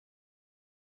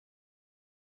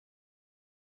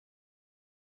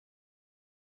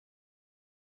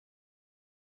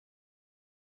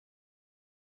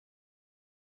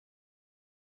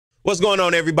What's going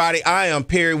on, everybody? I am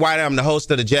Perry White. I'm the host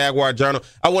of the Jaguar Journal.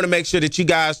 I want to make sure that you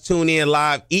guys tune in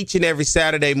live each and every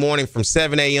Saturday morning from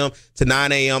 7 a.m. to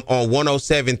 9 a.m. on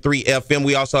 107.3 FM.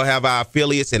 We also have our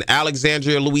affiliates in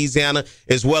Alexandria, Louisiana,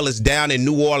 as well as down in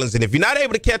New Orleans. And if you're not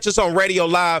able to catch us on radio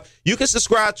live, you can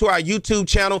subscribe to our YouTube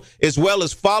channel as well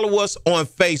as follow us on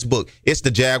Facebook. It's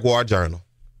the Jaguar Journal.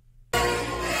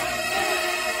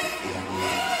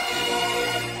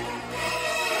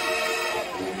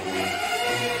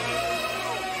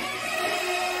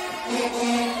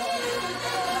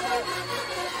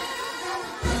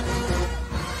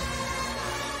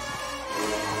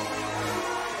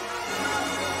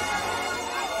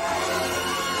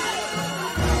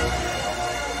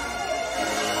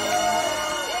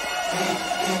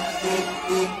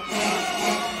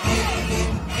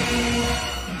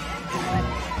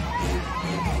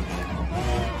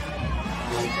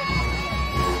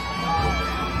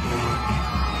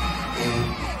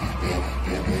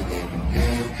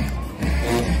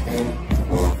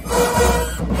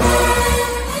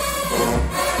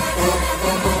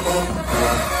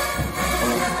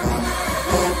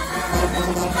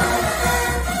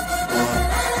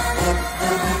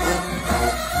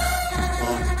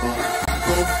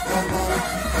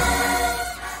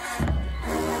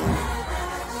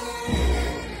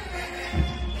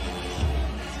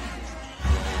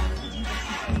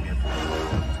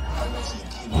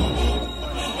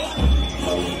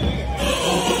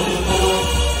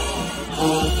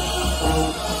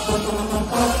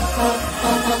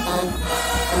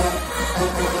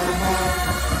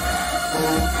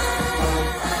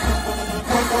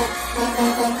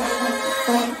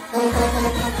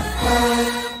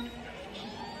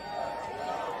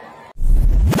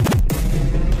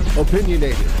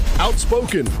 Opinionated,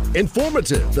 outspoken,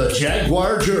 informative. The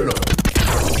Jaguar Journal.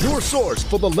 Your source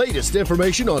for the latest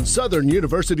information on Southern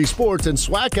University sports and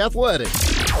SWAC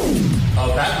athletics. A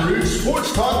Baton Rouge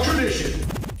sports talk tradition.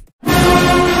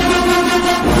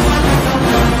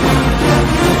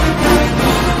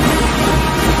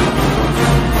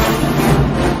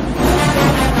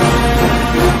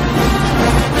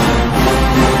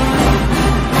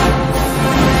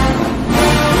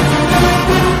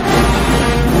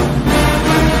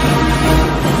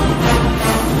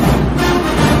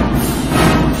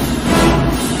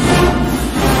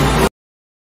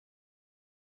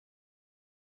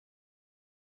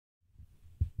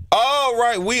 All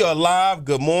right, we are live.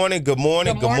 Good morning, good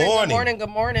morning, good morning. Good morning, good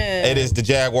morning. It is the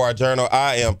Jaguar Journal.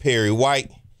 I am Perry White,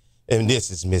 and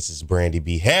this is Mrs. Brandi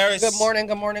B. Harris. Good morning,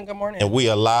 good morning, good morning. And we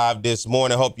are live this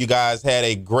morning. Hope you guys had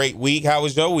a great week. How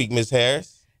was your week, Miss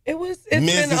Harris? It's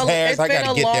Mrs. Harris, I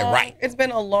got to get that right. It's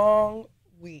been a long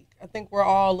week. I think we're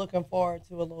all looking forward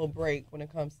to a little break when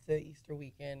it comes to Easter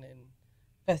weekend and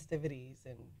festivities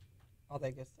and all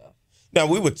that good stuff. Now,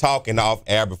 we were talking off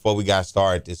air before we got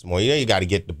started this morning. You know, you got to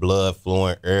get the blood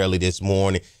flowing early this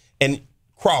morning. And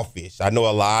crawfish. I know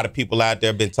a lot of people out there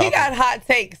have been talking. He got hot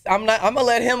takes. I'm going to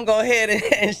let him go ahead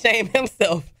and shame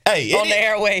himself on the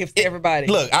airwaves to everybody.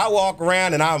 Look, I walk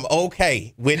around and I'm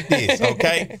okay with this,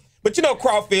 okay? But, you know,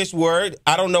 crawfish were,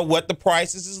 I don't know what the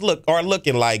prices are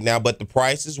looking like now, but the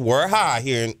prices were high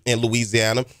here in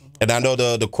Louisiana. And I know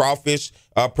the crawfish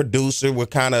producer, we're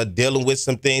kind of dealing with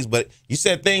some things, but you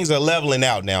said things are leveling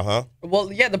out now, huh?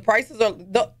 Well, yeah, the prices are,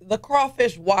 the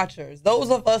crawfish watchers,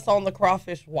 those of us on the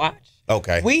crawfish watch,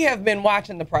 okay, we have been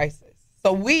watching the prices.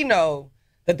 So we know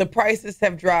that the prices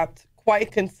have dropped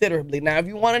quite considerably. Now, if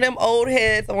you one of them old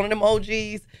heads, one of them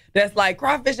OGs, that's like,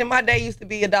 crawfish in my day used to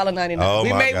be $1.99. Oh,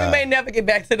 we may never get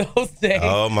back to those days.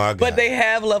 Oh, my God. But they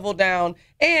have leveled down.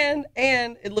 And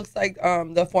it looks like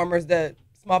the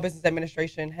Small Business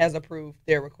Administration has approved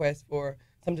their request for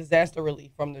some disaster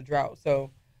relief from the drought. So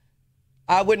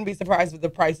I wouldn't be surprised if the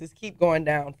prices keep going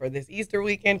down for this Easter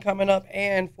weekend coming up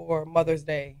and for Mother's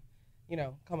Day,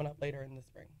 coming up later in the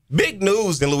spring. Big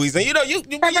news in Louisiana. You know,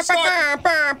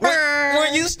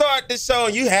 when you start this show,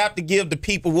 you have to give the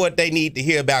people what they need to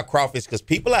hear about crawfish, because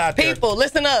people out there. People,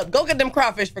 listen up. Go get them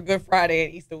crawfish for Good Friday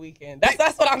and Easter weekend.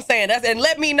 That's what I'm saying. And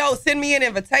let me know. Send me an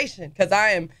invitation, because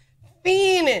I am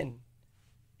fiending,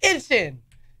 itching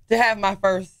to have my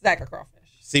first sack of crawfish.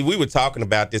 See, we were talking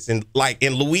about this in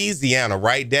Louisiana,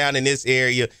 right down in this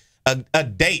area. A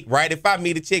date, right? If I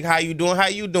meet a chick, how you doing? How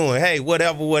you doing? Hey,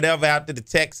 whatever. After the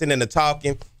texting and the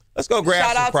talking, let's go grab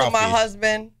some crawfish.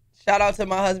 Shout out to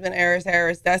my husband,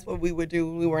 Harris. That's what we would do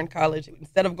when we were in college.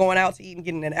 Instead of going out to eat and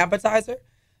getting an appetizer,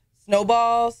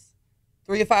 snowballs,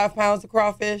 3 to 5 pounds of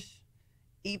crawfish,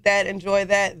 eat that, enjoy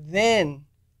that, then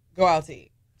go out to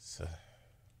eat.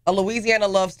 A Louisiana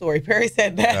love story. Perry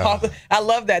said that. I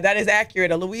love that. That is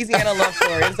accurate. A Louisiana love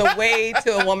story. It's a way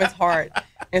to a woman's heart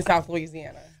in South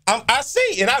Louisiana. I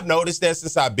see, and I've noticed that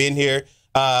since I've been here.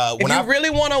 If you really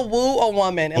want to woo a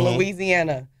woman in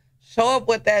Louisiana, show up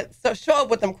with that. So show up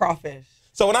with them crawfish.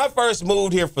 So when I first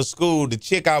moved here for school, the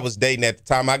chick I was dating at the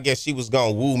time, I guess she was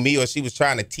gonna woo me, or she was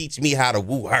trying to teach me how to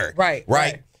woo her.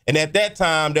 Right. And at that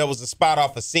time, there was a spot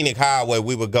off a scenic highway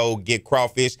we would go get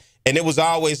crawfish, and it was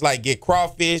always like get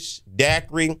crawfish,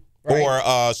 daiquiri,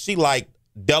 or she liked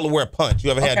Delaware Punch.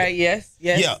 You ever had? Okay.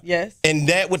 Yes. And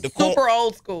that with the super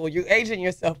old school. You aging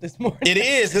yourself this morning. It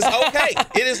is. It's okay.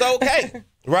 It is okay.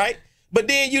 Right. But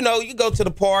then, you go to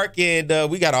the park and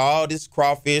we got all this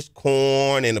crawfish,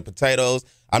 corn, and the potatoes.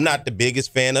 I'm not the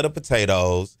biggest fan of the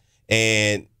potatoes,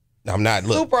 and I'm not.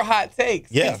 Look, super hot takes.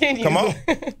 Yeah, Continue. come on.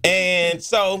 And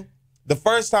so the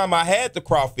first time I had the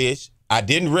crawfish, I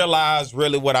didn't realize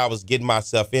really what I was getting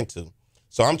myself into.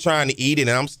 So I'm trying to eat it,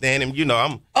 and I'm standing,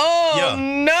 I'm. Oh,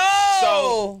 no.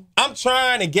 So I'm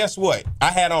trying, and guess what?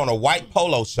 I had on a white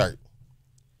polo shirt.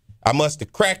 I must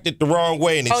have cracked it the wrong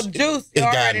way. And Juice, you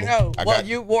already know. Well,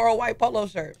 you wore a white polo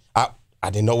shirt. I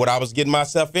didn't know what I was getting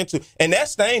myself into. And that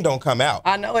stain don't come out.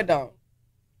 I know it don't.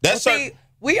 That's it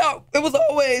was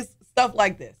always stuff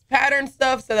like this. Pattern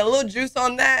stuff, so a little juice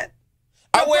on that.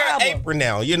 I wear an apron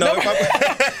now, Get a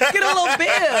little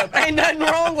bib. Ain't nothing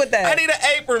wrong with that. I need an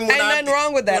apron. Ain't nothing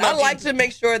wrong with that. I like to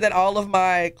make sure that all of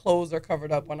my clothes are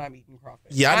covered up when I'm eating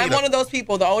crawfish. Yeah, I'm one of those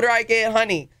people. The older I get,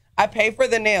 honey, I pay for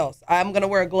the nails. I'm going to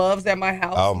wear gloves at my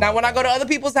house. Now, when I go to other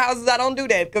people's houses, I don't do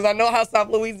that because I know how South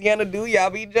Louisiana do. Y'all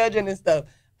be judging and stuff.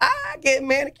 I get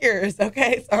manicures,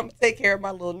 okay? So I'm going to take care of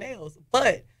my little nails.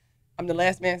 But I'm the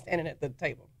last man standing at the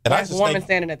table. And last woman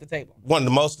standing at the table. One of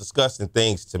the most disgusting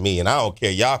things to me, and I don't care,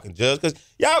 y'all can judge, because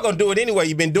y'all going to do it anyway.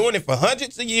 You've been doing it for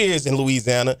hundreds of years in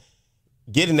Louisiana,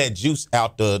 getting that juice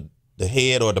out the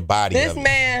head or the body of it. This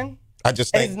man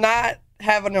is not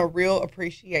having a real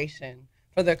appreciation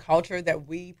for the culture that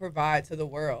we provide to the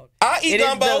world. I eat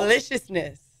gumbo. It is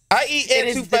deliciousness. I eat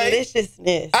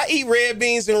deliciousness. I eat red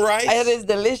beans and rice. It is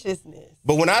deliciousness.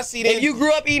 But when I see that, if you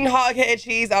grew up eating hog head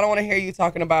cheese, I don't want to hear you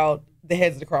talking about the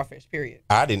heads of the crawfish, period.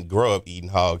 I didn't grow up eating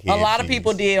hog head cheese. A lot of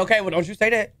people did. Okay, well, don't you say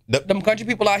that. Them country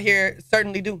people out here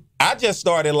certainly do. I just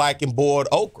started liking boiled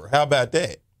okra. How about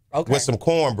that? Okay. With some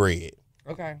cornbread.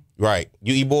 Okay. Right.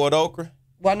 You eat boiled okra?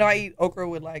 Well, no, I eat okra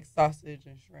with like sausage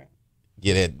and shrimp.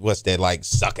 Yeah, what's that, like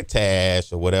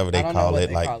succotash or whatever they call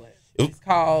it? It's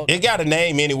called. It got a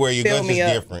name anywhere you go. It's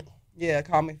just different. Yeah,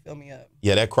 call me, fill me up.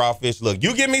 Yeah, that crawfish. Look,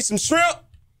 you give me some shrimp.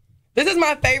 This is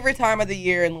my favorite time of the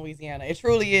year in Louisiana. It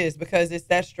truly is, because it's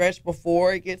that stretch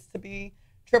before it gets to be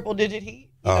triple-digit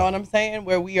heat. You know what I'm saying?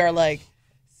 Where we are like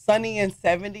sunny and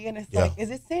 70, and it's like,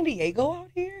 is it San Diego out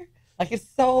here? Like, it's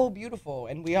so beautiful,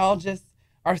 and we all just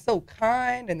are so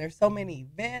kind, and there's so many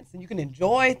events, and you can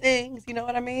enjoy things. You know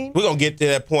what I mean? We're going to get to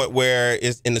that point where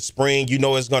it's in the spring.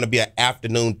 It's going to be an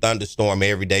afternoon thunderstorm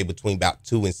every day between about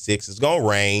 2 and 6. It's going to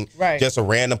rain. Right. Just a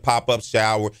random pop-up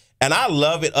shower. And I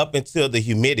love it up until the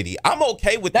humidity. I'm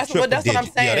okay with the triple digit. That's what I'm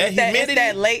saying. Yeah, it's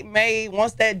that late May,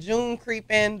 once that June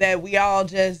creep in, that we all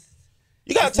just...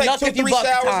 You got to take 2-3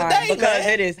 showers a day, because man.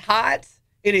 It is hot.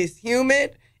 It is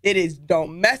humid. It is,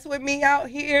 don't mess with me out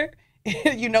here.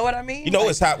 You know what I mean?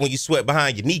 It's hot when you sweat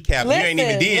behind your kneecap. You ain't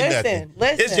even did nothing.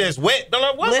 It's just wet.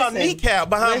 What's my kneecap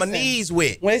behind my knees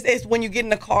wet? It's when you get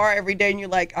in the car every day and you're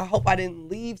like, I hope I didn't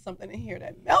leave something in here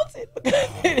that melted, because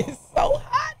it is so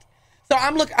hot. So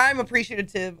I'm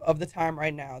appreciative of the time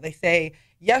right now. They say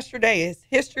yesterday is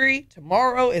history,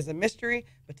 tomorrow is a mystery,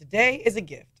 but today is a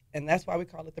gift. And that's why we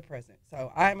call it the present.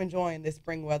 So I'm enjoying this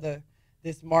spring weather,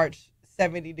 this March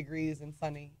 70 degrees and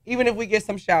sunny. Even if we get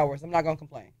some showers, I'm not going to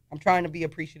complain. I'm trying to be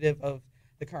appreciative of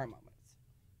the current moments.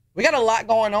 We got a lot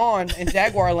going on in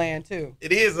Jaguar land, too.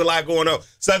 It is a lot going on.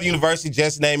 Southern University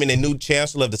just naming a new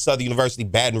chancellor of the Southern University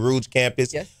Baton Rouge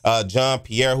campus, John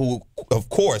Pierre, who, of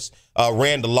course,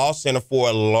 ran the Law Center for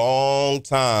a long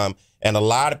time. And a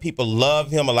lot of people love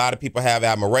him. A lot of people have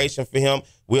admiration for him.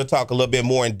 We'll talk a little bit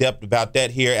more in depth about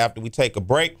that here after we take a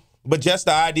break. But just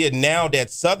the idea now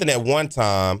that Southern at one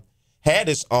time had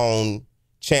its own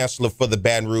chancellor for the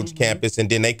Baton Rouge campus, and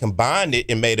then they combined it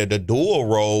and made it a dual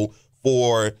role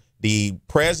for the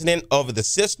president over the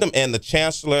system and the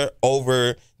chancellor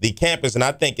over the campus. And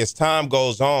I think as time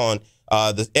goes on,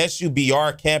 the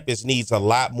SUBR campus needs a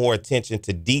lot more attention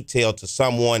to detail, to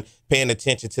someone paying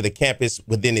attention to the campus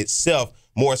within itself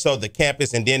more so the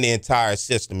campus and then the entire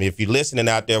system. If you're listening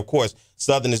out there, of course,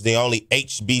 Southern is the only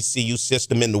HBCU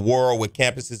system in the world with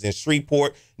campuses in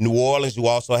Shreveport, New Orleans. You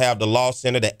also have the Law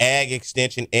Center, the Ag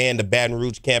Extension, and the Baton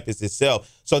Rouge campus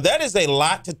itself. So that is a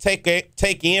lot to take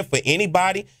in for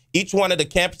anybody. Each one of the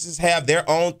campuses have their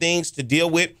own things to deal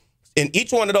with. And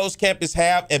each one of those campuses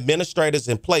have administrators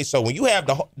in place. So when you have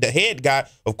the head guy,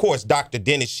 of course, Dr.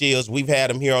 Dennis Shields, we've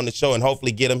had him here on the show and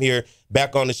hopefully get him here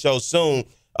back on the show soon.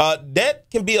 That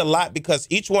can be a lot because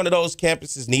each one of those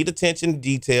campuses need attention to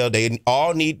detail. They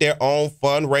all need their own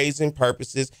fundraising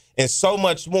purposes and so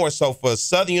much more. So for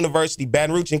Southern University,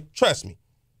 Baton Rouge, and trust me,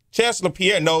 Chancellor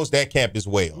Pierre knows that campus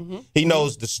well. Mm-hmm. He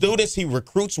knows the students. He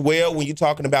recruits well when you're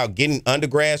talking about getting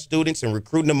undergrad students and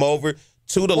recruiting them over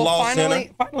to the law center.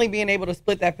 Finally being able to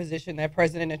split that position, that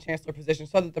president and chancellor position,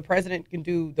 so that the president can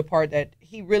do the part that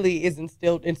he really is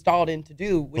installed in to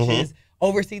do, which is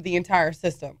oversee the entire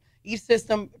system. Each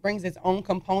system brings its own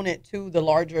component to the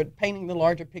larger, painting the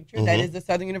larger picture. That is the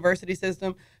Southern University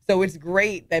system. So it's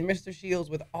great that Mr. Shields,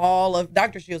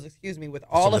 Dr. Shields, with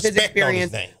all of his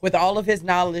experience, with all of his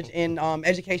knowledge in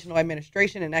educational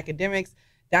administration and academics,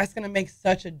 that's going to make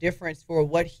such a difference for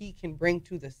what he can bring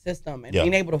to the system and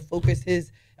being able to focus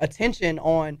his attention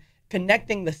on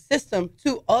connecting the system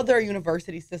to other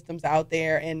university systems out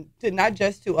there and to not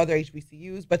just to other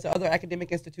HBCUs, but to other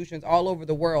academic institutions all over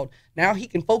the world. Now he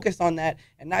can focus on that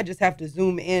and not just have to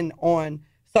zoom in on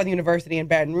Southern University and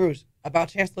Baton Rouge. About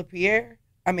Chancellor Pierre,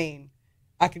 I mean,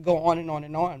 I could go on and on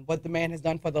and on. What the man has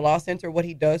done for the Law Center, what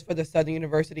he does for the Southern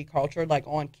University culture, like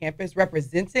on campus,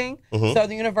 representing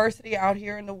Southern University out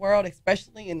here in the world,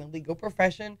 especially in the legal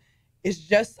profession, is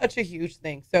just such a huge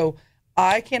thing. So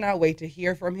I cannot wait to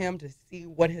hear from him to see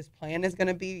what his plan is going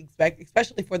to be,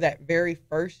 especially for that very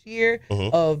first year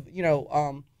of,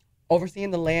 overseeing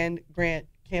the land grant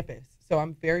campus. So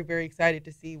I'm very, very excited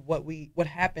to see what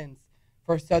happens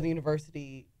for Southern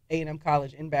University A&M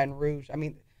College in Baton Rouge. I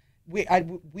mean,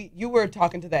 you were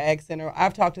talking to the Ag Center.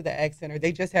 I've talked to the Ag Center.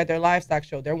 They just had their livestock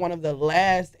show. They're one of the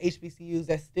last HBCUs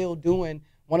that's still doing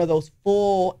one of those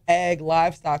full ag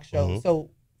livestock shows. So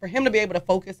for him to be able to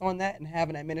focus on that and have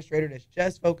an administrator that's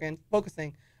just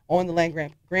focusing on the land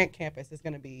grant campus is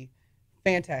going to be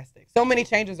fantastic. So many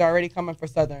changes are already coming for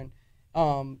Southern,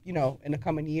 in the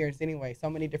coming years anyway. So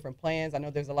many different plans. I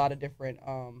know there's a lot of different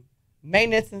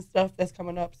maintenance and stuff that's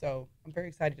coming up. So I'm very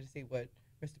excited to see what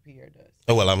Mr. Pierre does.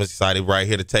 Oh, well, I'm excited right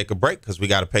here to take a break because we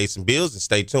got to pay some bills, and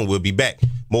stay tuned. We'll be back.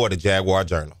 More of the Jaguar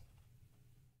Journal.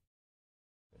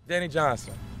 Danny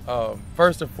Johnson,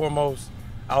 first and foremost,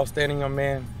 outstanding young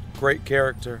man, great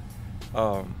character,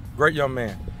 great young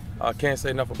man. Can't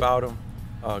say enough about him.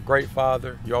 Great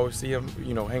father. You always see him,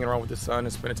 hanging around with his son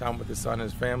and spending time with his son and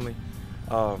his family.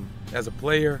 As a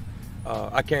player,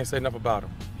 I can't say enough about him.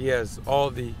 He has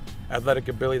all the athletic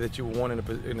ability that you would want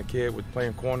in a kid with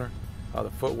playing corner. The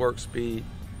footwork, speed,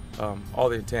 all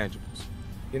the intangibles.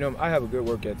 I have a good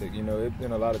work ethic. It's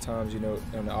been a lot of times, in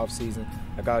the off season,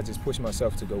 I gotta just push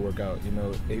myself to go work out.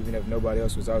 Even if nobody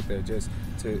else was out there, just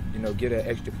to get that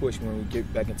extra push when we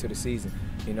get back into the season.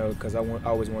 Because I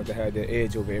always wanted to have that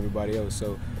edge over everybody else.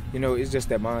 So, it's just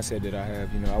that mindset that I have.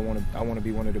 I want to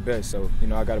be one of the best. So,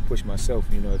 I gotta push myself.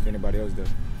 If anybody else does.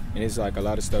 And it's like a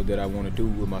lot of stuff that I want to do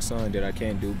with my son that I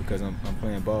can't do because I'm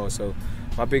playing ball. So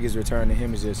my biggest return to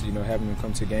him is just, having him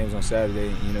come to games on Saturday.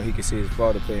 He can see his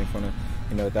father play in front of,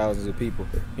 thousands of people.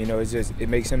 It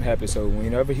makes him happy. So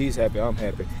whenever he's happy, I'm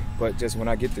happy. But just when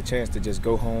I get the chance to just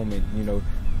go home and,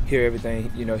 hear everything,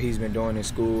 he's been doing in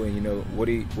school and, what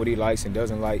he likes and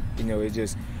doesn't like, it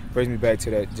just brings me back to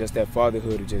that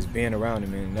fatherhood of just being around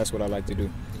him, and that's what I like to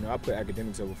do. I put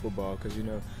academics over football because,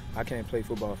 I can't play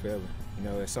football forever.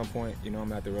 At some point, I'm going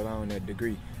to have to rely on that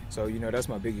degree. So, that's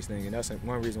my biggest thing, and that's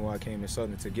one reason why I came to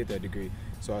Southern, to get that degree.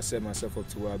 So I set myself up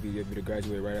to where I'll be able to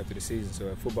graduate right after the season. So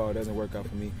if football doesn't work out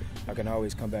for me, I can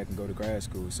always come back and go to grad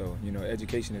school. So,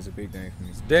 education is a big thing for me.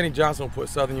 Danny Johnson put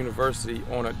Southern University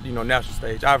on a, national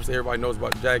stage. Obviously, everybody knows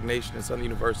about Jag Nation and Southern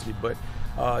University, but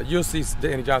you'll see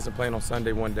Danny Johnson playing on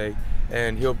Sunday one day,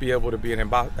 and he'll be able to be an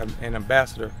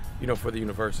ambassador, for the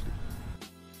university.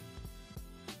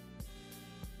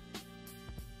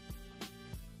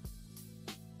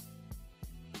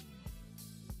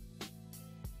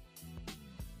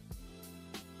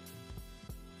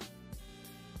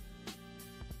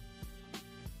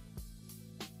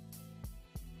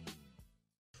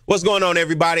 What's going on,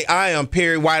 everybody? I am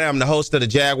Perry White. I'm the host of the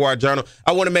Jaguar Journal.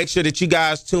 I want to make sure that you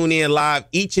guys tune in live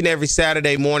each and every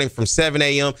Saturday morning from 7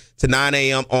 a.m. to 9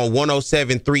 a.m. on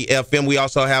 107.3 FM. We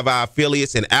also have our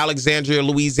affiliates in Alexandria,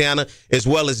 Louisiana, as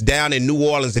well as down in New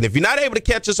Orleans. And if you're not able to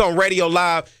catch us on radio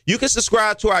live, you can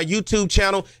subscribe to our YouTube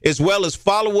channel as well as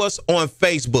follow us on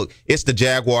Facebook. It's the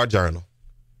Jaguar Journal.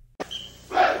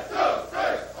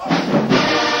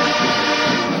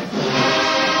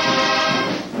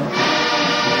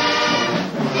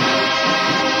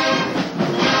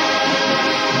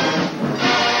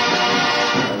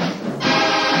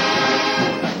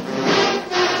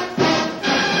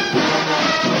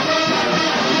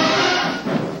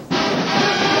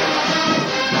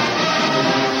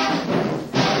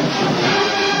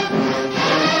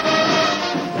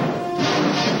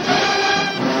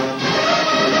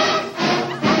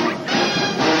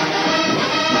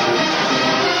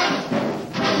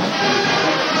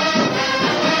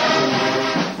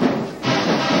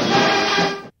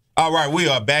 All right, we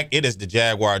are back. It is the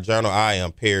Jaguar Journal. I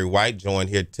am Perry White, joined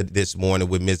here this morning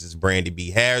with Mrs. Brandi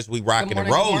B. Harris. We rocking and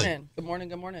rolling. Good morning.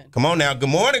 Good morning. Come on now. Good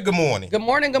morning. Good morning. Good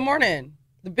morning. Good morning.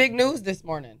 The big news this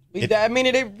morning.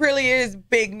 It really is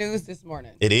big news this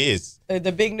morning. It is.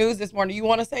 The big news this morning. You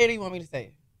want to say it or you want me to say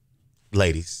it?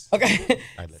 Ladies. Okay.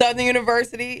 Southern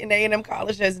University and A&M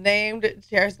College has named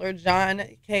Chancellor John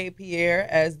K. Pierre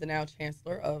as the now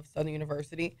Chancellor of Southern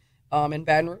University in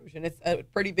Baton Rouge. And it's a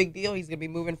pretty big deal. He's going to be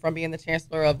moving from being the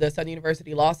Chancellor of the Southern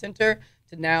University Law Center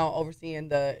to now overseeing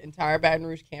the entire Baton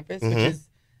Rouge campus, which is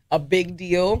a big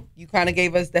deal. You kind of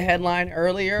gave us the headline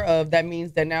earlier of that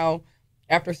means that now,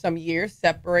 after some years,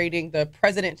 separating the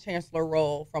President-Chancellor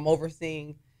role from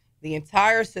overseeing the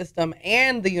entire system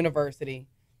and the university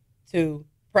to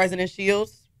President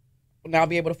Shields will now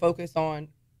be able to focus on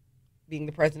being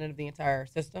the president of the entire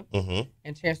system,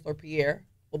 and Chancellor Pierre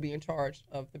will be in charge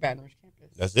of the Baton Rouge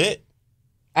campus. That's it.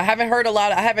 I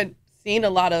haven't seen a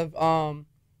lot of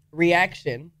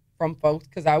reaction from folks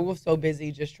because I was so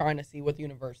busy just trying to see what the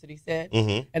university said.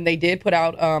 And they did put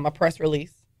out a press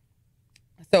release.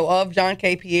 So of John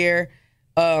K. Pierre,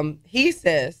 he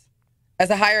says, as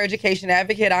a higher education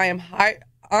advocate, I am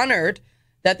honored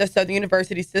that the Southern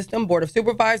University System, Board of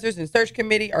Supervisors, and Search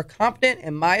Committee are confident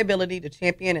in my ability to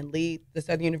champion and lead the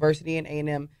Southern University and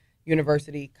A&M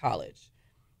University College.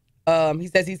 He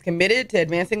says he's committed to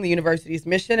advancing the university's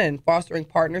mission and fostering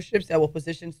partnerships that will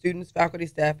position students, faculty,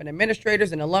 staff, and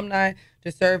administrators and alumni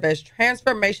to serve as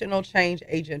transformational change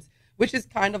agents, which is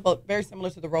kind of very similar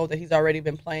to the role that he's already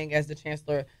been playing as the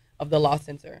Chancellor of the Law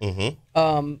Center.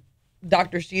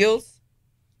 Dr. Shields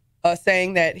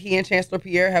saying that he and Chancellor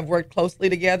Pierre have worked closely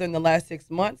together in the last 6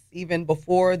 months, even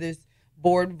before this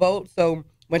board vote. So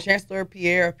when Chancellor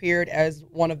Pierre appeared as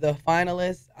one of the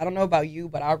finalists, I don't know about you,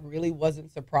 but I really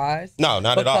wasn't surprised. No,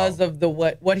 not at all. Because of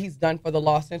what he's done for the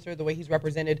Law Center, the way he's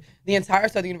represented the entire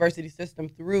Southern University system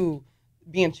through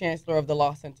being Chancellor of the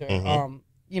Law Center.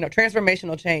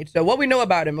 Transformational change. So what we know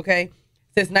about him, okay?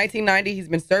 Since 1990, he's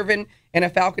been serving in a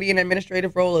faculty and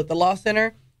administrative role at the Law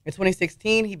Center. In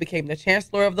 2016, he became the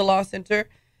Chancellor of the Law Center,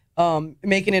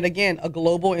 making it, again, a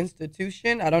global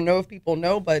institution. I don't know if people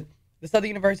know, but the Southern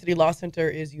University Law Center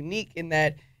is unique in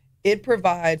that it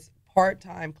provides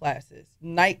part-time classes,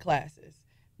 night classes.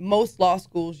 Most law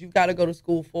schools, you've got to go to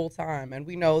school full-time. And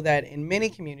we know that in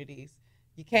many communities,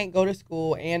 you can't go to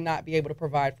school and not be able to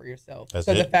provide for yourself.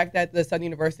 The fact that the Southern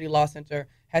University Law Center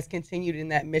has continued in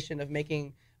that mission of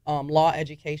making law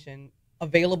education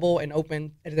available and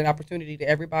open as an opportunity to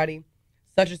everybody,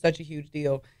 such a huge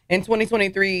deal. In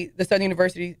 2023, the Southern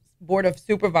University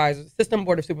System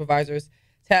Board of Supervisors,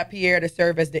 tapped Pierre to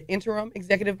serve as the interim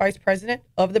executive vice president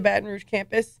of the Baton Rouge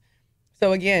campus.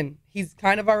 So again, he's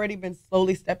kind of already been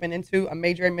slowly stepping into a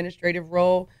major administrative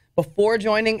role before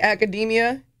joining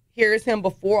academia. Here's him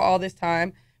before all this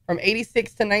time. From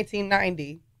 86 to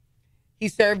 1990, he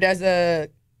served as a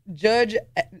Judge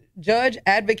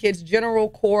Advocates General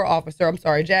Corps officer,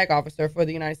 JAG officer for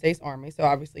the United States Army. So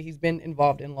obviously he's been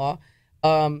involved in law.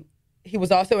 He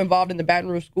was also involved in the Baton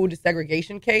Rouge school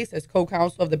desegregation case as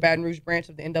co-counsel of the Baton Rouge branch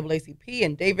of the NAACP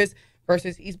and Davis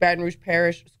versus East Baton Rouge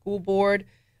Parish School Board.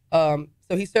 So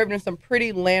he served in some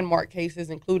pretty landmark cases,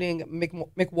 including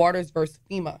McWaters versus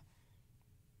FEMA.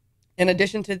 In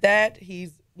addition to that,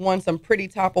 he's won some pretty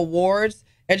top awards.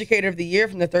 Educator of the Year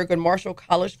from the Thurgood Marshall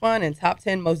College Fund and top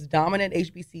 10 most dominant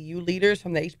HBCU leaders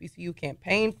from the HBCU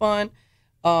Campaign Fund.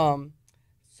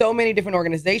 So many different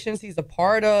organizations he's a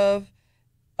part of.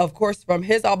 Of course, from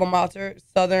his alma mater,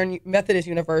 Southern Methodist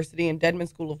University and Dedman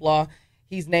School of Law,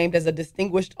 he's named as a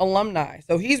distinguished alumni.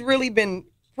 So he's really been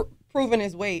proven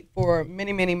his weight for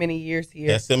many, many, many years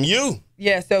here. SMU.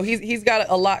 Yeah, so he's got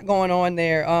a lot going on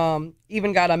there.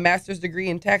 Even got a master's degree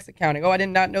in tax accounting. Oh, I did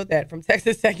not know that, from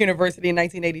Texas Tech University in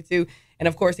 1982. And,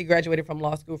 of course, he graduated from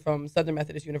law school from Southern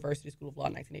Methodist University School of Law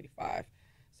in 1985.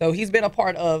 So he's been a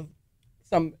part of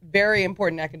some very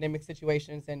important academic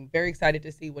situations, and very excited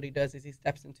to see what he does as he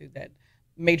steps into that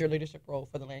major leadership role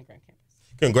for the land-grant campus.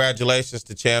 Congratulations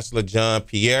to Chancellor John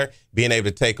Pierre being able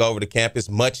to take over the campus.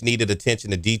 Much needed attention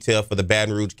to detail for the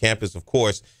Baton Rouge campus, of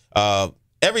course.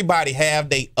 Everybody have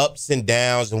their ups and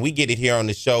downs, and we get it here on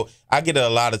the show. I get it a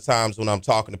lot of times when I'm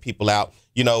talking to people out,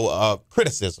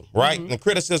 criticism, right? And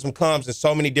criticism comes in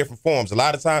so many different forms. A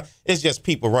lot of times it's just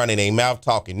people running their mouth,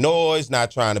 talking noise, not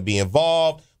trying to be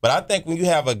involved. But I think when you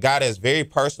have a guy that's very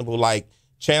personable like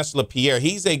Chancellor Pierre,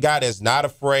 he's a guy that's not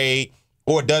afraid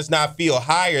or does not feel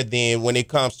higher than when it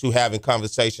comes to having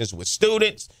conversations with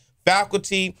students,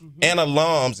 faculty, and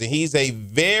alums. And he's a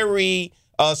very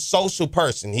social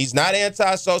person. He's not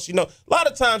antisocial. A lot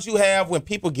of times you have when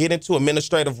people get into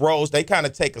administrative roles, they kind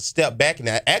of take a step back. And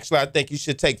actually, I think you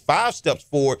should take 5 steps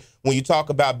forward when you talk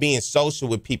about being social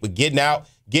with people, getting out,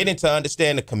 getting to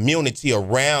understand the community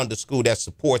around the school that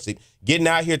supports it, getting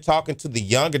out here talking to the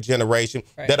younger generation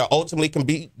that are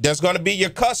ultimately that's going to be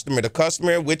your customer, the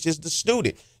customer, which is the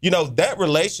student. That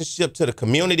relationship to the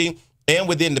community and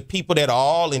within the people that are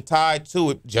all tied to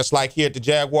it, just like here at the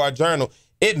Jaguar Journal,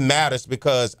 it matters,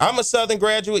 because I'm a Southern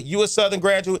graduate, you a Southern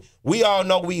graduate. We all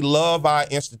know we love our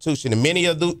institution. And many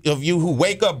of you who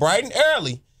wake up bright and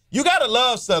early, you got to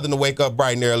love Southern to wake up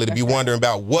bright and early to be wondering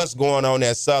about what's going on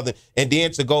at Southern, and then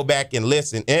to go back and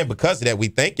listen. And because of that, we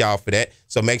thank y'all for that.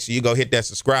 So make sure you go hit that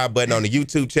subscribe button on the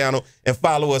YouTube channel and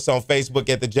follow us on Facebook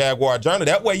at the Jaguar Journal.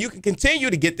 That way you can continue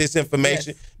to get this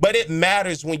information. Yes. But it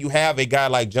matters when you have a guy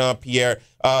like John Pierre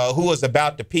who is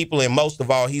about the people, and most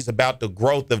of all, he's about the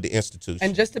growth of the institution.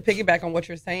 And just to piggyback on what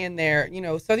you're saying there,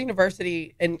 Southern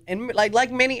University and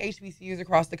like many HBCUs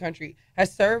across the country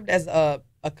has served as a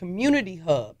community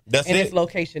hub in its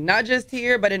location, not just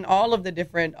here, but in all of the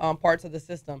different parts of the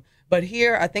system. But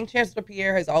here, I think Chancellor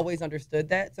Pierre has always understood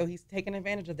that, so he's taken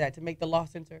advantage of that to make the law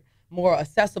center more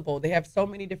accessible. They have so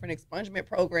many different expungement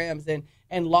programs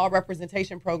and law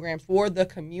representation programs for the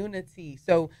community.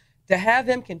 So to have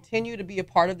him continue to be a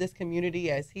part of this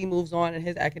community as he moves on in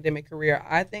his academic career,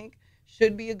 I think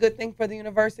should be a good thing for the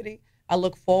university. I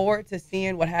look forward to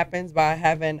seeing what happens by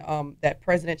having that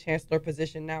president-chancellor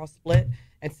position now split,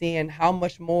 and seeing how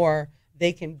much more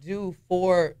they can do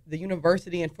for the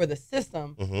university and for the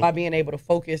system by being able to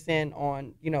focus in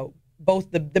on,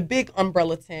 both the big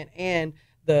umbrella tent and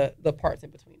the parts in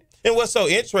between it. And what's so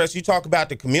interesting, you talk about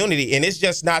the community, and it's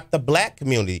just not the black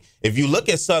community. If you look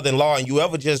at Southern law and you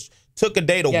ever just took a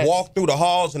day to walk through the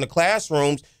halls and the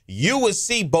classrooms, you would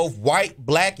see both white,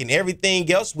 black, and everything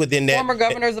else within that. Former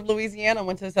governors of Louisiana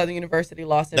went to Southern University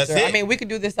Law Center. I mean, we could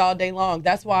do this all day long.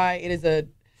 That's why it is a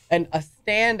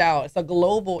standout. It's a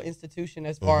global institution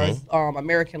as far as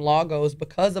American law goes,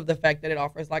 because of the fact that it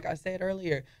offers, like I said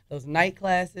earlier, those night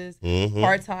classes,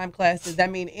 part-time classes. That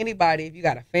means anybody, if you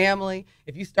got a family,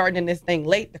 if you started in this thing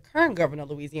late, the current governor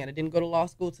of Louisiana didn't go to law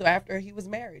school till after he was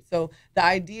married. So the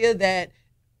idea that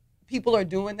people are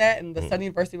doing that, and the Southern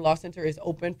University Law Center is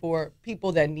open for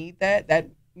people that need that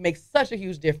makes such a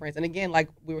huge difference. And again, like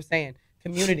we were saying,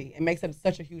 community. It makes it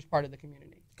such a huge part of the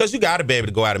community. Because you got to be able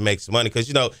to go out and make some money. Because,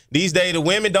 these days the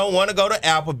women don't want to go to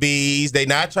Applebee's. They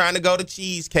not trying to go to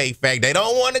Cheesecake Factory. They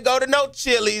don't want to go to no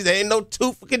Chili's. They ain't no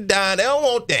two fucking dime. They don't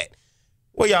want that.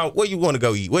 Where you want to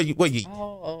go eat? Where you eat?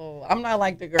 Oh, I'm not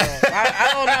like the girl. I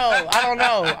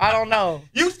don't know.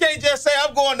 You can't just say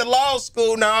I'm going to law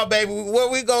school now, baby. Where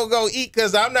we gonna go eat?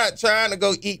 Because I'm not trying to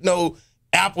go eat no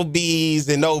Applebee's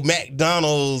and no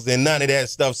McDonald's and none of that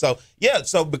stuff. So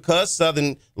so because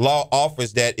Southern Law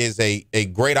offers that, is a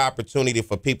great opportunity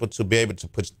for people to be able to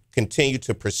continue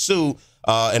to pursue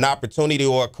an opportunity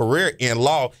or a career in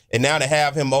law. And now to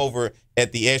have him over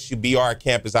at the SUBR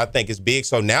campus, I think is big.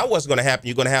 So now what's going to happen?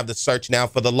 You're going to have the search now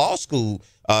for the law school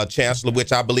chancellor,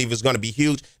 which I believe is going to be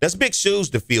huge. That's big shoes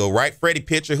to fill, right? Freddie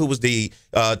Pitcher, who was the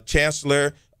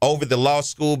chancellor over the law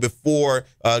school before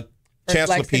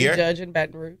Chancellor Black Pierre. City judge in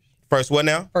Baton Rouge. First what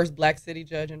now? First Black city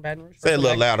judge in Baton Rouge. Say it a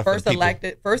little louder for the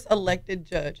people. First elected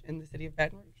judge in the city of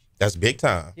Baton Rouge. That's big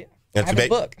time. Yeah. I have a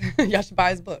book. Y'all should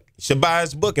buy his book. Should buy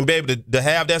his book and be able to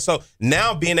have that. So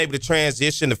now being able to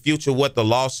transition the future, what the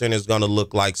law center is going to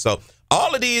look like. So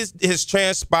all of these has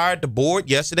transpired. The board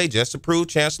yesterday just approved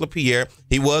Chancellor Pierre.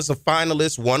 He was a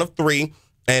finalist, one of 3,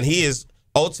 and he is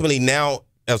ultimately now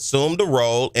assumed the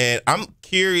role. And I'm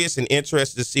curious and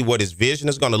interested to see what his vision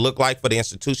is going to look like for the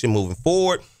institution moving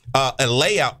forward. a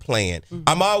layout plan.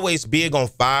 I'm always big on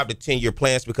 5 to 10 year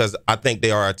plans because I think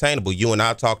they are attainable. You and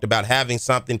I talked about having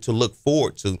something to look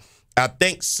forward to. I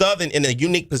think Southern, in a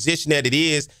unique position that it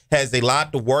is, has a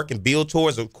lot to work and build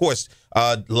towards. Of course,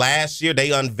 last year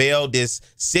they unveiled this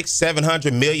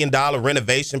 $600-700 million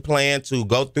renovation plan to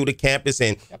go through the campus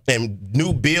and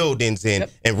new buildings and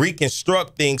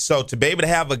reconstruct things. So to be able to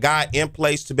have a guy in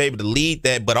place to be able to lead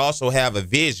that, but also have a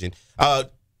vision.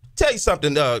 Tell you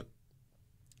something.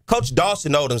 Coach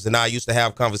Dawson Odoms and I used to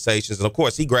have conversations, and of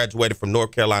course he graduated from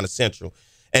North Carolina Central,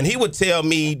 and he would tell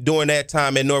me during that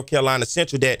time at North Carolina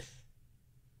Central that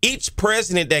each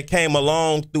president that came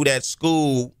along through that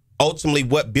school, ultimately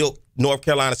what built North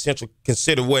Carolina Central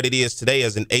considered what it is today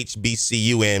as an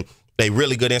HBCU and a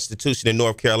really good institution in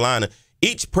North Carolina.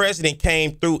 Each president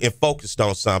came through and focused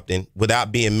on something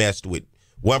without being messed with.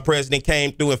 One president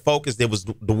came through and focused. There was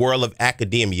the world of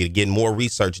academia, getting more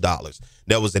research dollars.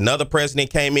 There was another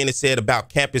president came in and said about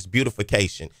campus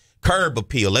beautification, curb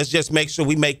appeal. Let's just make sure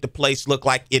we make the place look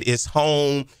like it is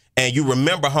home and you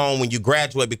remember home when you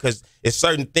graduate, because it's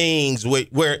certain things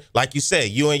where, like you said,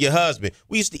 you and your husband,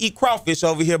 we used to eat crawfish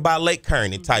over here by Lake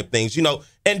Kearney type things, you know,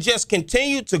 and just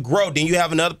continue to grow. Then you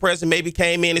have another president maybe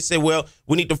came in and said, well,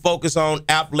 we need to focus on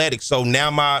athletics. So now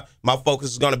my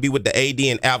focus is going to be with the AD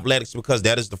and athletics because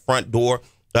that is the front door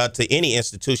to any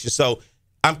institution. So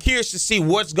I'm curious to see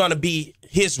what's going to be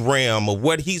his realm of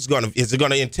what he's going to, is it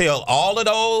going to entail all of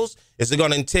those? Is it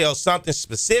going to entail something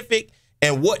specific?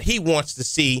 And what he wants to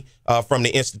see from the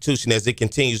institution as it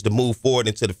continues to move forward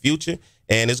into the future.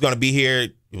 And it's going to be here.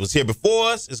 It was here before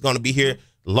us. It's going to be here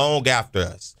long after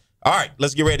us. All right,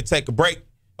 let's get ready to take a break.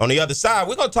 On the other side,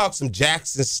 we're going to talk some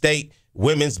Jackson State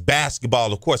women's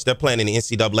basketball. Of course, they're playing in the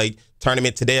NCAA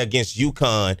tournament today against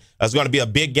UConn. It's going to be a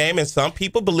big game, and some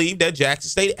people believe that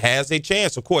Jackson State has a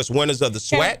chance. Of course, winners of the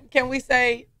SWAC. Can we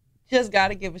say, just got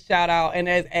to give a shout out, and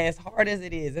as hard as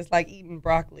it is, it's like eating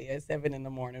broccoli at 7 in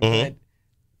the morning. But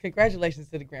congratulations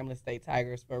to the Grambling State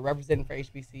Tigers for representing for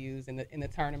HBCUs in the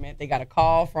tournament. They got a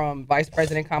call from Vice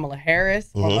President Kamala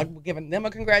Harris giving them a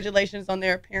congratulations on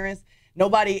their appearance.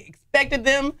 Nobody expected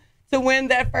them to win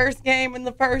that first game in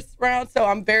the first round, so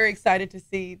I'm very excited to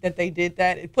see that they did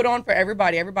that. It put on for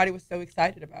everybody. Everybody was so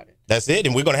excited about it. That's it,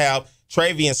 and we're going to have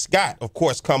Travian Scott, of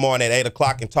course, come on at 8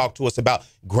 o'clock and talk to us about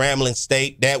Grambling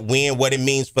State, that win, what it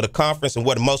means for the conference, and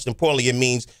what most importantly it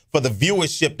means for the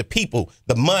viewership, the people,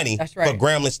 the money for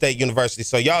Grambling State University.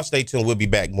 So y'all stay tuned. We'll be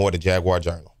back more to Jaguar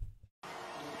Journal.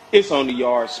 It's On the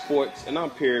Yard Sports, and I'm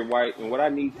Perry White, and what I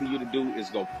need for you to do is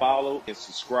go follow and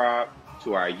subscribe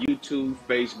to our YouTube,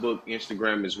 Facebook,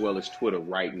 Instagram, as well as Twitter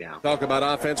right now. Talk about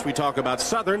offense, we talk about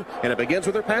Southern, and it begins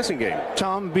with their passing game.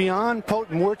 Tom, beyond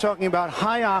potent, we're talking about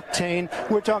high octane,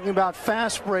 we're talking about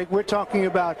fast break, we're talking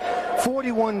about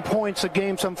 41 points a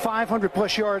game, some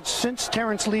 500-plus yards since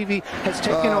Terrence Levy has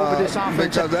taken over this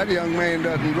offense. Because that young man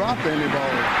doesn't drop any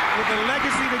ball. With the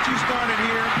legacy that you started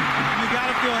here, you got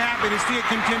to feel happy to see it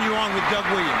continue on with Doug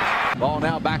Williams. Ball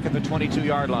now back at the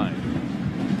 22-yard line.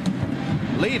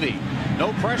 Levy.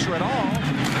 No pressure at all.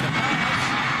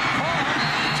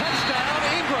 Touchdown,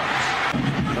 Ingram.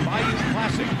 The Bayou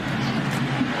Classic.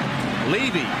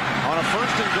 Levy on a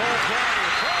first and goal play.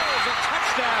 Throws a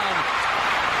touchdown.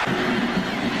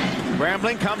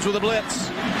 Grambling comes with a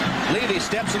blitz. Levy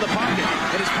steps in the pocket.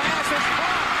 And his pass is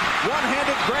caught.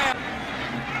 One-handed grab.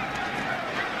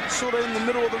 Sort of in the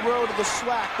middle of the road of the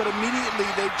SWAC, but immediately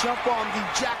they jump on the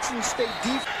Jackson State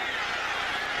defense.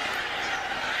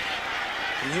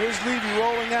 And here's Levy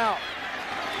rolling out.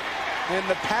 And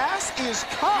the pass is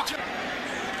caught.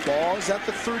 Ball is at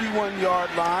the 31-yard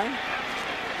line.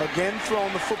 Again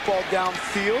throwing the football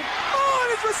downfield. Oh, and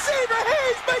his receiver,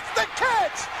 Hayes, makes the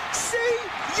catch. See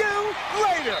you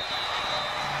later.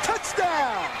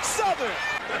 Touchdown, Southern.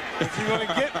 If you're going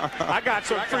to get, I got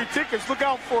some free tickets. Look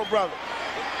out for it, brother.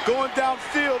 Going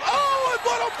downfield. Oh, and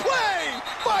what a play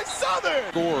by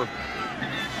Southern. Score.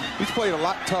 He's played a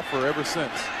lot tougher ever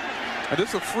since. And this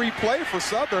is a free play for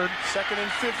Southern. 2nd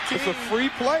and 15. It's a free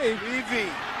play. Levy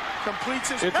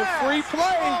completes his pass. It's a free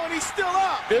play. Oh, and he's still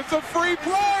up. It's a free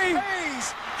play.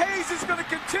 Hayes is going to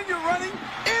continue running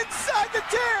inside the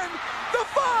 10, the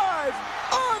 5.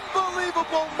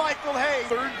 Unbelievable Michael Hayes.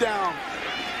 3rd down.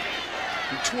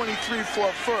 And 23 for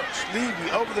a first.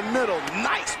 Levy over the middle.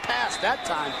 Nice pass that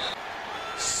time.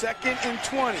 2nd and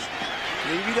 20.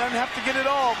 Levy doesn't have to get it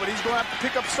all, but he's going to have to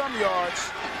pick up some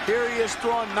yards. Here he is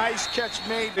throwing, nice catch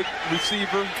made. The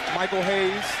receiver, Michael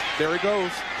Hayes. There he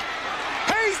goes.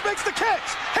 Hayes makes the catch.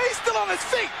 Hayes still on his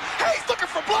feet. Hayes looking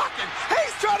for blocking.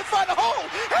 Hayes trying to find a hole.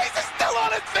 Hayes is still on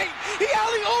his feet. He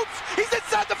alley-oops. He's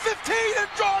inside the 15 and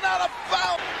drawn out a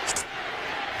foul.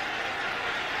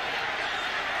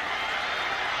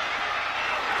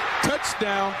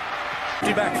 touchdown.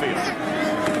 Backfield.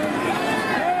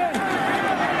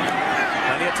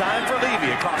 Plenty of time for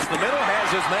Levy across the middle, has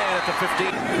his man at the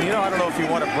 15. You know, I don't know if you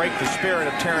want to break the spirit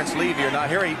of Terrence Levy or not.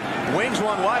 Here he wings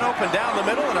one wide open down the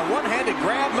middle and a one-handed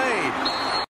grab made.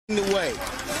 The way.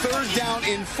 Third down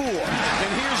in 4.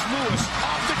 And here's Lewis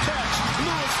off the catch.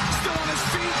 Lewis still on his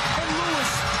feet, and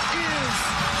Lewis is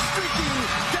streaking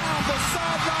down the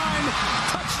sideline.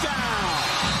 Touchdown.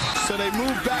 So they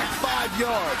move back 5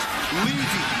 yards.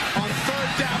 Levy on third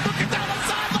down. Looking down the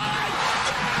sideline.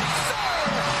 Yes, sir.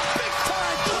 Big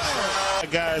time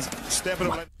player. Guys,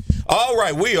 stepping up. All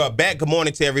right, we are back. Good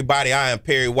morning to everybody. I am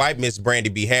Perry White, Miss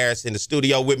Brandi B Harris in the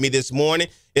studio with me this morning.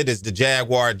 It is the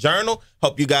Jaguar Journal.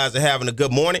 Hope you guys are having a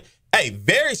good morning. Hey,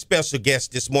 very special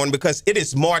guest this morning because it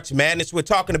is March Madness. We're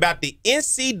talking about the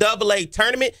NCAA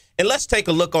tournament, and let's take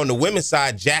a look on the women's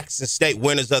side. Jackson State,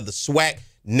 winners of the SWAC,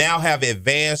 now have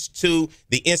advanced to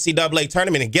the NCAA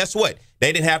tournament, and guess what?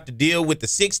 They didn't have to deal with the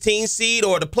 16 seed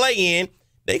or the play-in.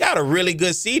 They got a really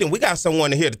good seed, and we got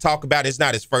someone here to talk about it. It's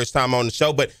not his first time on the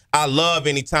show, but I love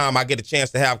any time I get a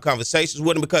chance to have conversations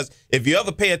with him because if you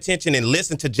ever pay attention and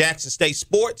listen to Jackson State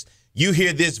sports, you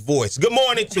hear this voice. Good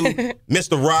morning to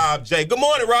Mr. Rob J. Good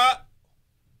morning, Rob.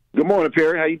 Good morning,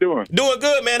 Perry. How you doing? Doing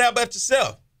good, man. How about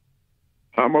yourself?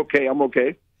 I'm okay. I'm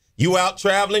okay. You out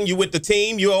traveling? You with the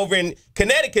team? You over in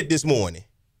Connecticut this morning?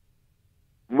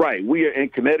 Right. We are in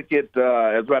Connecticut. As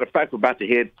a matter of fact, we're about to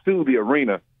head to the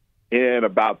arena in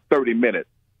about 30 minutes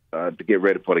to get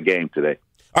ready for the game today.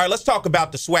 All right, let's talk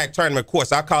about the SWAC tournament. Of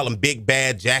course, I call him Big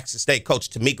Bad Jackson State coach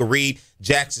Tamika Reed.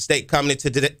 Jackson State coming into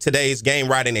today's game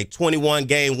riding a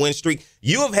 21-game win streak.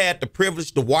 You have had the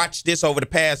privilege to watch this over the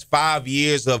past 5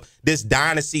 years of this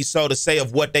dynasty, so to say,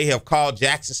 of what they have called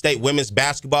Jackson State women's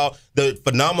basketball. The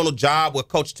phenomenal job what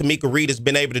Coach Tamika Reed has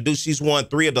been able to do. She's won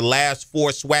 3 of the last 4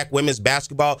 SWAC women's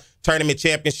basketball tournament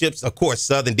championships. Of course,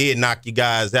 Southern did knock you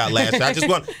guys out last year. I just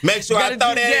want to make sure I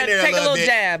throw that in there take a little bit.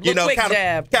 Jab,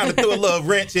 Jab. Kind of threw a little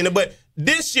wrench in it. But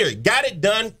this year, got it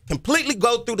done, completely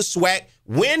go through the SWAC,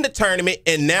 win the tournament,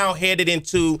 and now headed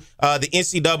into the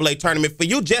NCAA tournament. For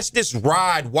you, just this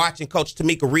ride watching Coach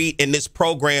Tamika Reed and this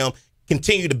program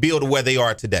continue to build to where they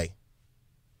are today.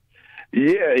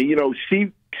 Yeah, you know,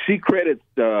 she credits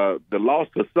the loss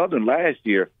to Southern last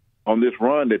year on this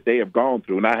run that they have gone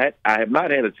through. And I have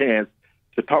not had a chance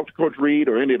to talk to Coach Reed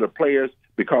or any of the players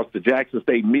because the Jackson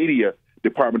State media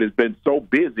department has been so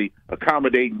busy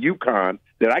accommodating UConn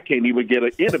that I can't even get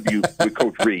an interview with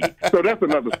Coach Reed. So that's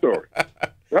another story.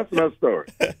 That's another story.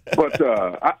 But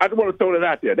I just want to throw that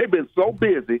out there. They've been so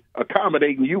busy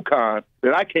accommodating UConn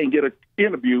that I can't get an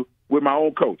interview with my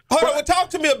own coach. Hold on, well, talk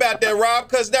to me about that, Rob,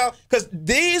 because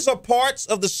these are parts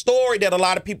of the story that a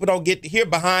lot of people don't get to hear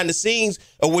behind the scenes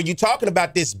of when you're talking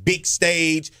about this big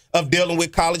stage of dealing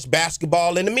with college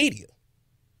basketball in the media.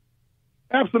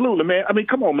 Absolutely, man. I mean,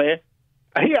 come on, man.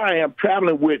 Here I am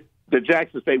traveling with the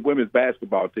Jackson State women's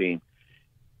basketball team,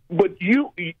 but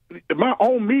my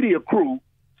own media crew,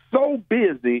 so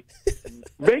busy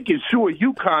making sure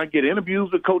UConn get interviews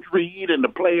with Coach Reed and the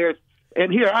players, and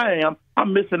here I am,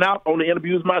 I'm missing out on the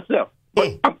interviews myself.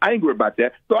 But I'm angry about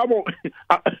that, so I won't.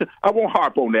 I won't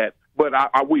harp on that, but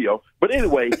I will. But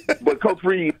anyway, but Coach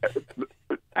Reed,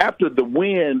 after the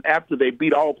win, after they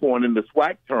beat Alcorn in the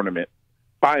SWAC tournament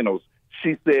finals,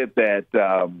 she said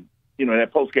that. In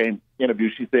that post-game interview,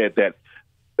 she said that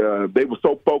they were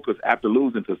so focused after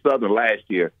losing to Southern last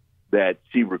year that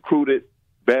she recruited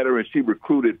better and she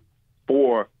recruited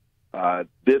for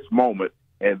this moment,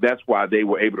 and that's why they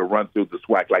were able to run through the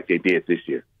SWAC like they did this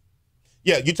year.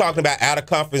 Yeah, you're talking about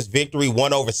out-of-conference victory,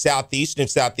 one over Southeastern.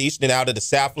 Southeastern out of the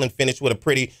Southland finished with a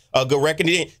pretty good record.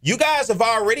 You guys have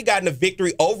already gotten a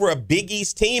victory over a Big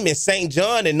East team in St.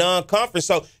 John in non-conference.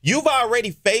 So you've already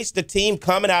faced a team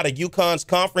coming out of UConn's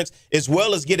conference as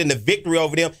well as getting the victory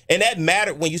over them. And that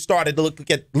mattered when you started to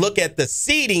look at the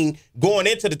seeding going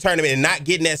into the tournament and not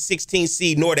getting that 16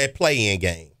 seed nor that play-in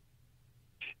game.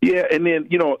 Yeah, and then,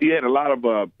 you had a lot of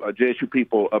JSU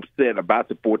people upset about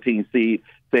the 14 seed,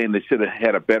 saying they should have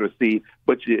had a better seed.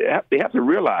 But they have to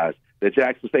realize that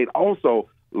Jackson State also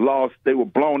lost. They were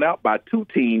blown out by 2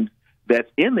 teams that's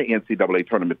in the NCAA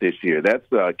tournament this year. That's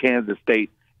Kansas State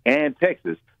and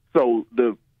Texas. So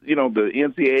the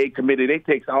NCAA committee, they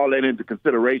takes all that into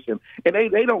consideration, and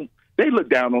they look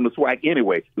down on the SWAC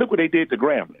anyway. Look what they did to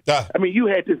Grambling. I mean, you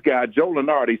had this guy, Joe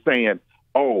Lenardi, saying,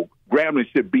 oh, Grambling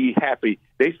should be happy.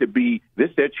 They should be, this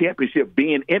is their championship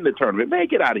being in the tournament. Man,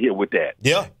 get out of here with that.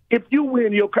 Yeah. If you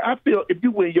win your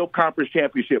conference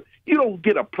championship, you don't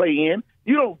get a play-in.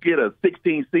 You don't get a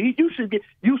 16 seed.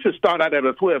 You should start out at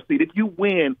a 12 seed if you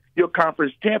win your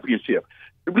conference championship.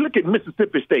 Look at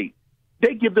Mississippi State.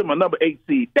 They give them a number 8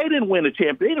 seed. They didn't win a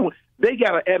championship. They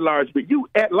got an at-large, but you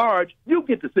at-large, you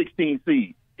get the 16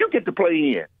 seed. You get to play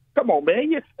in. Come on, man.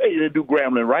 They didn't do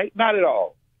Grambling right. Not at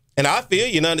all. And I feel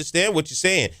you and understand what you're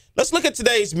saying. Let's look at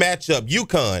today's matchup.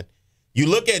 UConn. You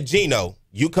look at Geno.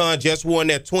 UConn just won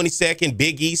their 22nd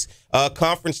Big East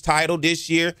conference title this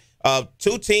year.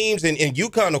 Two teams, and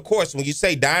UConn, of course, when you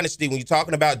say dynasty, when you're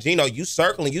talking about Geno, you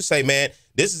say, man,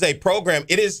 this is a program.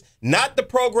 It is not the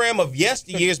program of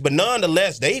yesteryears, but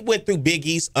nonetheless, they went through Big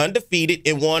East undefeated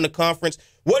and won the conference.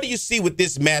 What do you see with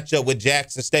this matchup with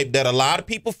Jackson State that a lot of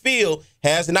people feel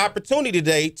has an opportunity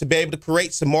today to be able to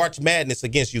create some March Madness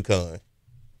against UConn?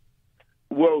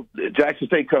 Well, Jackson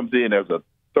State comes in as a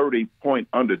 30-point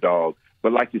underdog,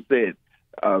 but like you said,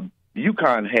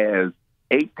 UConn has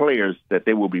 8 players that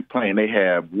they will be playing. They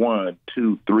have 4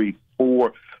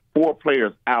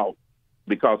 players out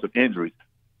because of injuries.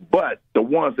 But the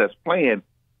ones that's playing,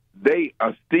 they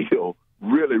are still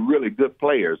really, really good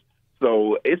players.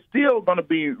 So it's still going to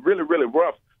be really, really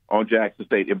rough on Jackson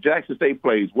State. If Jackson State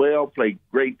plays well, play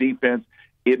great defense,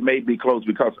 it may be close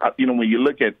because, when you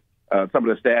look at some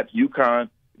of the stats, UConn,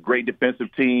 great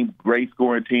defensive team, great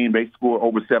scoring team. They score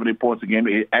over 70 points a game.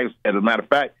 As a matter of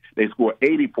fact, they score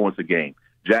 80 points a game.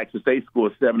 Jackson State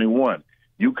scores 71.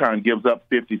 UConn gives up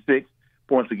 56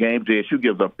 points a game. JSU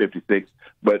gives up 56.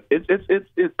 But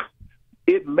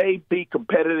it may be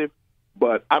competitive,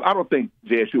 but I don't think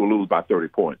JSU will lose by 30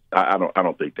 points. I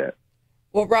don't think that.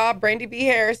 Well, Rob, Brandi B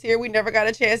Harris here. We never got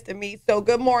a chance to meet. So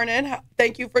good morning.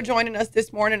 Thank you for joining us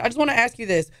this morning. I just want to ask you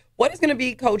this. What is going to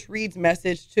be Coach Reed's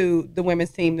message to the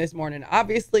women's team this morning?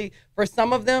 Obviously, for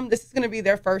some of them, this is going to be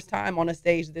their first time on a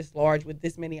stage this large with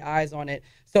this many eyes on it.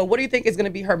 So what do you think is going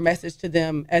to be her message to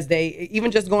them as they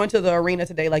even just go into the arena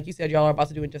today, like you said, y'all are about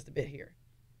to do in just a bit here?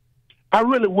 I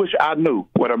really wish I knew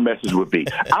what her message would be.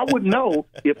 I would know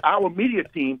if our media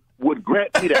team would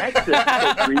grant me the access to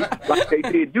Coach Reed like they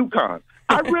did UConn.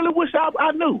 I really wish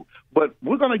I knew. But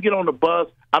we're going to get on the bus.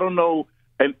 I don't know.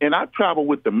 And I travel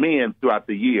with the men throughout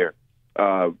the year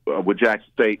with Jackson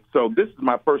State. So this is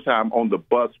my first time on the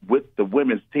bus with the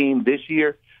women's team this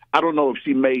year. I don't know if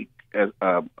she made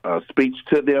a speech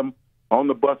to them on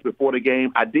the bus before the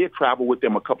game. I did travel with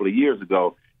them a couple of years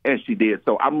ago, and she did.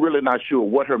 So I'm really not sure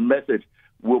what her message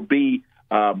will be.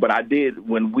 But I did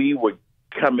when we were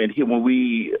coming here, when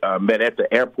we met at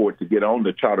the airport to get on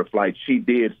the charter flight, she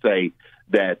did say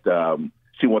that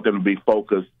she wants them to be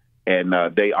focused and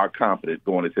they are confident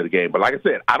going into the game. But like I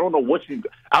said, I don't know what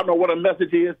her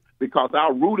message is because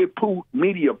our rooted poo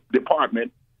media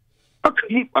department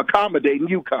keep accommodating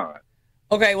UConn.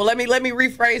 Okay, well, let me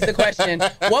rephrase the question.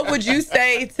 What would you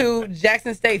say to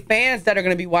Jackson State fans that are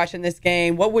going to be watching this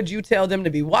game? What would you tell them to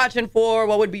be watching for?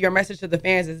 What would be your message to the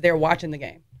fans as they're watching the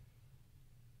game?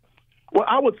 Well,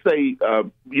 I would say,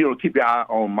 keep your eye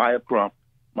on Maya Crump.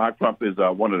 Maya Crump is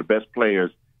one of the best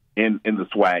players in the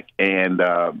SWAC, and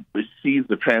she's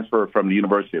the transfer from the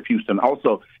University of Houston.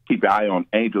 Also, keep your eye on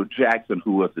Angel Jackson,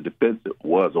 who is a defensive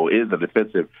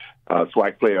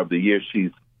SWAC player of the year.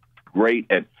 She's great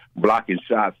at blocking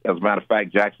shots. As a matter of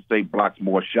fact, Jackson State blocks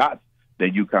more shots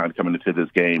than UConn coming into this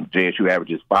game. JSU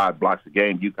averages 5 blocks a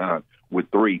game, UConn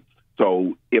with 3.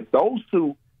 So if those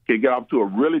two can get off to a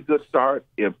really good start,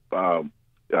 if Kishana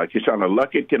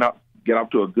Luckett can get off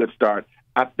to a good start,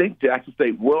 I think Jackson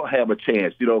State will have a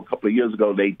chance. A couple of years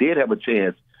ago, they did have a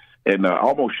chance and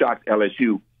almost shocked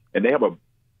LSU. And they have a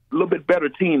little bit better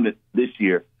team this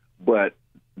year. But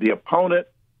the opponent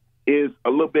is a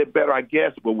little bit better, I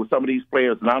guess. But with some of these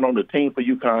players not on the team for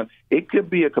UConn, it could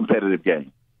be a competitive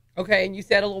game. Okay, and you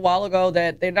said a little while ago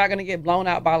that they're not going to get blown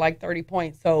out by like 30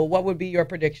 points. So what would be your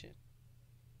prediction?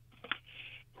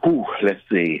 Let's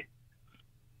see.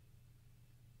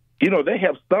 They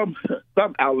have some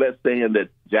outlets saying that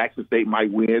Jackson State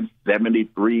might win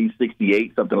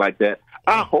 73-68, something like that.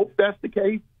 I hope that's the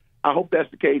case.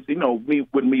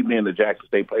 With me being the Jackson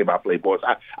State play-by-play boys,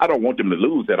 I don't want them to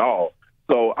lose at all.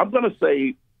 So I'm going to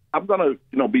say,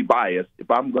 be biased. If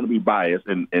I'm going to be biased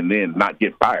and then not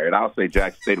get fired, I'll say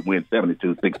Jackson State wins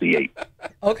 72-68.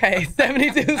 Okay,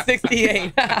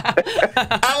 72-68.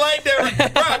 I like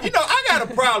that. Bro, I got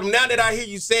a problem now that I hear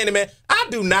you saying it, man. I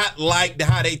do not like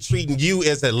how they treating you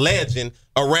as a legend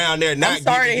around there. Not I'm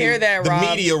sorry to hear that, Rob. The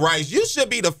media rights. You should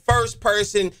be the first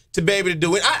person to be able to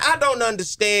do it. I don't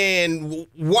understand.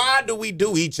 Why do we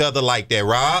do each other like that,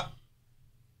 Rob?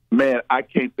 Man, I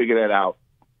can't figure that out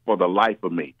for the life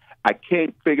of me. I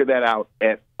can't figure that out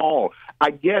at all.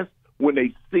 I guess when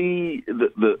they see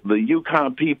the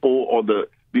UConn people or the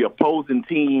opposing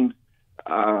teams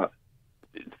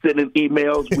sending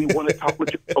emails, we want to talk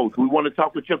with your coach. We want to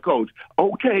talk with your coach.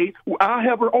 Okay, I'll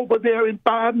have her over there in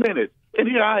 5 minutes. And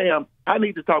here I am. I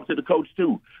need to talk to the coach,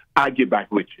 too. I get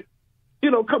back with you.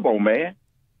 Come on, man.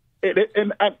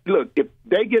 And look, if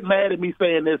they get mad at me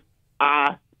saying this,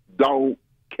 I don't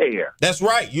care. That's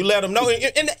right. You let them know.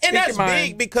 And that's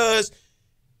big because,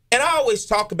 and I always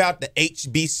talk about the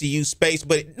HBCU space,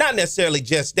 but not necessarily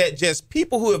just that, just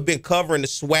people who have been covering the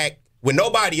SWAC when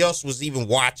nobody else was even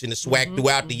watching the SWAC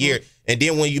throughout the year. And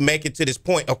then when you make it to this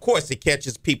point, of course, it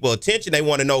catches people's attention. They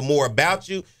want to know more about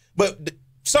you. But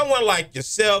someone like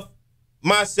yourself,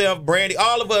 myself, Brandi,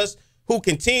 all of us who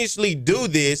continuously do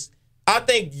this, I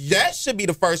think that should be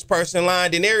the first person in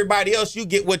line. Then everybody else, you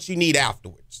get what you need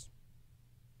afterwards.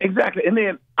 Exactly. And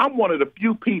then I'm one of the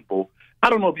few people,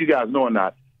 I don't know if you guys know or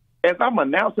not, as I'm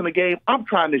announcing the game, I'm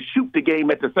trying to shoot the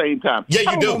game at the same time. Yeah, you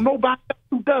do. I don't know nobody else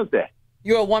who does that.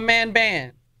 You're a one-man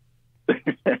band.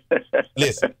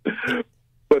 Listen.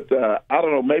 But I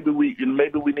don't know. Maybe we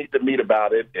need to meet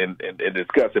about it and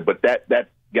discuss it. But that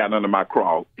got under my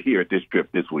crawl here at this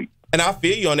trip this week. And I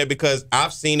feel you on that because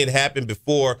I've seen it happen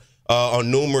before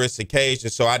on numerous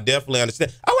occasions. So I definitely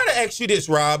understand. I want to ask you this,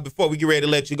 Rob, before we get ready to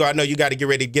let you go. I know you got to get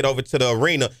ready to get over to the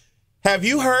arena. Have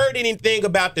you heard anything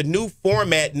about the new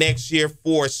format next year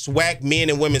for SWAC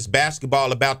men and women's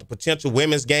basketball, about the potential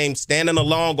women's game standing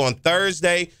along on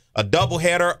Thursday, a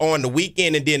doubleheader on the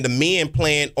weekend, and then the men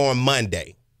playing on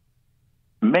Monday?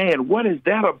 Man, what is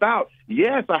that about?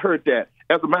 Yes, I heard that.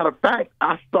 As a matter of fact,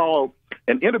 I saw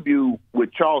an interview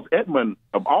with Charles Edmond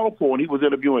of Alcorn. He was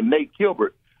interviewing Nate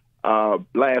Kilbert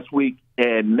last week,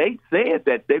 and Nate said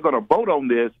that they're going to vote on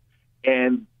this,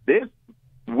 and this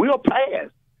will pass.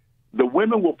 The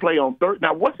women will play on Thursday.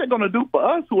 Now, what's it going to do for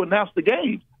us who announced the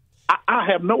games? I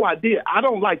have no idea. I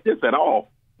don't like this at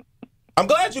all. I'm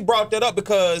glad you brought that up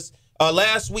because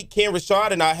last week, Ken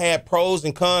Richard and I had pros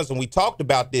and cons, and we talked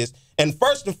about this. And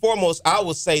first and foremost, I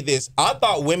will say this. I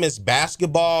thought women's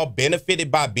basketball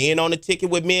benefited by being on the ticket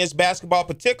with men's basketball,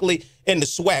 particularly in the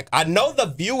SWAC. I know the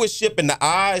viewership and the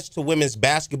eyes to women's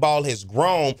basketball has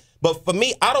grown, but for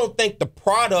me, I don't think the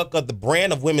product of the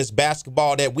brand of women's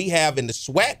basketball that we have in the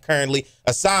SWAC currently,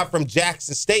 aside from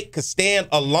Jackson State, could stand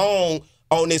alone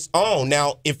on its own.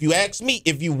 Now, if you ask me,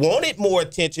 if you wanted more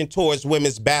attention towards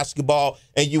women's basketball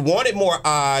and you wanted more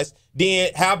eyes,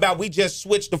 then how about we just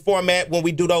switch the format when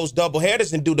we do those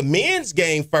doubleheaders and do the men's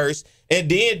game first and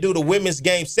then do the women's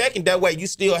game second? That way you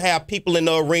still have people in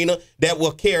the arena that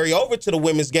will carry over to the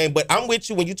women's game. But I'm with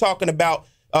you when you're talking about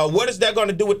what is that going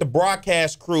to do with the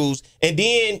broadcast crews? And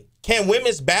then can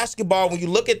women's basketball, when you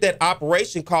look at that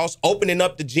operation cost, opening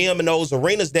up the gym and those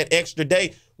arenas that extra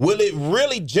day, will it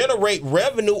really generate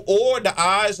revenue or the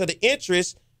eyes or the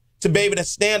interest to be able to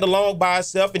stand alone by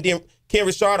itself? And then Ken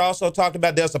Richard also talked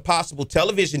about there's a possible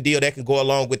television deal that can go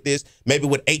along with this, maybe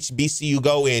with HBCU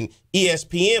Go and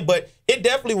ESPN. But it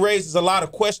definitely raises a lot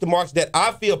of question marks that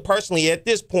I feel personally at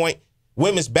this point,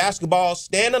 women's basketball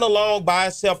standing alone by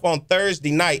itself on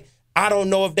Thursday night, I don't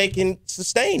know if they can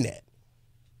sustain that.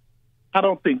 I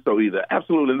don't think so either.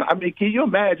 Absolutely not. I mean, can you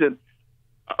imagine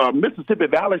a Mississippi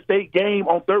Valley State game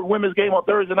on women's game on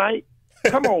Thursday night?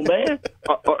 Come on, man.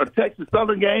 A Texas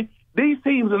Southern game. These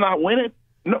teams are not winning.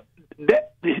 No,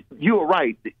 you are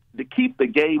right. To keep the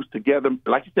games together,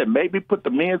 like you said, maybe put the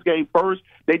men's game first.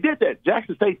 They did that.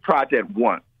 Jackson State tried that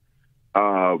once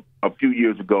a few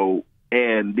years ago,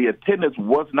 and the attendance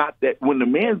was not that. When the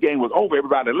men's game was over,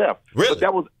 everybody left. Really?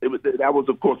 But that was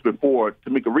of course before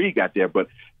Tamika Reed got there. But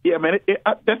yeah, man,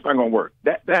 that's not going to work.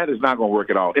 That is not going to work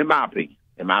at all, in my opinion.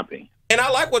 And I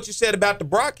like what you said about the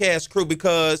broadcast crew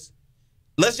because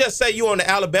let's just say you're on the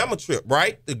Alabama trip,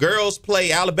 right? The girls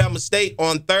play Alabama State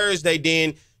on Thursday,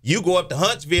 then you go up to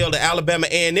Huntsville to Alabama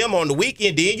A&M on the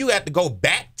weekend, then you have to go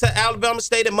back to Alabama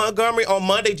State and Montgomery on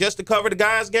Monday just to cover the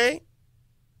guys' game?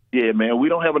 Yeah, man, we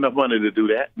don't have enough money to do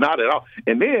that. Not at all.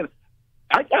 And then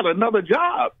I got another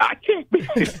job. I can't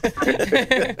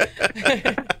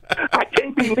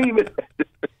be leaving.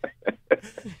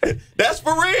 That's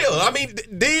for real. I mean,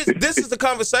 this is the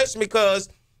conversation because,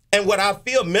 and what I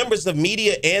feel members of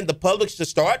media and the public should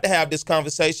start to have this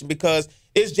conversation because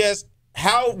it's just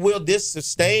how will this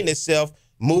sustain itself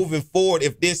moving forward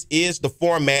if this is the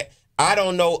format? I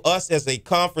don't know us as a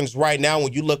conference right now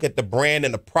when you look at the brand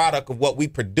and the product of what we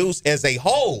produce as a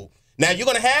whole. Now, you're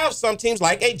going to have some teams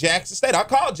like a Jackson State. I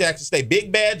call Jackson State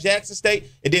Big Bad Jackson State,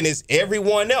 and then it's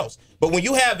everyone else. But when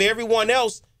you have everyone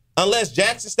else, unless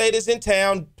Jackson State is in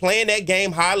town playing that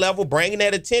game high level, bringing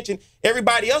that attention,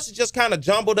 everybody else is just kind of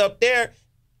jumbled up there,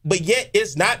 but yet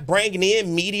it's not bringing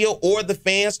in media or the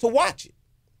fans to watch it.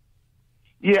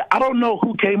 Yeah, I don't know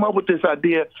who came up with this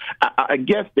idea. I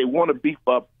guess they want to beef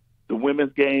up the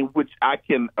women's game, which I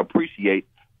can appreciate,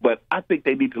 but I think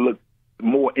they need to look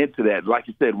more into that. Like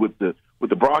you said, with the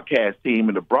broadcast team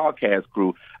and the broadcast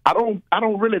crew, I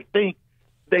don't really think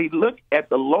they look at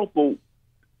the local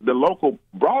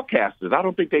broadcasters. I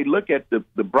don't think they look at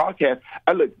the broadcast.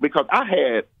 Because I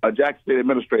had a Jackson State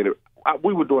administrator.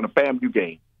 We were doing a FAMU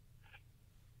game.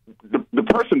 The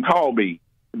person called me.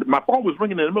 My phone was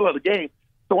ringing in the middle of the game,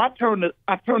 so I turned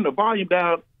the volume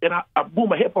down and I moved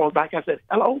my headphones back. I said,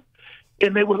 "Hello,"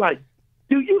 and they were like,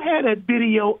 "Do you have that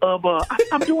video of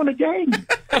I'm doing a game?"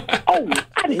 Oh,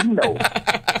 I didn't know.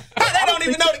 They don't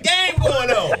even know the game going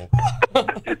on.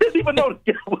 They didn't even know the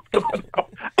game was going on.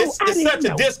 It's such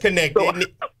a disconnect, isn't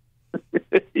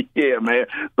it? Yeah, man.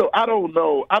 So I don't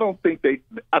know. I think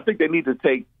they need to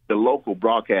take the local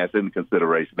broadcast into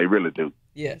consideration. They really do.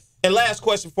 Yes. And last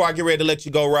question before I get ready to let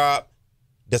you go, Rob.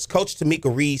 Does Coach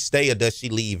Tamika Reed stay or does she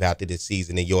leave after this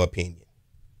season, in your opinion?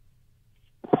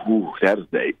 Ooh, that is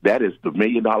the $1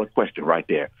 million question right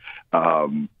there.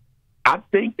 I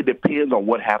think it depends on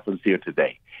what happens here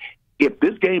today. If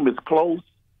this game is close,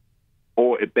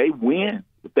 or if they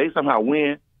somehow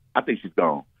win, I think she's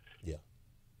gone. Yeah.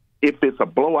 If it's a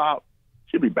blowout,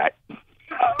 she'll be back.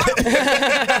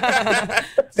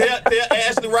 Tell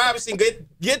Ashley Robinson,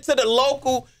 get to the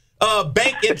local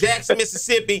bank in Jackson,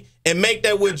 Mississippi, and make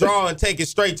that withdrawal and take it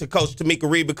straight to Coach Tamika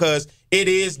Reed, because it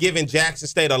is giving Jackson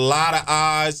State a lot of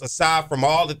eyes, aside from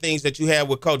all the things that you had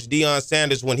with Coach Deion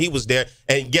Sanders when he was there.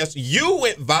 And guess you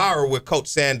went viral with Coach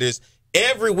Sanders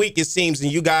every week, it seems, in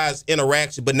you guys'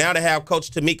 interaction. But now to have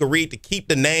Coach Tamika Reed to keep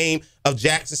the name of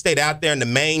Jackson State out there in the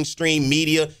mainstream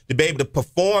media, to be able to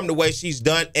perform the way she's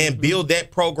done and build that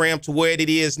program to where it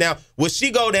is now, will she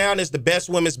go down as the best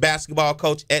women's basketball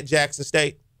coach at Jackson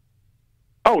State?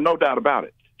 Oh, no doubt about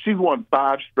it. She's won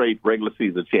 5 straight regular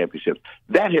season championships.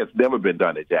 That has never been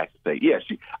done at Jackson State. Yeah,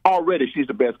 she's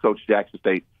the best coach Jackson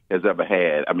State has ever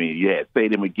had. I mean, you had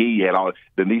Sadie McGee, you had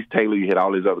Denise Taylor, you had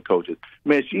all these other coaches.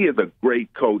 Man, she is a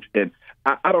great coach, and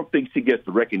I don't think she gets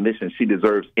the recognition she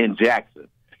deserves in Jackson,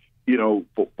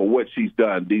 for what she's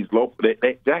done.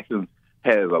 Jackson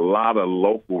has a lot of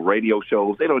local radio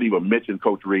shows. They don't even mention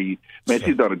Coach Reed. Man,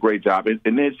 she's done a great job. And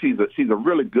then she's a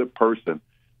really good person.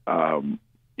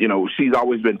 She's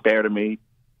always been fair to me,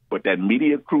 but that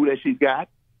media crew that she's got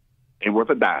ain't worth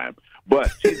a dime.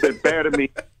 But she's been fair to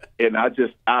me, and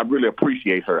I really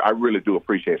appreciate her. I really do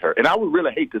appreciate her. And I would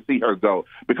really hate to see her go,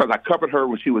 because I covered her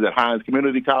when she was at Hines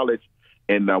Community College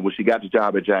and when she got the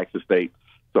job at Jackson State.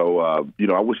 So,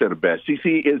 I wish her the best. She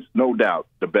is no doubt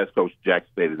the best coach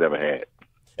Jackson State has ever had.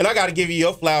 And I got to give you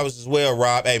your flowers as well,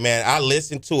 Rob. Hey, man, I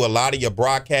listen to a lot of your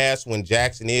broadcasts when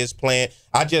Jackson is playing.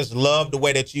 I just love the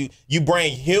way that you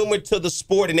bring humor to the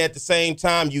sport, and at the same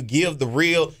time you give the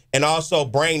real and also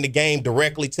bring the game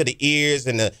directly to the ears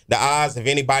and the eyes of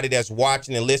anybody that's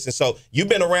watching and listening. So you've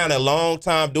been around a long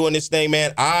time doing this thing,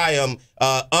 man. I am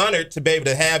honored to be able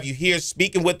to have you here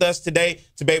speaking with us today,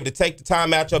 to be able to take the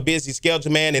time out your busy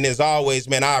schedule, man. And as always,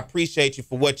 man, I appreciate you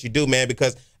for what you do, man,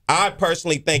 because I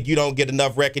personally think you don't get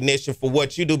enough recognition for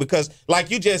what you do, because,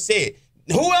 like you just said,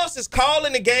 who else is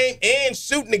calling the game and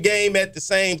shooting the game at the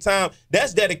same time?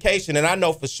 That's dedication, and I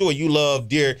know for sure you love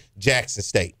dear Jackson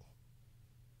State.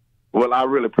 Well, I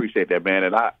really appreciate that, man,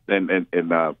 and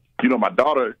my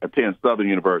daughter attends Southern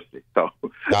University, so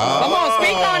come on,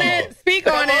 speak on it. Speak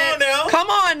on it. Now. Come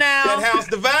on now. That house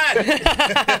divided.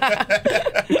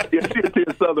 Yeah, she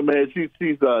attends Southern, man.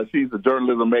 She's a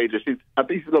journalism major. I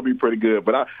think she's gonna be pretty good.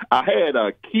 But I had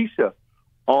Keisha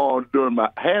on during my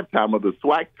halftime of the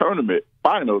SWAC tournament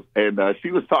finals, and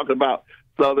she was talking about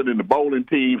Southern and the bowling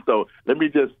team. So let me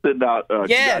just send out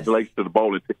congratulations to the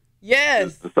bowling team.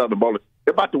 Yes, the Southern bowling.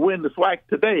 They're about to win the SWAC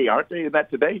today, aren't they? Is that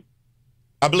today?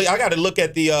 I believe I got to look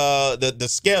at the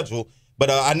schedule, but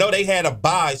I know they had a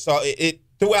bye, so it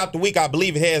throughout the week I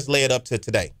believe it has led up to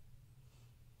today.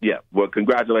 Yeah, well,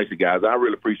 congratulations, guys. I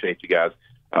really appreciate you guys.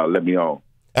 Let me on.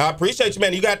 I appreciate you,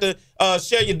 man. You got to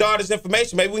share your daughter's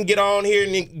information. Maybe we can get on here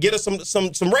and get her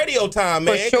some radio time,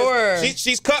 man. For sure.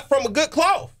 She's cut from a good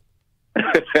cloth. Do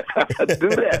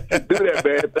that,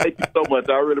 man. Thank you so much.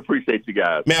 I really appreciate you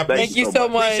guys. Man, thank you so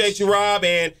much. Appreciate you, Rob,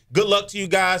 and good luck to you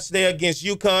guys today against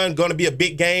UConn. Going to be a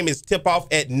big game. It's tip-off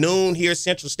at noon here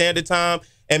Central Standard Time.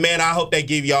 And, man, I hope they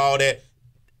give you all that.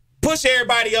 Push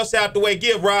everybody else out the way.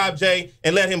 Give Rob J.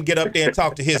 and let him get up there and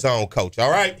talk to his own coach,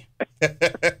 all right?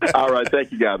 All right.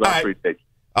 Thank you, guys. I appreciate you.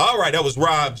 All right, that was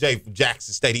Rob J. from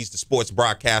Jackson State. He's the sports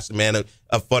broadcaster, man,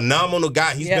 a phenomenal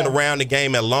guy. He's been around the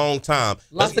game a long time.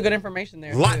 Lots of good information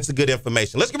there. Lots of good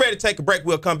information. Let's get ready to take a break.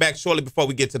 We'll come back shortly before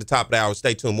we get to the top of the hour.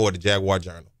 Stay tuned. More to Jaguar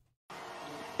Journal.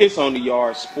 It's On the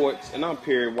Yard Sports, and I'm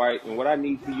Perry White, and what I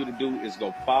need for you to do is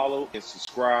go follow and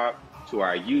subscribe to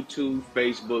our YouTube,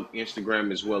 Facebook,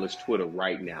 Instagram, as well as Twitter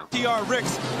right now. T.R.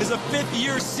 Ricks is a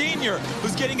fifth-year senior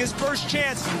who's getting his first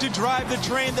chance to drive the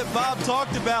train that Bob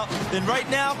talked about. And right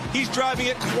now, he's driving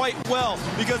it quite well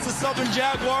because the Southern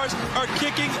Jaguars are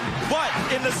kicking butt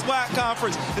in the SWAC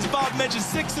conference. As Bob mentioned,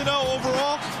 6-0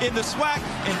 overall in the SWAC,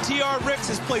 and T.R. Ricks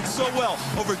has played so well,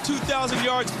 over 2,000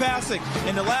 yards passing.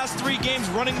 In the last 3 games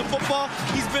running the football,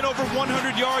 he's been over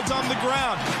 100 yards on the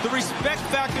ground. The respect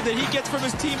factor that he gets from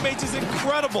his teammates is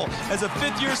incredible. As a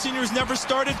fifth-year senior who's never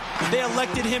started, they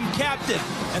elected him captain.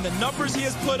 And the numbers he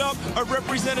has put up are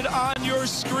represented on your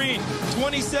screen.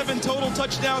 27 total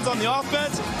touchdowns on the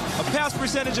offense, a pass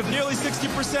percentage of nearly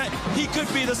 60%. He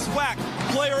could be the SWAC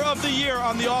Player of the Year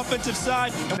on the offensive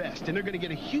side. Best, and they're going to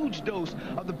get a huge dose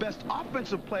of the best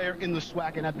offensive player in the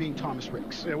SWAC, and that being Thomas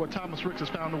Ricks. Yeah, what Thomas Ricks has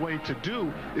found a way to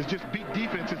do is just beat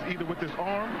defenses either with his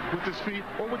arm, with his feet,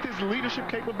 or with his leadership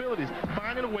capabilities,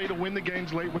 finding a way to win the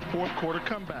games late with fourth-quarter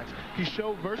comebacks. He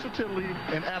showed versatility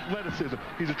and athleticism.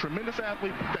 He's a tremendous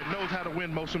athlete that knows how to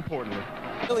win, most importantly.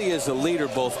 He really is a leader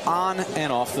both on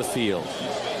and off the field.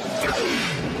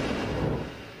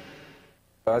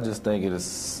 I just think it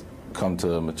has come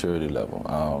to a maturity level.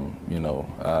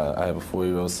 I have a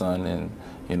 4-year-old son, and,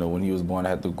 when he was born, I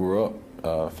had to grow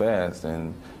up fast,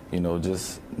 and,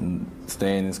 just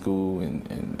staying in school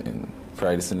and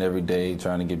practicing every day,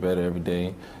 trying to get better every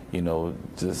day,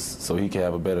 just so he can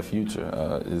have a better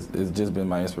future. It's just been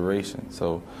my inspiration.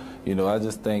 So, I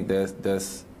just think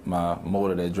that's my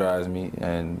motor that drives me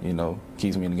and,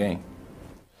 keeps me in the game.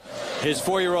 His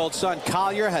 4-year-old son,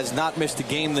 Collier, has not missed a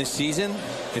game this season.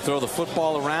 They throw the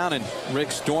football around in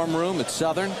Rick's dorm room at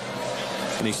Southern,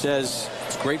 and he says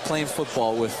it's great playing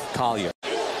football with Collier.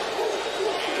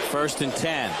 1st and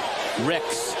 10.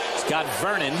 Ricks. He's got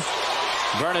Vernon.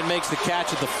 Vernon makes the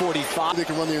catch at the 45. They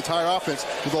can run the entire offense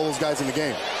with all those guys in the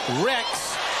game.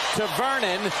 Ricks to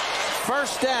Vernon.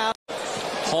 1st down.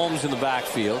 Holmes in the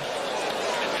backfield.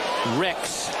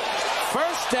 Ricks.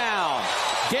 1st down.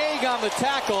 Gage on the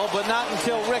tackle, but not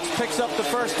until Ricks picks up the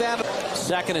 1st down.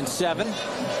 2nd and 7.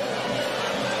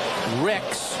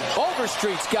 Ricks.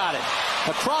 Overstreet's got it.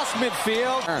 Across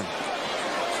midfield.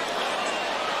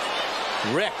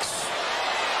 Ricks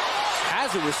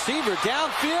has a receiver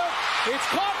downfield. It's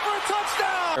caught for a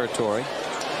touchdown. Territory.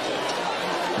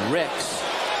 Ricks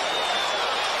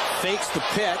fakes the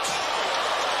pitch.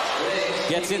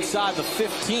 Gets inside the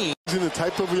 15. He's in the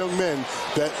type of young men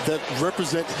that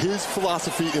represent his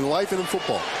philosophy in life and in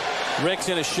football. Ricks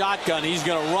in a shotgun. He's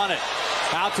going to run it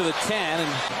out to the 10.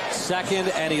 And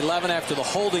 2nd and 11 after the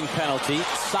holding penalty.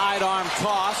 Sidearm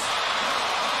toss.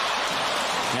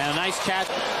 And a nice catch.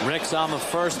 Ricks on the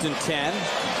 1st and 10.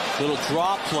 Little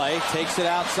draw play. Takes it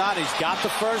outside. He's got the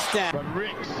 1st down. But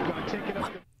Ricks going to take it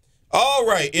up. All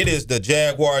right, it is the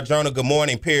Jaguar Journal. Good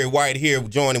morning, Perry White here,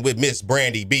 joining with Miss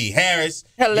Brandi B. Harris.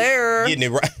 Hello. Getting it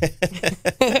right.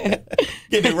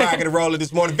 Getting it rocking and rolling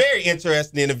this morning. Very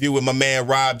interesting interview with my man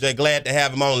Rob J. Glad to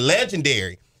have him on.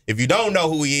 Legendary. If you don't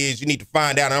know who he is, you need to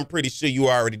find out. I'm pretty sure you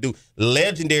already do.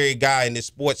 Legendary guy in the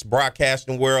sports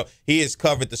broadcasting world. He has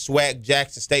covered the SWAC,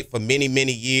 Jackson State for many,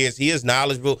 many years. He is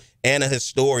knowledgeable and a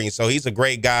historian, so he's a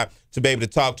great guy to be able to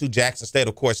talk to. Jackson State,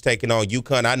 of course, taking on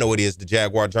UConn. I know it is the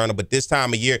Jaguar Journal, but this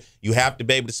time of year, you have to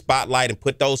be able to spotlight and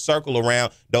put those circle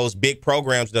around those big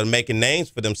programs that are making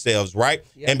names for themselves, right?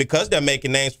 Yep. And because they're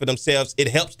making names for themselves, it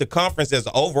helps the conference as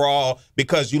an overall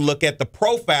because you look at the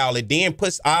profile, it then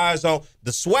puts eyes on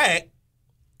the SWAC.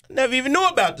 Never even knew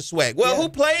about the SWAC. Well, who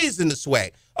plays in the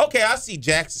SWAC? Okay, I see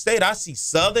Jackson State. I see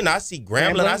Southern. I see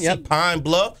Grambling. I see Pine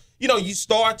Bluff. You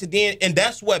start to then, and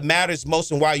that's what matters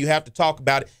most and why you have to talk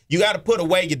about it. You got to put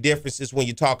away your differences when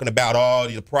you're talking about all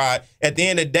your pride. At the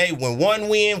end of the day, when one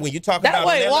win, when you're talking about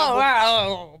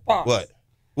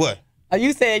What?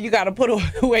 You said you got to put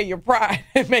away your pride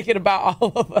and make it about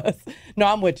all of us. No,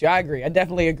 I'm with you. I agree. I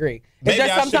definitely agree. Maybe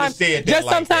I should have said that.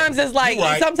 Sometimes it's like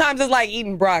sometimes it's like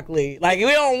eating broccoli. Like we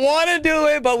don't want to do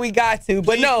it, but we got to.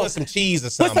 But no, put some cheese or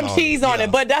something. Put some cheese on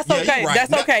it. But that's okay. Right.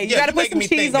 That's okay. You got to put some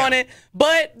cheese on it.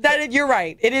 But you're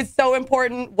right. It is so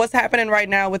important what's happening right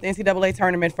now with the NCAA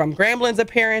tournament, from Grambling's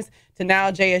appearance to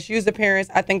now JSU's appearance.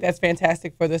 I think that's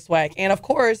fantastic for the SWAC. And of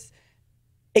course,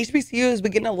 HBCU has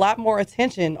been getting a lot more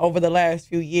attention over the last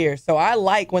few years. So I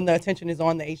like when the attention is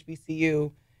on the HBCU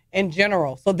in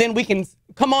general. So then we can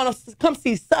come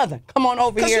see Southern. Come on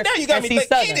over here now you got and me see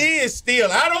Southern. It is still.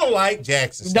 I don't like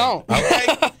Jackson State. Don't.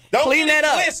 Okay? Don't Clean get that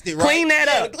it up. twisted, right? Clean that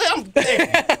up.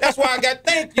 That's why I got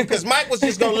thank you, because Mike was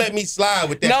just gonna let me slide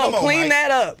with that. No, Come on, clean Mike.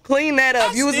 that up. Clean that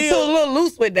up. You was a little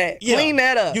loose with that. Yeah, Clean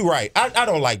that up. You're right. I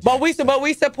don't like. But we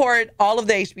support all of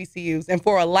the HBCUs, and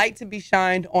for a light to be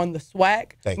shined on the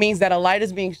SWAC means that a light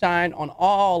is being shined on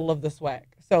all of the SWAC.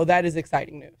 So that is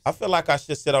exciting news. I feel like I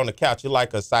should sit on the couch. You're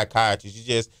like a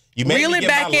psychiatrist. You make reel me it get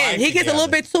back my in. life He gets a little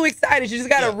together. bit too excited. You just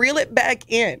got to reel it back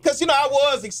in. Because, I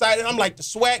was excited. I'm like, the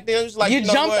SWAC there. It's like, you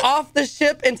know jumped what? off the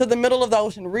ship into the middle of the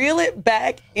ocean. Reel it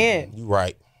back in. You're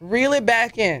right. Reel it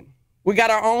back in. We got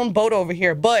our own boat over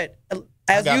here. But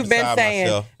as you've been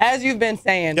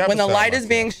saying, when the light is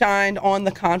being shined on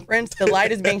the conference, the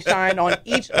light is being shined on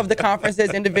each of the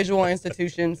conference's individual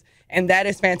institutions. And that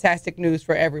is fantastic news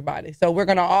for everybody. So we're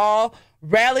going to all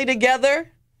rally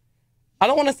together. I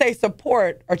don't want to say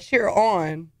support or cheer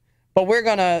on, but we're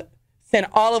going to send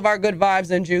all of our good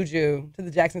vibes and juju to the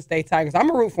Jackson State Tigers. I'm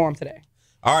going to root for them today.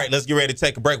 All right, let's get ready to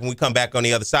take a break. When we come back on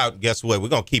the other side, guess what? We're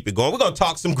going to keep it going. We're going to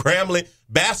talk some Grambling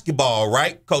basketball,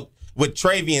 right? With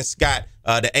Travian Scott,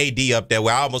 the AD up there,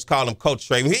 where I almost call him Coach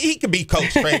Travian. He can be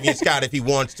Coach Travian Scott if he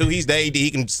wants to. He's the AD.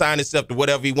 He can sign himself to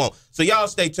whatever he wants. So y'all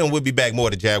stay tuned. We'll be back more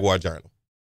to Jaguar Journal.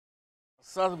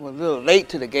 Southern was a little late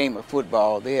to the game of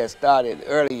football. They had started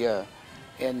earlier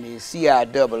in the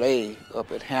CIAA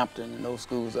up at Hampton and those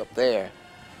schools up there.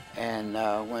 And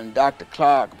when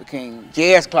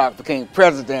J.S. Clark became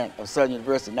president of Southern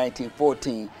University in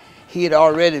 1914, he had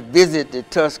already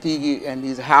visited Tuskegee and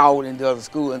these Howard and the other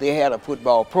schools, and they had a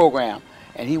football program.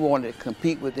 And he wanted to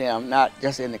compete with them, not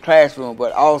just in the classroom,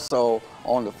 but also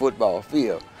on the football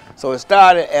field. So it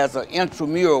started as an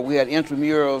intramural. We had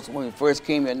intramurals when we first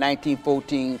came in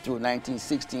 1914 through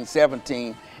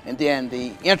 1916-17, and then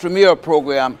the intramural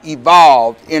program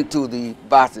evolved into the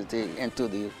varsity, into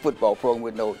the football program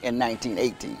in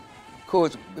 1918.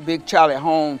 Coach Big Charlie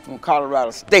Holmes from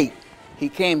Colorado State, he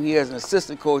came here as an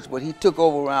assistant coach, but he took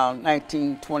over around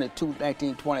 1922,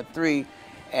 1923,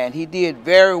 and he did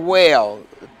very well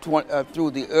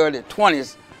through the early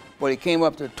 20s. But he came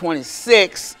up to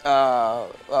 26. He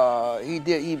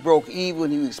broke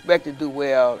even. He was expected to do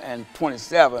well, and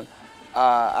 27.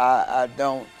 I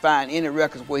don't find any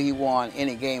records where he won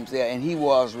any games there, and he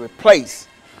was replaced.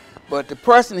 But the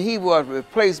person he was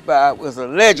replaced by was a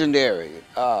legendary.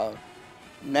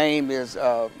 Name is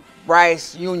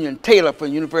Bryce Union Taylor from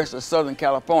the University of Southern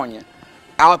California.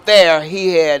 Out there,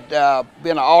 he had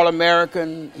been an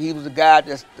All-American. He was the guy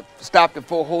that stopped the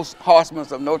four horsemen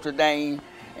of Notre Dame,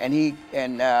 and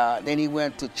then he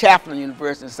went to Chaffin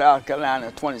University in South Carolina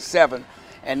at 27.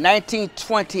 In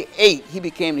 1928, he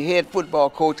became the head football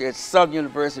coach at Southern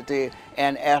University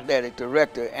and athletic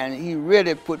director, and he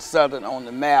really put Southern on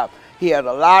the map. He had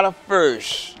a lot of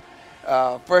firsts.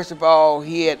 First of all,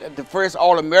 he had the first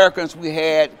All-Americans we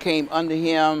had came under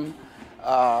him.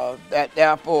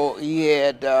 Therefore, he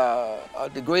had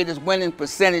the greatest winning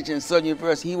percentage in Southern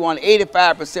University. He won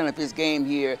 85% of his game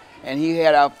here, and he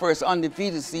had our first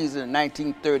undefeated season in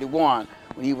 1931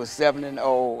 when he was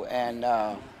 7-0,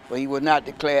 and but he was not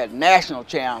declared national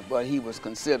champ, but he was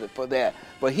considered for that.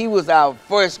 But he was our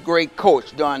first great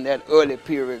coach during that early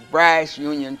period, Bryce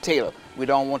Union Taylor. We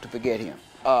don't want to forget him.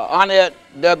 Arnett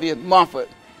W. Mumford,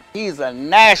 he's a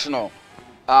national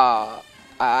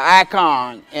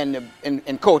icon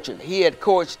in coaching. He had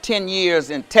coached 10 years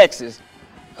in Texas,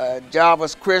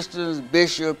 Jarvis Christians,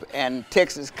 Bishop, and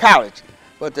Texas College.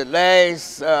 But the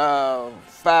last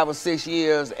 5 or 6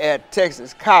 years at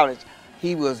Texas College,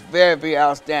 he was very, very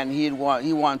outstanding. He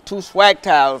won 2 SWAC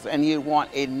titles, and he had won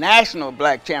a national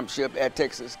black championship at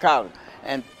Texas College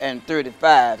and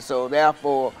 35. So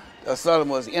therefore, Southern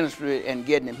was interested in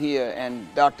getting him here, and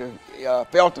Dr.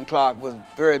 Felton Clark was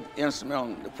very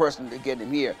instrumental, the person to get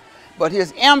him here. But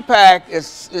his impact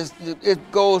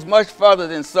it goes much further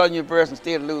than Southern University and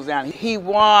State of Louisiana. He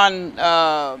won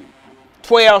 12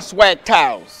 SWAC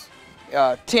titles,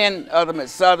 10 of them at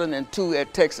Southern and 2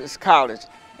 at Texas College.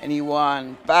 And he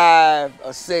won 5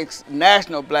 or 6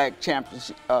 national black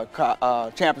championships.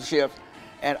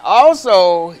 And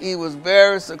also, he was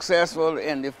very successful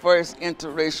in the first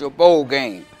interracial bowl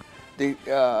game, the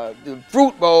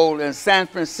Fruit Bowl in San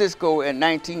Francisco in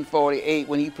 1948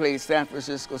 when he played San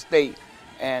Francisco State,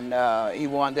 and he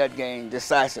won that game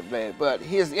decisively. But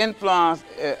his influence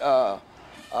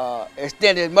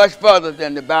extended much further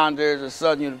than the boundaries of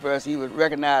Southern University. He was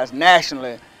recognized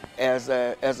nationally as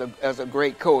a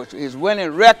great coach. His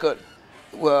winning record,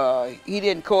 he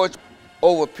didn't coach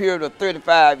over a period of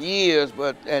 35 years,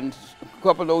 and a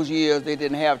couple of those years they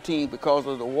didn't have teams because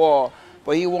of the war.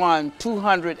 But he won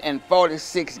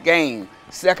 246 games,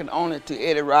 second only to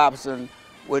Eddie Robinson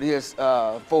with his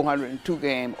 402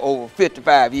 game over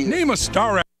 55 years. Name a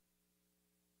star.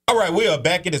 All right, we are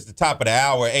back. It is the top of the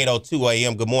hour, 8:02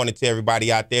 a.m. Good morning to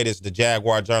everybody out there. This is the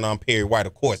Jaguar Journal. I'm Perry White,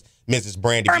 of course. Mrs.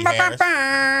 Brandi B.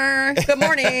 Harris. Good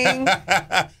morning.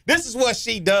 This is what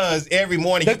she does every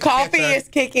morning. The coffee is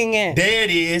kicking in. There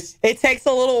it is. It takes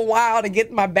a little while to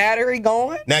get my battery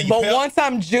going. But once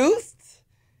I'm juiced,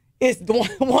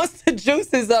 once the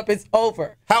juice is up, it's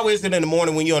over. How is it in the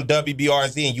morning when you're on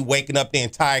WBRZ and you waking up the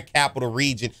entire capital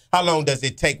region? How long does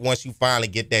it take once you finally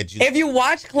get that juice? If you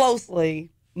watch closely,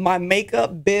 my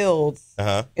makeup builds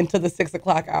into the 6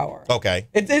 o'clock hour. Okay.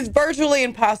 It's virtually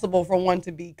impossible for one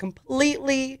to be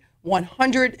completely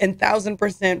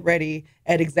 100,000% ready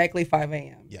at exactly 5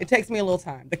 a.m. Yeah. It takes me a little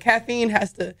time. The caffeine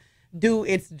has to do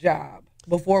its job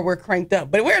before we're cranked up.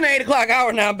 But we're in the 8 o'clock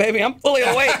hour now, baby. I'm fully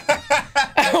awake.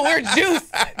 We're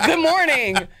juiced. Good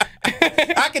morning.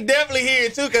 I can definitely hear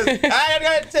it, too, because I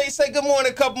got to tell you, say good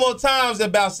morning a couple more times at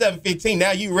about 7:15.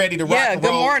 Now you ready to rock and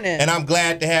roll. Good morning. And I'm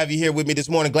glad to have you here with me this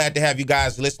morning. Glad to have you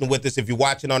guys listening with us. If you're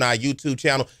watching on our YouTube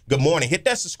channel, good morning. Hit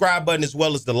that subscribe button as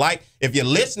well as the like. If you're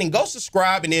listening, go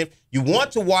subscribe. And if you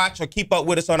want to watch or keep up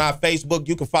with us on our Facebook,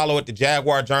 you can follow at the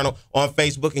Jaguar Journal on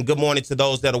Facebook. And good morning to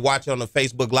those that are watching on the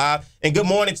Facebook Live. And good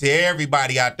morning to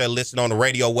everybody out there listening on the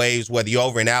radio waves, whether you're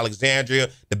over in Alexandria,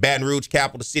 the Baton Rouge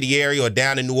capital city area, or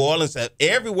down in New Orleans,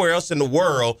 everywhere else in the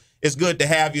world. It's good to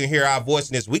have you and hear our voice.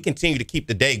 And as we continue to keep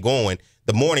the day going,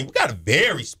 the morning, we got a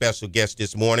very special guest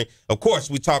this morning. Of course,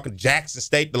 we're talking Jackson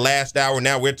State the last hour.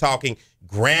 Now we're talking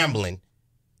Grambling.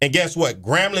 And guess what?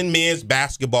 Grambling men's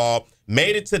basketball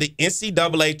made it to the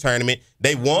NCAA tournament.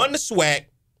 They won the SWAC.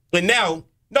 And now,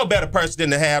 no better person than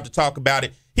to have to talk about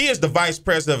it. He is the Vice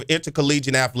President of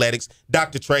Intercollegiate Athletics,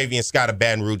 Dr. Travian Scott, a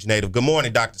Baton Rouge native. Good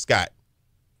morning, Dr. Scott.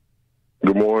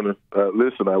 Good morning.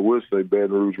 Listen, I would say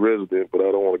Baton Rouge resident, but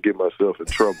I don't want to get myself in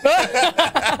trouble.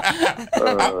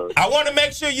 I want to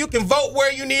make sure you can vote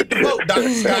where you need to vote,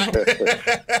 Dr. Scott.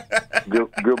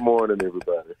 Good morning,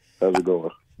 everybody. How's it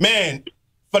going? Man,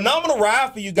 phenomenal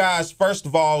ride for you guys. First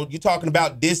of all, you're talking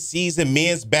about this season,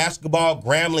 men's basketball,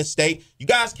 Grambling State. You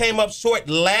guys came up short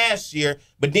last year,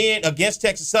 but then against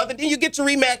Texas Southern, then you get to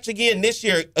rematch again this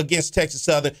year against Texas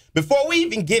Southern. Before we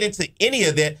even get into any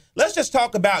of that, let's just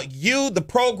talk about you, the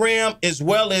program, as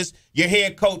well as your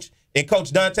head coach and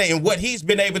Coach Dante and what he's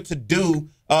been able to do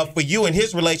for you and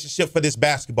his relationship for this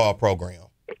basketball program.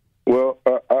 Well,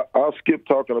 I'll skip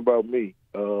talking about me.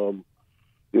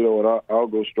 And I'll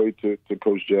go straight to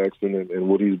Coach Jackson and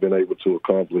what he's been able to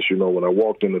accomplish. When I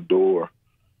walked in the door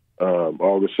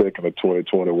August 2nd of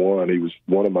 2021, he was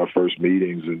one of my first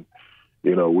meetings. And,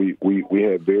 we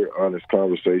had very honest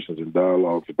conversations and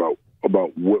dialogues about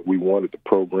what we wanted the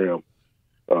program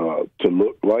to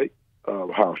look like,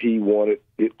 how he wanted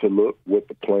it to look, what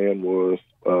the plan was,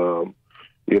 to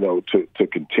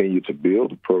continue to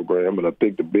build the program. And I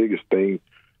think the biggest thing,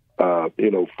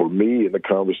 for me in the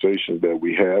conversations that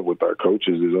we have with our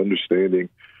coaches is understanding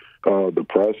the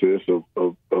process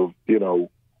of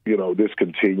this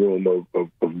continuum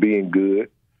of being good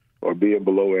or being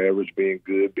below average, being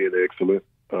good, being excellent,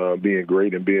 being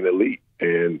great, and being elite.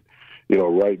 And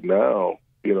right now,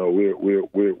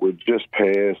 we're just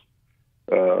past.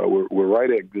 We're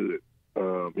right at good.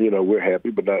 We're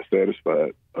happy but not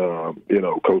satisfied.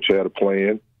 Coach had a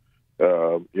plan.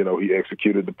 He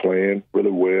executed the plan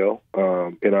really well.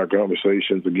 In our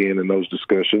conversations, again, in those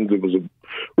discussions, it was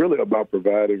really about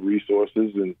providing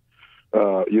resources and,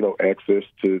 access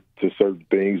to certain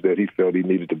things that he felt he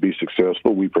needed to be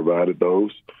successful. We provided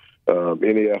those.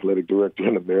 Any athletic director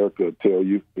in America will tell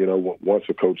you, once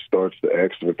a coach starts to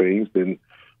ask for things, then,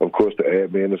 of course, the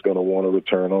admin is going to want a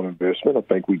return on investment. I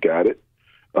think we got it.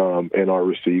 And are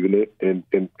receiving it. And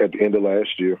at the end of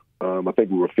last year, I think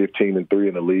we were 15-3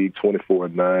 in the league,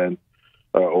 24-9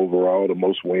 overall, the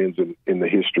most wins in the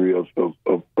history of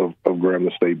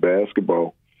Grambling State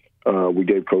basketball. We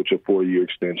gave Coach a 4-year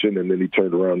extension, and then he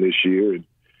turned around this year and,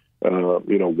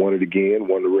 won it again,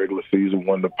 won the regular season,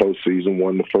 won the postseason,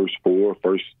 won the first four,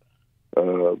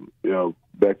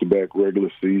 back-to-back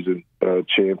regular season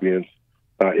champions.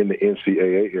 In the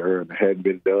NCAA era, and hadn't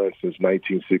been done since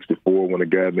 1964 when a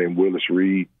guy named Willis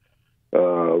Reed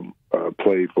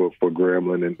played for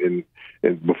Grambling,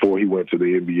 and before he went to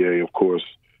the NBA, of course,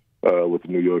 with the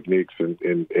New York Knicks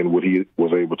and what he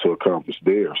was able to accomplish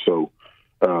there. So,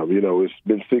 it's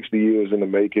been 60 years in the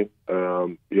making.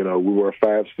 We were a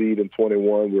 5 seed in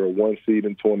 21, we were a 1 seed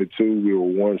in 22, we were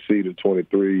a 1 seed in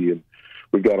 23, and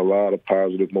we've got a lot of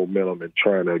positive momentum in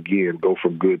trying to, again, go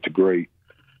from good to great.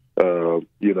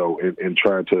 And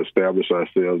trying to establish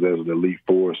ourselves as an elite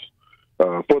force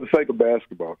for the sake of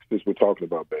basketball, since we're talking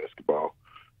about basketball.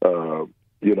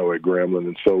 at Grambling.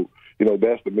 And so,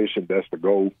 that's the mission, that's the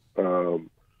goal.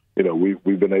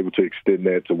 We've been able to extend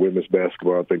that to women's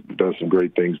basketball. I think we've done some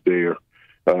great things there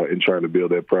in trying to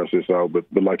build that process out. But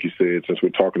like you said, since we're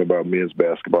talking about men's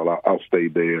basketball, I'll stay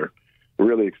there.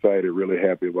 Really excited, really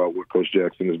happy about what Coach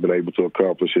Jackson has been able to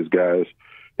accomplish. His guys,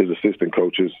 his assistant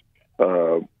coaches,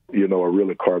 are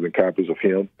really carbon copies of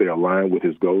him. They align with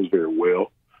his goals very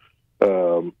well.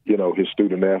 His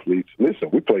student athletes. Listen,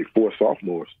 we played 4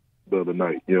 sophomores the other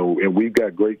night, and we've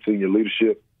got great senior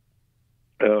leadership.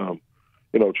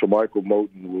 Tremichael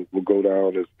Moten will go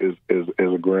down as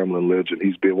a Grambling legend.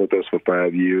 He's been with us for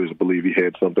 5 years. I believe he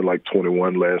had something like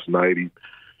 21 last night.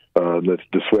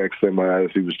 The SWAC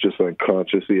semis, he was just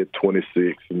unconscious. He had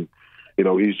 26. And,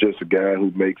 he's just a guy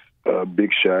who makes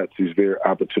big shots. He's very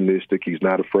opportunistic. He's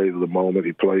not afraid of the moment.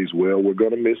 He plays well. We're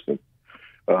going to miss him.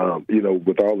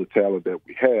 With all the talent that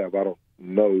we have, I don't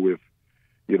know if,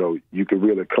 you could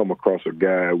really come across a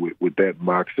guy with that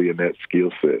moxie and that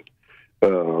skill set.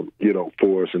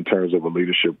 For us in terms of a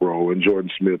leadership role. And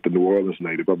Jordan Smith, the New Orleans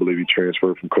native, I believe he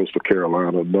transferred from Coastal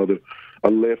Carolina, a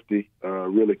lefty,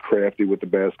 really crafty with the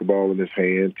basketball in his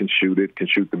hand, can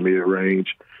shoot the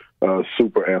mid-range,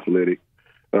 super athletic.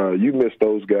 You miss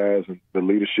those guys and the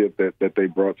leadership that they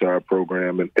brought to our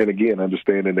program. And again,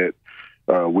 understanding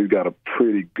that we've got a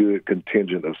pretty good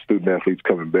contingent of student athletes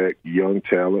coming back, young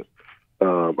talent.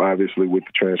 Obviously, with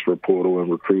the transfer portal and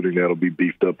recruiting, that'll be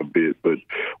beefed up a bit. But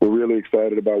we're really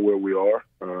excited about where we are.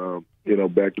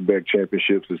 Back-to-back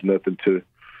championships is nothing to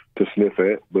sniff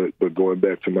at. But going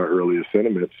back to my earlier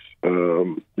sentiments,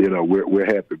 we're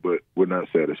happy, but we're not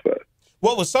satisfied.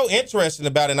 What was so interesting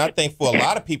about it, and I think for a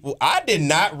lot of people, I did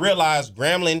not realize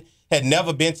Grambling had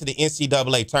never been to the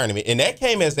NCAA tournament. And that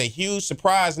came as a huge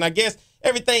surprise. And I guess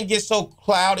everything gets so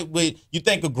clouded with, you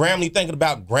think of Grambling, you're thinking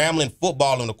about Grambling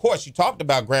football. And, of course, you talked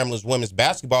about Grambling's women's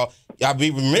basketball. I'd be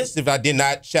remiss if I did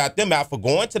not shout them out for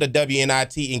going to the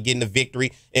WNIT and getting the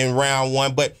victory in round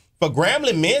 1. But for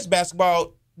Grambling men's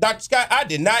basketball, Dr. Scott, I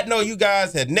did not know you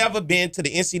guys had never been to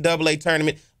the NCAA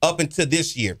tournament up until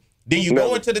this year. Then you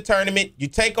go into the tournament, you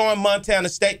take on Montana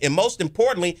State, and most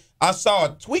importantly, I saw a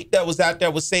tweet that was out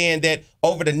there was saying that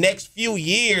over the next few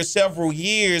years, several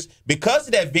years, because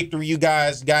of that victory you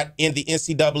guys got in the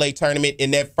NCAA tournament in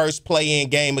that first play-in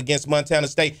game against Montana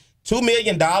State, $2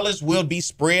 million will be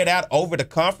spread out over the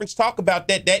conference. Talk about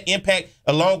that impact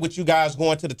along with you guys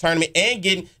going to the tournament and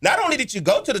getting, not only did you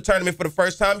go to the tournament for the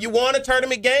first time, you won a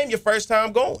tournament game your first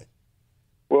time going.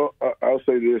 Well, I'll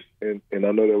say this, and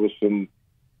I know there was some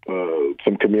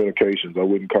communications. I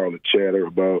wouldn't call it chatter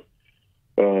about,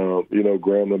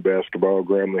 Grambling basketball,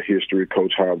 Grambling history,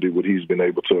 Coach Hovde, what he's been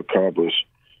able to accomplish.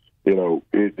 The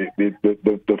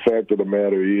fact of the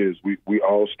matter is we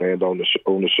all stand on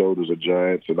the shoulders of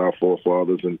giants and our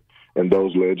forefathers and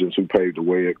those legends who paved the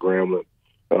way at Grambling,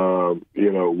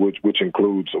 which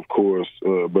includes, of course,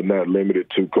 but not limited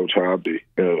to Coach Hovde,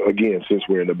 again, since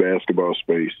we're in the basketball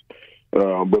space.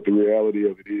 But the reality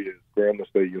of it is Grambling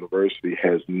State University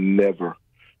has never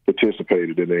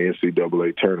participated in the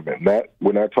NCAA tournament.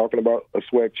 We're not talking about a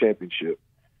SWAC championship.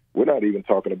 We're not even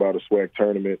talking about a SWAC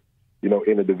tournament,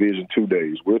 in the Division II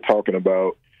days. We're talking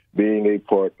about being a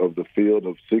part of the field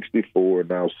of 64,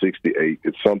 now 68.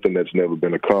 It's something that's never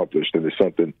been accomplished, and it's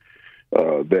something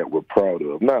that we're proud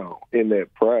of. Now, in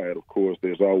that pride, of course,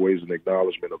 there's always an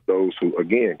acknowledgement of those who,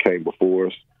 again, came before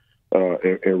us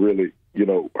and really,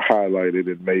 highlighted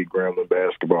and made Grambling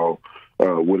basketball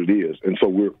what it is. And so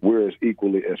we're as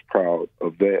equally as proud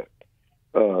of that.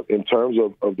 In terms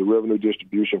of the revenue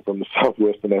distribution from the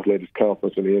Southwestern Athletics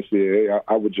Conference and the NCAA,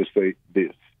 I would just say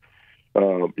this.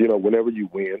 Whenever you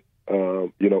win,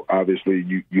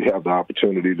 obviously you have the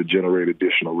opportunity to generate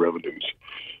additional revenues.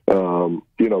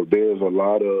 There's a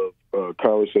lot of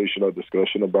conversation or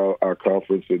discussion about our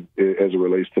conference as it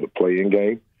relates to the play-in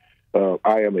game.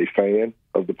 I am a fan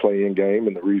of the play-in game,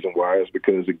 and the reason why is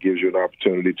because it gives you an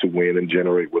opportunity to win and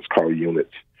generate what's called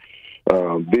units.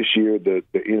 This year, the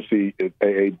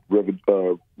NCAA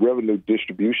revenue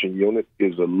distribution unit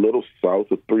is a little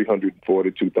south of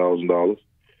 $342,000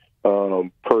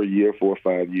 per year for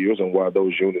 5 years, and while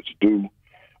those units do,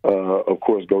 of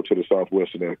course, go to the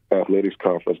Southwestern Athletics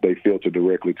Conference, they filter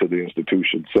directly to the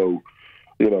institution. So,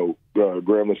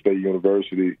 Grambling State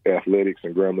University athletics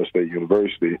and Grambling State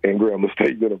University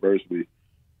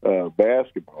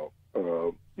basketball,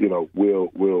 will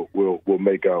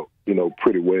make out,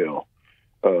 pretty well,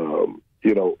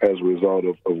 as a result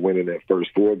of winning that first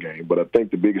 4 game. But I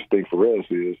think the biggest thing for us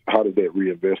is how does that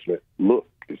reinvestment look?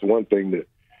 It's one thing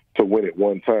to win it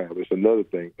one time. It's another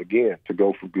thing, again, to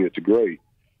go from good to great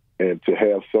and to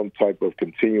have some type of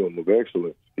continuum of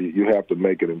excellence. You have to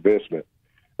make an investment.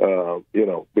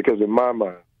 Because in my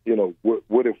mind,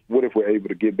 what if we're able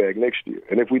to get back next year?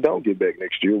 And if we don't get back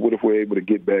next year, what if we're able to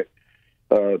get back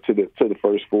to the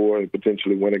first four and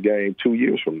potentially win a game 2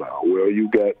 years from now? Well, you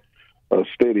got a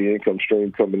steady income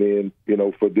stream coming in,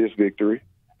 for this victory.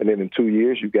 And then in 2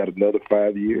 years, you got another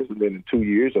 5 years. And then in 2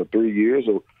 years or 3 years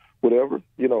or whatever,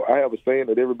 I have a saying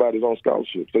that everybody's on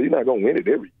scholarship. So you're not going to win it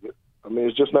every year. I mean,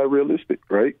 it's just not realistic,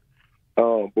 right?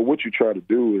 But what you try to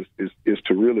do is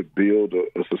to really build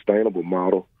a sustainable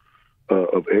model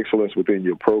of excellence within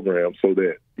your program so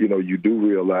that, you do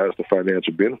realize the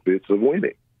financial benefits of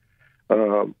winning.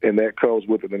 And that comes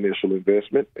with an initial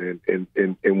investment. And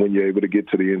when you're able to get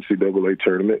to the NCAA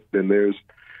tournament, then there's,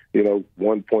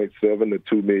 $1.7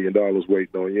 to $2 million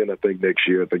waiting on you. And I think next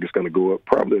year, it's going to go up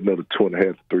probably another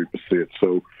 2.5% to 3%.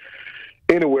 So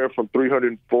anywhere from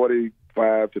 $345,000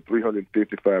 to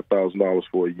 $355,000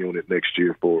 for a unit next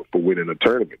year for winning a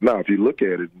tournament. Now, if you look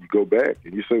at it and you go back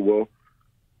and you say, well,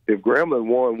 if Grambling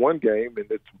won one game and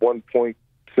it's $1.7,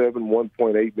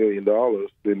 $1.8 million,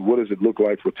 then what does it look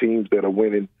like for teams that are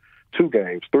winning 2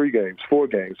 games, 3 games, 4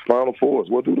 games, Final Fours?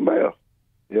 Well, do the math.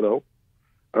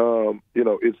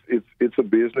 It's a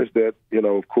business that,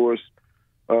 of course,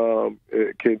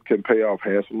 it can pay off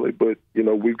handsomely, but,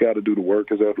 we've got to do the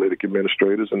work as athletic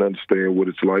administrators and understand what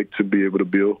it's like to be able to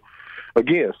build,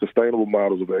 again, sustainable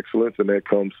models of excellence. And that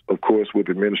comes, of course, with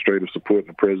administrative support in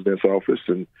the president's office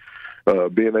and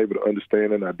being able to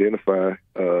understand and identify,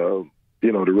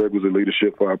 the requisite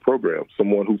leadership for our program,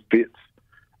 someone who fits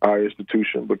our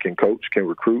institution but can coach, can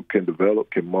recruit, can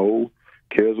develop, can mold,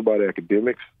 cares about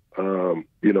academics,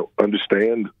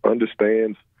 understands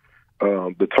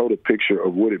the total picture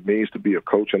of what it means to be a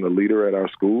coach and a leader at our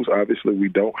schools. Obviously, we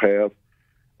don't have,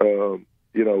 $13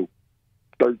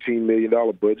 million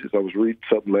budgets. I was reading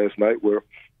something last night where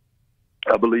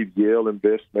I believe Yale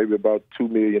invests maybe about $2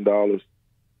 million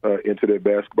into their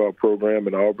basketball program,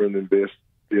 and Auburn invests,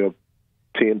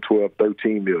 10, 12,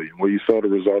 13 million. Well, you saw the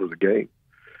result of the game.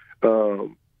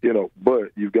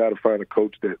 But you've got to find a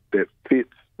coach that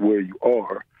fits where you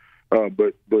are.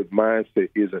 But mindset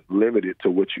isn't limited to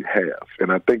what you have.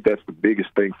 And I think that's the biggest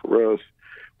thing for us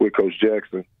with Coach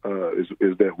Jackson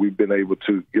is that we've been able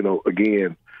to,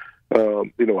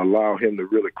 allow him to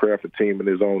really craft a team in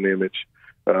his own image,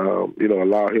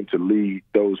 allow him to lead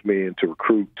those men to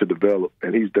recruit, to develop.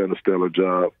 And he's done a stellar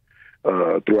job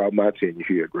throughout my tenure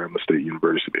here at Grambling State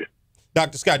University.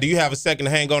 Dr. Scott, do you have a second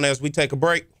to hang on as we take a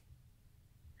break?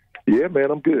 Yeah, man,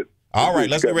 I'm good. All right,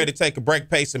 let's get ready to take a break,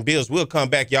 pay some bills. We'll come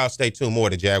back. Y'all stay tuned. More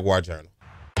to Jaguar Journal.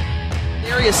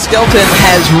 Darius Skelton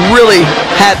has really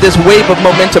had this wave of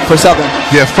momentum for Southern.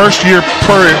 Yeah, first-year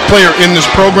player in this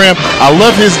program. I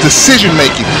love his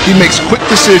decision-making. He makes quick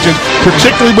decisions,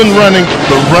 particularly when running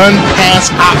the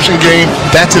run-pass option game.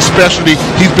 That's his specialty.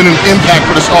 He's been an impact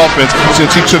for this offense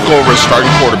since he took over as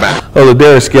starting quarterback. Well,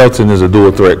 Darius Skelton is a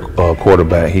dual-threat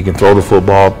quarterback. He can throw the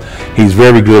football. He's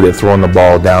very good at throwing the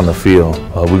ball down the field.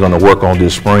 We're going to work on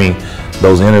this spring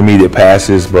those intermediate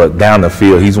passes, but down the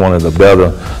field, he's one of the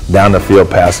better down the field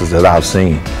passes that I've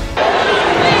seen.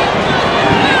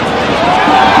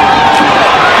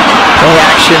 Play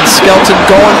action, Skelton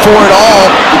going for it all,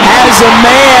 has a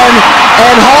man,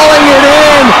 and hauling it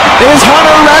in is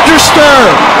Hunter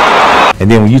Register. And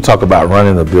then when you talk about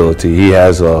running ability, he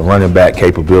has running back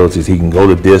capabilities. He can go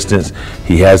the distance.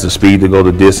 He has the speed to go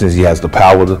the distance. He has the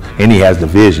power, and he has the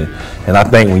vision. And I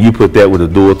think when you put that with a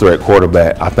dual threat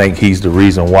quarterback, I think he's the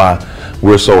reason why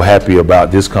we're so happy about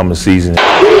this coming season.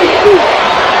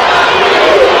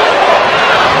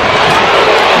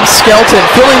 Skelton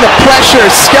feeling the pressure.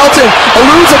 Skelton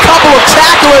eludes a couple of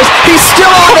tacklers. He's still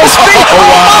on his feet. Oh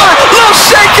my! Little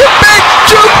shake and bake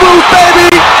juke move, baby.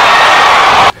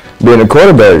 Being a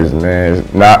quarterback, man,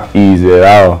 it's not easy at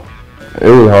all.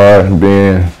 It was hard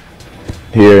being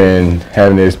here and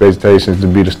having the expectations to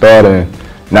be the starter and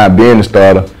not being the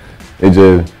starter. It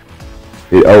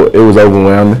was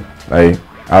overwhelming. Like,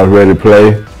 I was ready to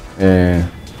play, and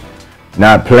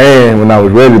not playing when I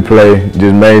was ready to play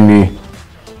just made me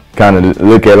kind of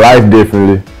look at life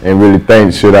differently and really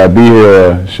think, should I be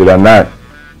here or should I not?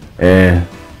 And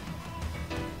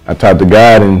I talked to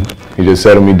God, and he just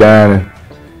settled me down, and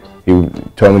he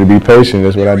told me to be patient.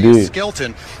 That's what I did.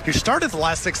 Skelton, who started the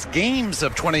last 6 games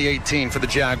of 2018 for the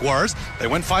Jaguars. They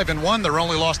went 5-1. Their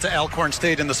only loss to Alcorn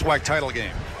State in the SWAC title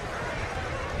game.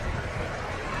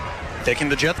 Taking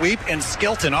the jet sweep, and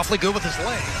Skelton awfully good with his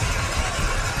leg.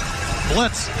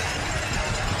 Blitz.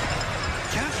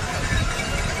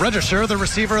 Register, the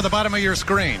receiver at the bottom of your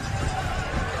screen.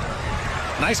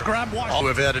 Nice grab. All who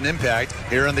have had an impact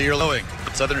here in the year lowing.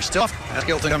 Southern still.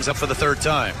 Skelton comes up for the 3rd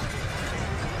time.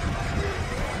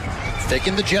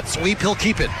 Taking the jet sweep, he'll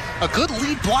keep it. A good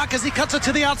lead block as he cuts it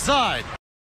to the outside.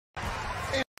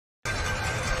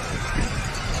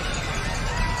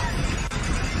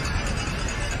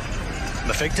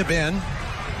 The fake to Ben.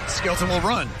 Skelton will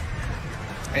run.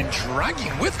 And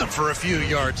dragging with them for a few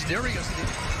yards. There he is.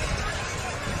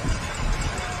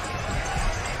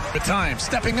 The time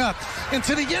stepping up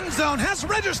into the end zone has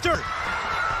registered.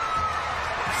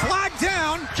 Flag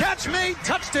down, catch made,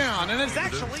 touchdown. And it's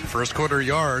actually first quarter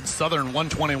yards. Southern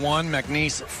 121,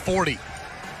 McNeese 40.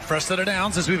 Fresh set of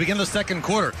downs as we begin the second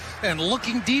quarter. And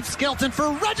looking deep, Skelton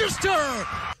for register.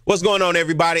 What's going on,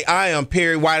 everybody? I am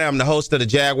Perry White. I'm the host of the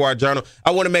Jaguar Journal. I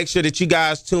want to make sure that you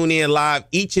guys tune in live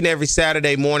each and every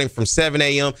Saturday morning from 7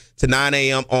 a.m. to 9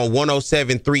 a.m. on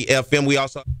 107.3 FM. We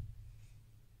also...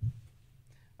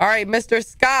 All right, Mr.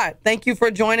 Scott, thank you for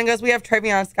joining us. We have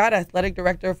Travion Scott, Athletic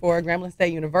Director for Grambling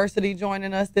State University,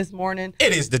 joining us this morning.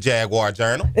 It is the Jaguar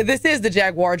Journal. This is the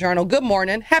Jaguar Journal. Good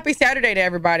morning. Happy Saturday to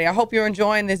everybody. I hope you're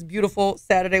enjoying this beautiful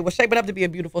Saturday. We're shaping up to be a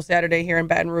beautiful Saturday here in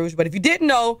Baton Rouge. But if you didn't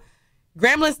know,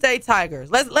 Grambling State Tigers,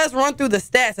 let's run through the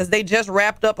stats as they just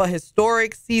wrapped up a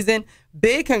historic season.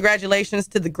 Big congratulations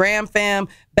to the Graham fam,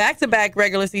 back-to-back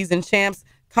regular season champs,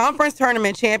 conference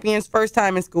tournament champions, first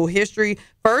time in school history,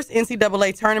 first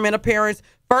NCAA tournament appearance,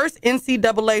 first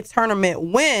NCAA tournament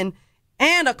win,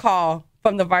 and a call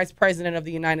from the Vice President of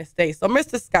the United States. So,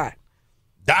 Mr. Scott.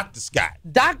 Dr. Scott.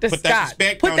 Dr. Scott.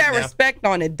 Put that respect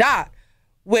on it. Doc,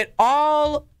 with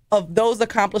all of those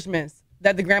accomplishments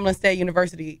that the Grambling State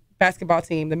University basketball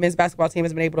team, the men's basketball team,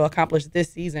 has been able to accomplish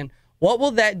this season, what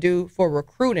will that do for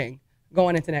recruiting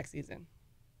going into next season?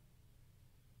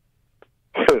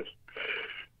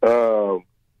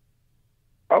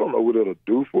 I don't know what it'll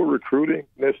do for recruiting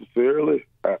necessarily.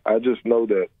 I just know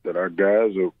that our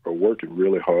guys are working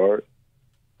really hard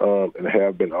and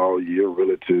have been all year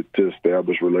really to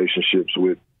establish relationships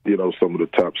with, some of the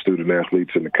top student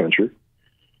athletes in the country.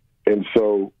 And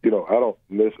so, I don't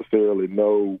necessarily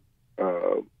know,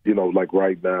 like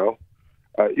right now,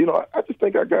 I just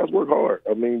think our guys work hard.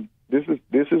 I mean, this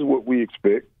is what we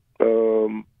expect,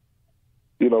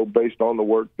 based on the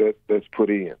work that's put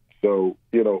in. So,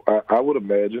 I would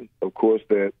imagine, of course,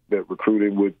 that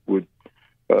recruiting would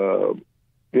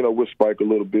spike a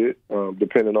little bit,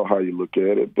 depending on how you look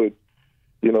at it. But,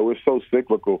 it's so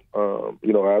cyclical.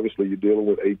 Obviously you're dealing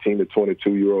with 18 to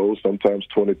 22-year-olds, sometimes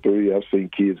 23. I've seen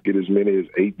kids get as many as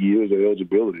 8 years of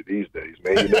eligibility these days,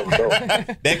 man. You never know.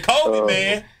 That COVID,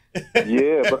 man.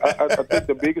 Yeah, but I think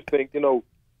the biggest thing, and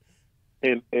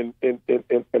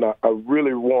I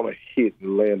really want to hit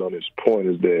and land on this point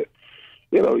is that,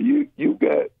 you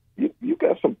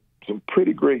got some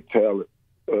pretty great talent,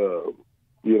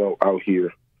 out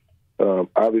here.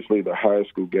 Obviously, the high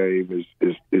school game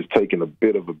is taking a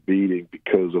bit of a beating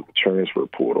because of the transfer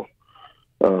portal.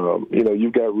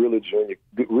 You've got really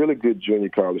good junior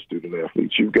college student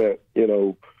athletes. You've got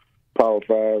Power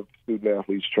 5 student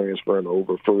athletes transferring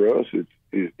over. For us,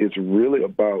 it's really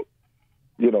about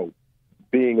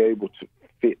being able to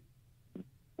fit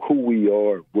who we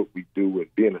are, what we do,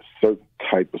 and being a certain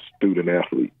type of student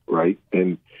athlete, right?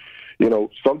 And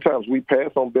sometimes we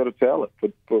pass on better talent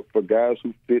for guys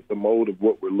who fit the mold of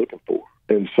what we're looking for.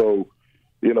 And so,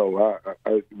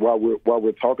 while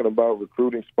we're talking about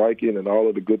recruiting, spiking, and all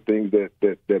of the good things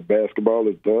that basketball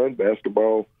has done,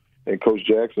 basketball and Coach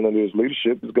Jackson under his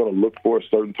leadership is going to look for a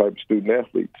certain type of student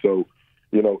athlete. So,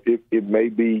 it may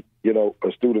be,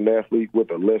 a student athlete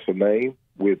with a lesser name,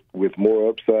 with more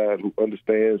upside, who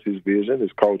understands his vision,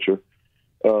 his culture,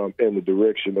 and the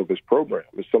direction of his program.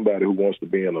 It's somebody who wants to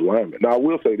be in alignment. Now, I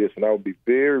will say this, and I would be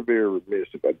very, very remiss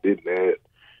if I didn't add,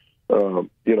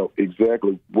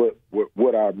 exactly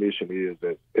what our mission is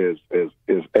as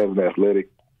an athletic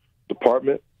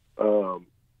department. And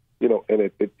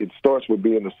it starts with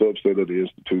being a subset of the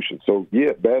institution. So,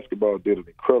 yeah, basketball did an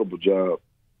incredible job,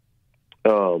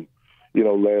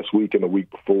 last week and the week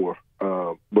before.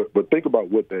 But think about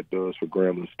what that does for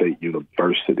Grambling State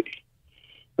University.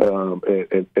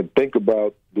 And think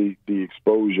about the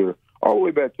exposure all the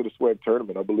way back to the SWAC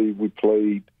tournament. I believe we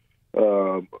played,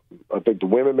 I think the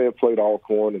women may have played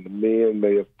Alcorn and the men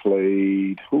may have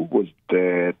played, who was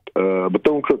that?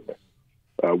 Bethune-Cookman.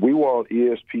 We were on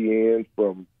ESPN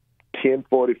from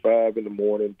 10:45 in the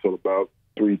morning till about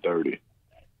 3:30,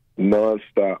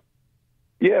 nonstop.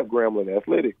 Yeah, Grambling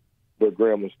Athletic, but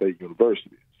Grambling State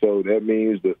University. So that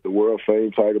means that the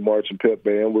world-famed Tiger March and Pep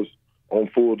Band was on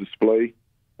full display.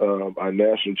 Our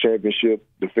national championship,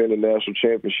 defending national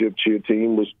championship cheer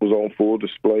team was on full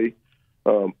display.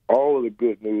 All of the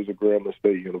good news of Grambling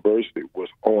State University was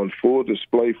on full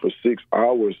display for 6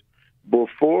 hours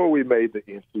before we made the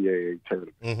NCAA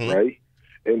tournament, right?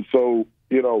 And so,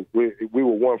 you know, we were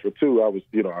 1 for 2. I was,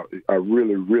 you know, I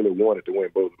really, really wanted to win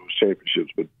both of those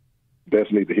championships, but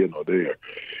that's neither here nor there.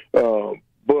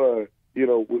 But, you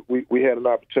know, we had an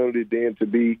opportunity then to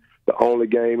be the only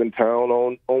game in town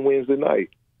on Wednesday night.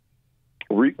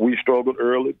 We struggled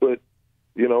early, but,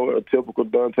 you know, a typical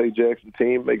Dante Jackson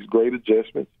team makes great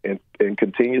adjustments and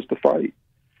continues to fight.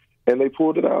 And they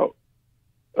pulled it out.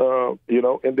 You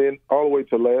know, and then all the way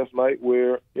to last night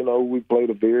where, you know, we played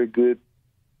a very good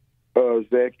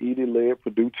Zach Edey-led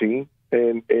Purdue team.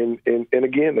 And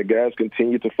again, the guys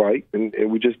continued to fight, and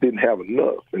we just didn't have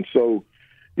enough. And so,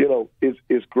 you know,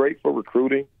 it's great for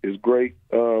recruiting. It's great,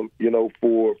 you know,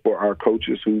 for our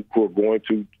coaches who are going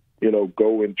to, you know,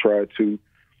 go and try to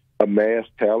amass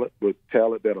talent, but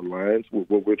talent that aligns with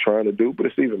what we're trying to do. But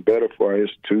it's even better for our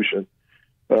institution,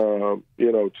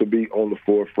 you know, to be on the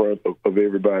forefront of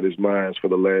everybody's minds for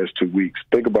the last 2 weeks.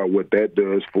 Think about what that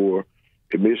does for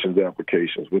admissions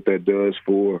applications, what that does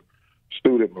for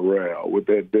student morale, what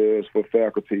that does for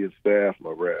faculty and staff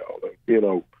morale, you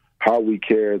know, how we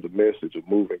carry the message of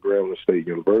moving Grambling State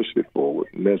University forward.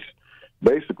 And that's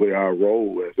basically our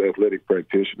role as athletic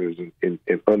practitioners in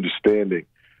understanding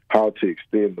how to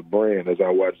extend the brand, as I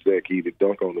watched Zach Edey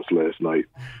dunk on us last night,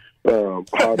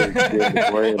 how to extend the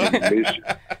brand and the mission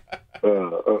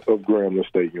of Grambling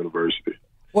State University.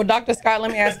 Well, Dr. Scott,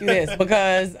 let me ask you this,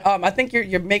 because I think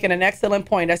you're making an excellent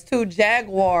point. That's 2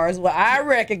 Jaguars. Well, I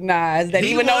recognize that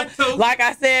even though, like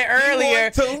I said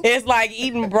earlier, it's like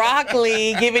eating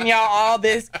broccoli, giving y'all all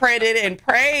this credit and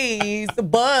praise,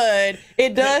 but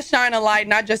it does shine a light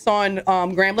not just on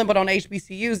Grambling, but on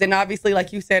HBCUs. And obviously,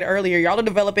 like you said earlier, y'all are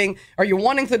developing, or you're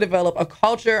wanting to develop a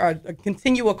culture, or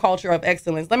continue a culture of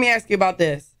excellence. Let me ask you about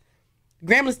this.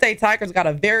 Grambling State Tigers got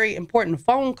a very important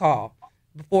phone call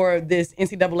before this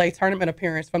NCAA tournament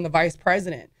appearance from the vice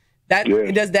president.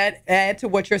 Does that add to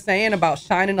what you're saying about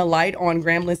shining a light on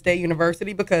Grambling State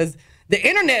University? Because the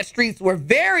internet streets were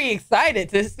very excited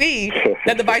to see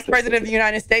that the vice president of the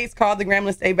United States called the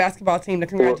Grambling State basketball team to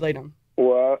congratulate them.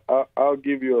 Well, I'll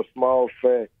give you a small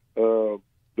fact. The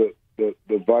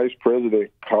vice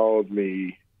president called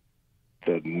me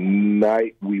the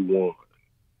night we won.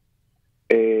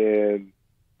 And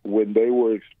when they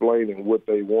were explaining what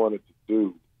they wanted to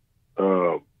do,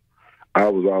 I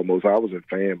was in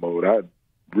fan mode. I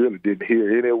really didn't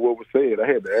hear any of what was said. I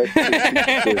had to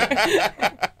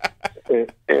actually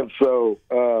and so,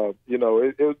 you know,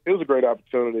 it was a great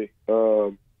opportunity.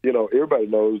 You know, everybody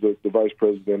knows that the vice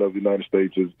president of the United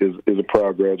States is a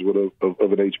proud graduate of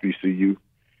an HBCU.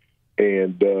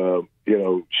 And, you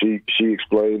know, she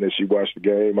explained that she watched the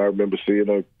game. I remember seeing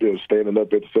her standing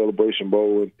up at the Celebration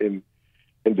Bowl in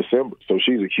December. So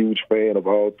she's a huge fan of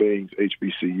all things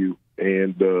HBCU.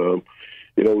 And,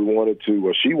 you know,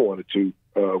 she wanted to,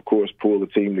 of course, pull the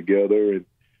team together and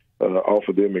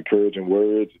offer them encouraging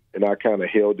words. And I kind of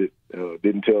held it,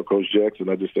 didn't tell Coach Jackson.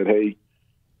 I just said, hey,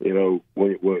 you know,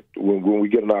 when we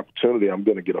get an opportunity, I'm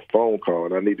going to get a phone call,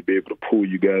 and I need to be able to pull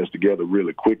you guys together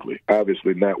really quickly.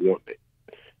 Obviously not wanting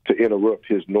to interrupt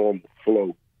his normal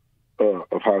flow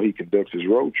of how he conducts his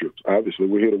road trips. Obviously,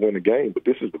 we're here to win the game, but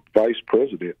this is the vice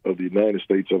president of the United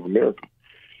States of America.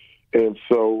 And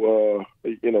so,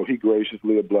 you know, he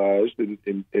graciously obliged,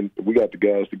 and we got the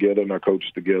guys together and our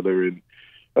coaches together, and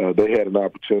they had an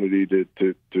opportunity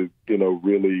to you know,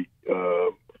 really,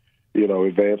 you know,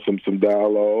 advance some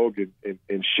dialogue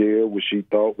and share what she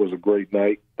thought was a great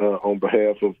night on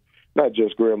behalf of not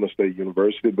just Grambling State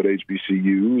University, but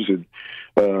HBCUs. And,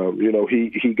 you know,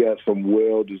 he got some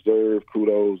well-deserved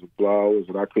kudos and flowers,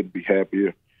 and I couldn't be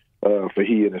happier for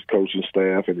he and his coaching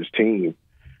staff and his team.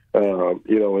 You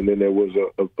know, and then there was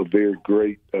a very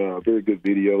great, very good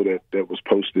video that was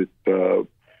posted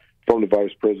from the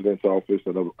vice president's office,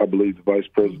 and I believe the vice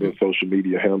president's social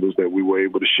media handles that we were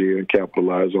able to share and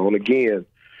capitalize on. Again,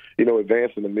 you know,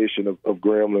 advancing the mission of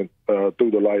Grambling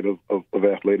through the light of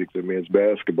athletics and men's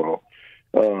basketball.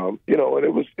 You know, and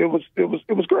it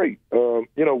was great. You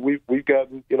know, we've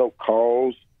gotten, you know,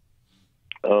 calls,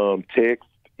 texts,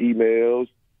 emails.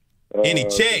 Any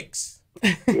checks?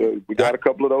 We got a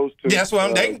couple of those too. That's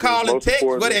what they can call and text.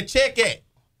 Where that check at?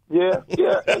 Yeah,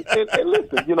 and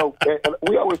listen, you know, and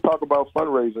we always talk about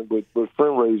fundraising, but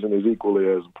fundraising is equally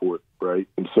as important, right?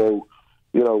 And so,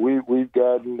 you know, we've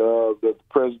gotten the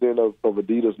president of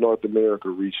Adidas North America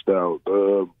reached out,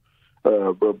 a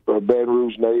Baton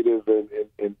Rouge native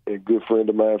and good friend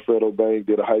of mine, Fred O'Bang,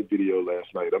 did a hype video last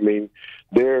night. I mean,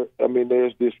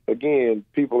 there's this, again,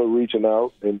 people are reaching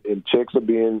out and checks are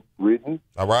being written.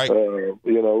 All right.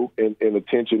 You know, and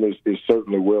attention is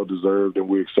certainly well deserved, and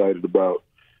we're excited about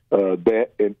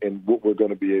that and what we're going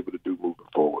to be able to do moving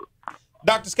forward.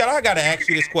 Dr. Scott, I got to ask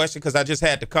you this question because I just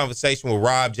had the conversation with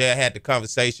Rob J. I had the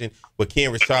conversation with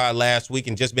Ken Richard last week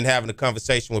and just been having a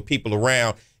conversation with people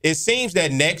around. It seems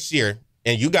that next year,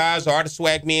 and you guys are the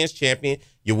SWAC men's champion,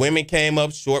 your women came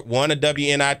up short, won a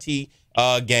WNIT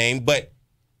game, but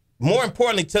more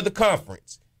importantly to the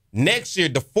conference, next year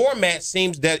the format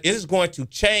seems that it is going to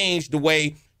change the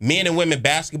way men and women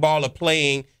basketball are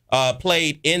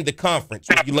played in the conference.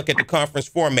 When you look at the conference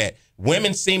format,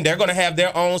 women seem they're going to have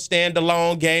their own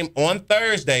standalone game on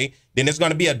Thursday. Then there's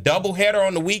going to be a doubleheader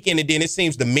on the weekend, and then it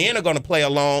seems the men are going to play a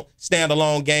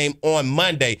standalone game on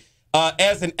Monday.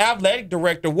 As an athletic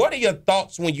director, what are your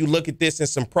thoughts when you look at this and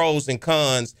some pros and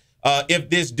cons if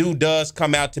this does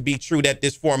come out to be true that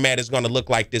this format is going to look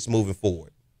like this moving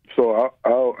forward? So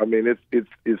I mean,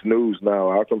 it's news now.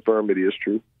 I'll confirm it is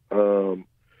true.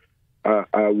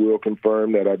 I will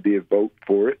confirm that I did vote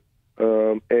for it,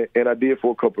 and I did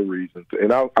for a couple of reasons.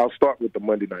 And I'll start with the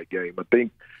Monday night game. I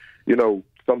think,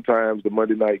 sometimes the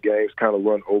Monday night games kind of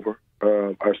run over.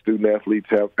 Our student athletes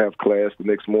have class the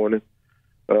next morning.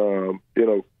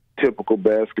 Typical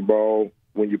basketball,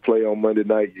 when you play on Monday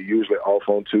night, you're usually off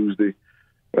on Tuesday.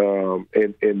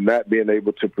 And not being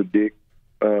able to predict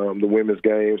the women's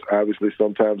games, obviously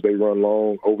sometimes they run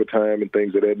long, overtime and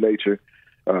things of that nature.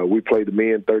 We play the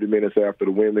men 30 minutes after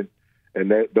the women,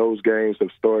 and those games have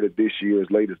started this year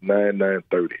as late as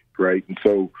 9:30, right? And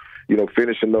so,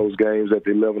 finishing those games at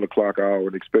the 11 o'clock hour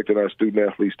and expecting our student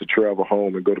athletes to travel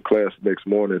home and go to class the next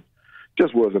morning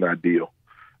just wasn't ideal.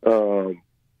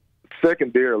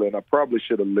 Secondarily, and I probably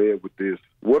should have led with this,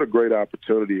 what a great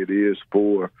opportunity it is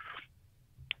for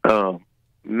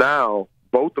now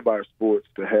both of our sports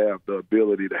to have the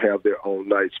ability to have their own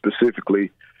night,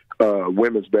 specifically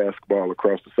women's basketball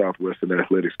across the Southwestern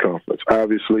Athletics Conference.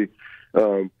 Obviously,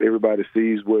 everybody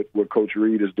sees what Coach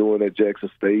Reed is doing at Jackson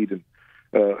State and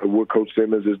what Coach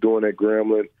Simmons is doing at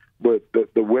Grambling. But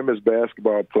the women's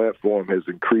basketball platform has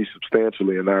increased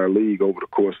substantially in our league over the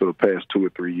course of the past 2 or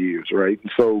 3 years, right?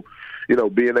 And so,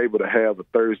 being able to have a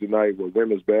Thursday night where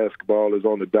women's basketball is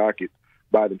on the docket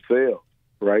by themselves,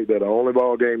 right? They're the only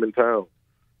ball game in town.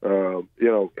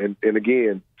 And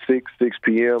again, 6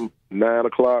 p.m., 9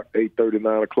 o'clock, 8:30,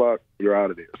 9 o'clock, you're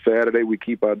out of there. Saturday, we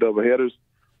keep our double headers.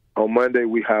 On Monday,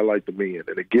 we highlight the men.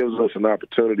 And it gives us an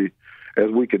opportunity as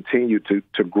we continue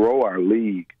to grow our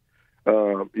league,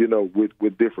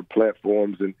 with different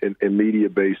platforms and media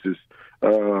bases,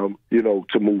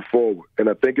 to move forward. And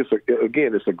I think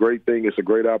it's a great thing. It's a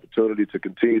great opportunity to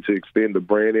continue to extend the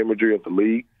brand imagery of the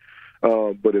league.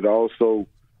 But it also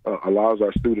allows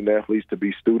our student athletes to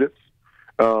be students,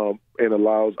 and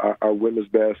allows our women's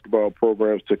basketball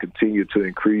programs to continue to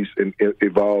increase and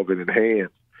evolve and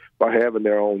enhance by having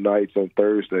their own nights on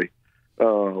Thursday.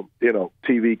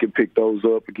 TV can pick those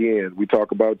up. Again, we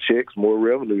talk about checks, more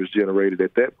revenue is generated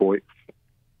at that point,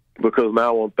 because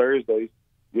now on Thursdays,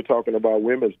 we're talking about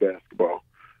women's basketball.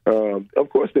 Of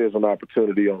course, there's an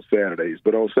opportunity on Saturdays,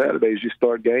 but on Saturdays, you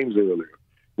start games earlier.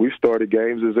 We've started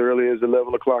games as early as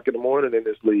 11 o'clock in the morning in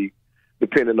this league,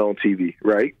 depending on TV,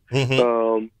 right?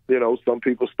 Mm-hmm. Some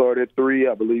people start at 3.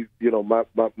 I believe,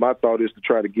 my thought is to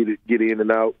try to get in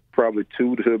and out probably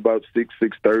 2 to about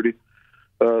 6:30,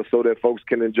 so that folks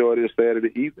can enjoy their Saturday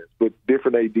evenings. But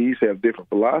different ADs have different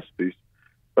philosophies.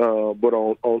 But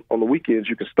on the weekends,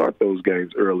 you can start those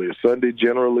games earlier. Sunday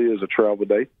generally is a travel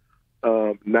day.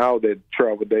 Now that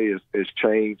travel day has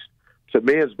changed to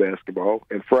men's basketball,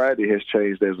 and Friday has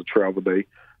changed as a travel day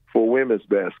for women's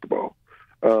basketball.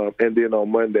 And then on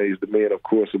Mondays, the men, of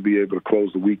course, will be able to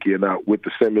close the weekend out with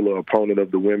the similar opponent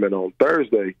of the women on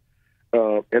Thursday,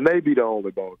 and they be the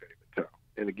only ball game in town.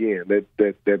 And again,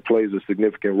 that plays a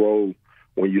significant role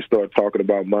when you start talking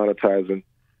about monetizing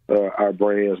our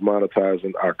brands,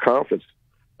 monetizing our conference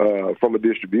from a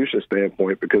distribution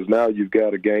standpoint, because now you've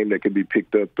got a game that can be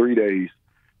picked up 3 days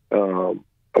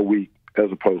a week as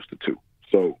opposed to 2.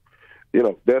 So,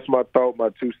 that's my thought, my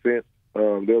 2 cents.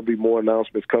 There'll be more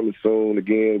announcements coming soon.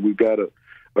 Again, we've got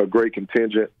a great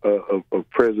contingent of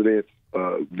presidents,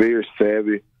 very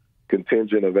savvy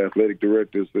contingent of athletic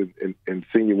directors and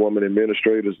senior women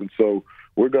administrators. And so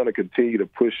we're going to continue to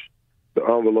push the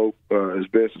envelope as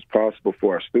best as possible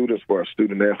for our students, for our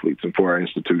student athletes, and for our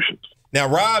institutions. Now,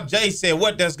 Rob J. said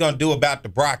what that's going to do about the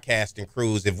broadcasting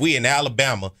crews if we in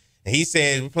Alabama, and he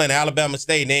said we're playing Alabama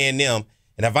State and A&M,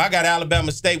 and if I got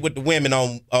Alabama State with the women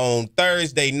on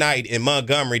Thursday night in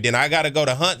Montgomery, then I got to go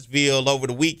to Huntsville over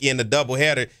the weekend, the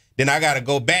doubleheader. Then I got to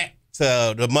go back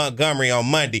to the Montgomery on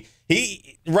Monday.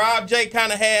 Rob J.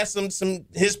 kind of has some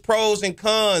his pros and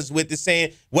cons with it,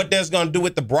 saying what that's going to do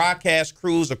with the broadcast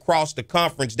crews across the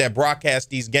conference that broadcast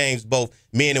these games, both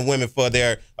men and women, for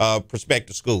their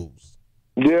prospective schools.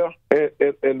 Yeah,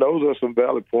 and those are some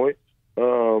valid points.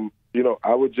 You know,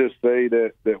 I would just say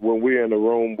that when we're in the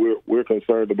room, we're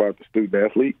concerned about the student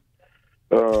athlete.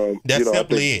 That's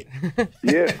simply it.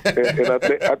 Yeah, and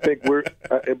I think we're,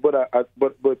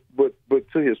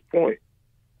 but to his point,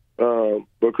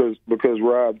 because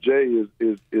Rob J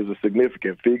is a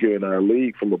significant figure in our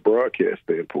league from a broadcast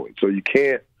standpoint, so you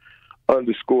can't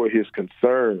underscore his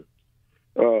concerns.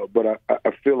 But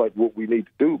I feel like what we need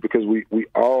to do, because we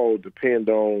all depend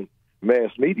on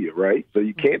mass media, right? So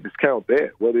you can't discount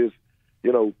that, whether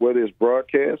it's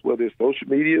broadcast, whether it's social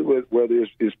media, whether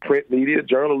it's print media,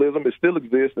 journalism, it still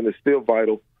exists and it's still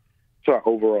vital to our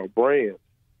overall brand.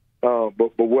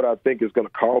 But what I think is going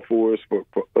to call for is for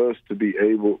us to be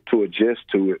able to adjust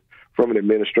to it from an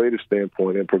administrative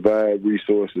standpoint and provide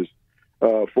resources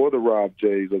for the Rob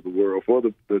J's of the world, for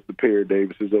the Perry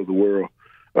Davises of the world,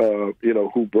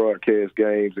 who broadcast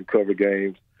games and cover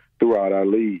games throughout our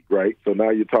league, right? So now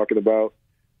you're talking about,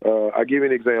 I'll give you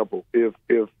an example. If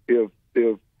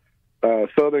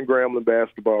Southern Grambling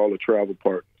basketball are travel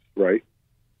partners, right?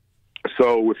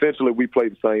 So essentially we play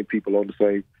the same people on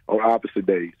opposite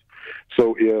days.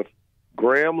 So if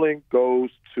Grambling goes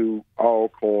to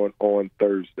Alcorn on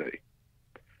Thursday,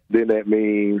 then that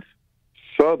means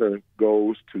Southern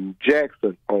goes to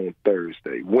Jackson on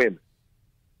Thursday, women.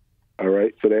 All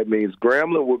right, so that means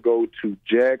Grambling will go to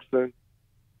Jackson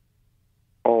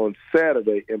on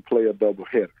Saturday and play a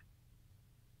doubleheader.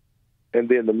 And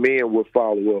then the men will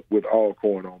follow up with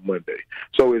Alcorn on Monday.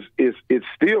 So it's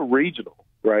still regional,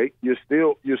 right? You're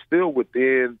still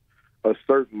within a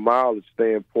certain mileage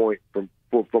standpoint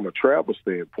from a travel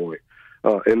standpoint,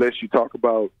 unless you talk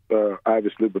about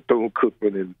obviously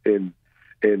Bethune-Cookman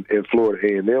and Florida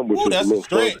A&M, which is a little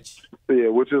stretch.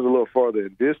 Which is a little farther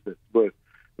in distance. But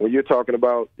when you're talking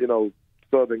about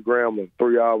Southern Grambling,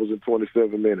 3 hours and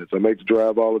 27 minutes, I make the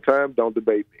drive all the time. Don't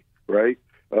debate me, right?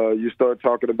 You start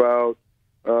talking about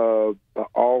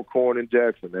Alcorn and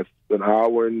Jackson. That's an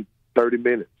hour and 30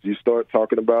 minutes. You start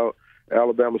talking about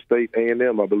Alabama State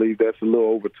A&M. I believe that's a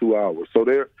little over 2 hours. So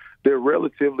they're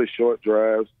relatively short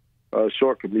drives,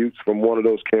 short commutes from one of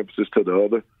those campuses to the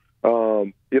other.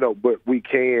 But we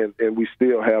can and we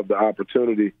still have the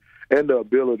opportunity and the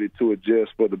ability to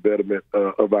adjust for the betterment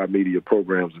of our media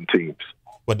programs and teams.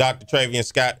 Well, Dr. Travian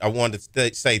Scott, I wanted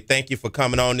to say thank you for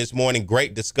coming on this morning.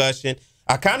 Great discussion.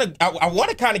 I want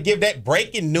to kind of give that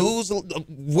breaking news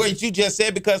what you just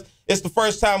said, because it's the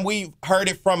first time we've heard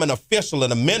it from an official,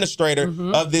 an administrator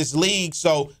of this league.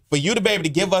 So for you to be able to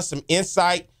give us some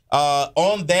insight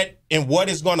on that and what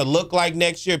it's going to look like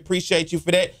next year, appreciate you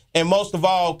for that. And most of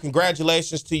all,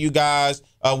 congratulations to you guys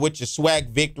with your SWAC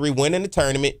victory, winning the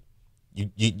tournament.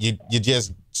 You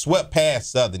just swept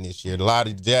past Southern this year. A lot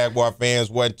of the Jaguar fans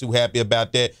weren't too happy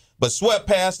about that, but swept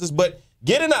past us. But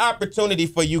getting the opportunity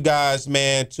for you guys,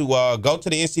 man, to go to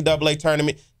the NCAA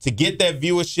tournament, to get that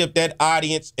viewership, that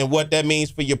audience, and what that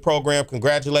means for your program.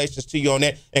 Congratulations to you on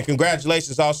that. And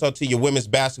congratulations also to your women's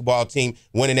basketball team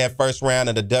winning that first round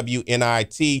of the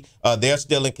WNIT. They're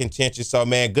still in contention. So,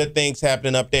 man, good things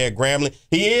happening up there at Grambling.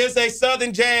 He is a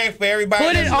Southern Jag for everybody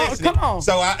that's listening. Come on.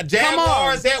 So,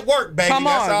 Jaguars at work, baby. Come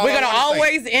on. We're going to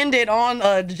always end it on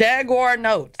a Jaguar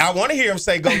note. I want to hear him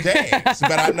say go Jags,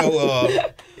 but I know well,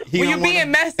 you're being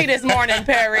messy this morning,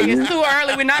 Perry. It's too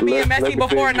early. We're not being messy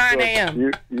before 9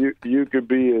 a.m. You could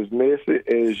be as messy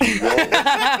as you want.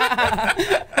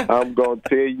 I'm going to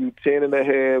tell you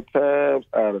 10.5 times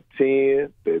out of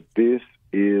 10 that this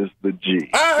is the G.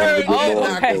 I heard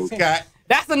Dr. Scott.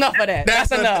 That's enough of that.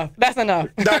 That's enough. That's enough.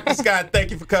 Dr. Scott,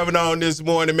 thank you for coming on this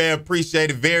morning, man. Appreciate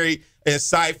it. Very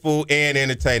insightful and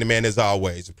entertaining, man, as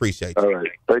always. Appreciate you. All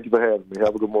right. Thank you for having me.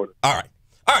 Have a good morning. All right.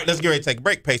 All right, let's get ready to take a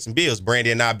break, pay some bills.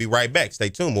 Brandi and I'll be right back. Stay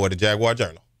tuned. More to Jaguar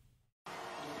Journal.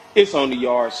 It's On the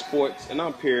Yard Sports, and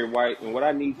I'm Perry White, and what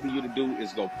I need for you to do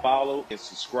is go follow and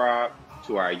subscribe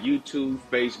to our YouTube,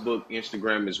 Facebook,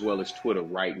 Instagram, as well as Twitter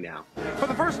right now. For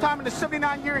the first time in the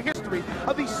 79-year history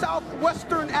of the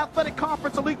Southwestern Athletic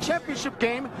Conference Elite Championship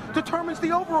game determines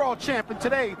the overall champion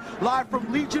today. Live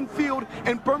from Legion Field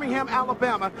in Birmingham,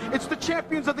 Alabama, it's the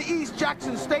champions of the East,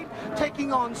 Jackson State,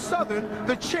 taking on Southern,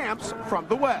 the champs from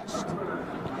the West.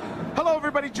 Hello,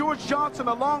 everybody. George Johnson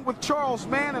along with Charles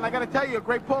Mann. And I got to tell you, a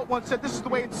great poet once said this is the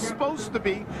way it's supposed to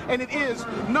be. And it is.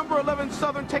 Number 11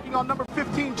 Southern taking on number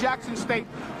 15 Jackson State.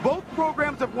 Both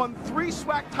programs have won 3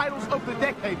 SWAC titles over the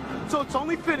decade. So it's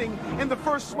only fitting in the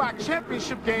first SWAC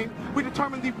championship game we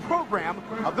determine the program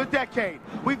of the decade.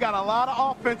 We've got a lot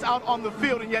of offense out on the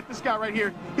field. And yet this guy right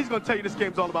here, he's going to tell you this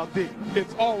game's all about D.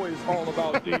 It's always all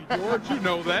about D, George. You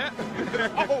know that.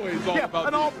 It's always all about D.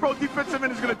 An all-pro defensive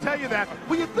end is going to tell you that.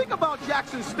 When you think about about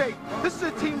Jackson State, this is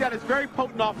a team that is very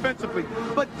potent offensively,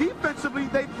 but defensively,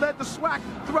 they've led the SWAC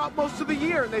throughout most of the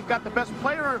year, and they've got the best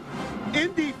player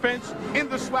in defense in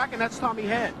the SWAC, and that's Tommy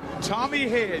Head. Tommy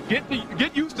Head.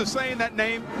 Get used to saying that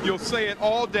name. You'll say it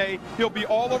all day. He'll be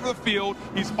all over the field.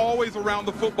 He's always around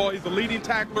the football. He's the leading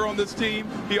tackler on this team.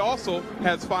 He also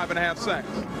has 5.5 sacks.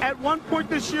 At one point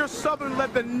this year, Southern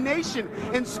led the nation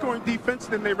in scoring defense.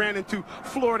 Then they ran into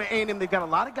Florida A&M. They've got a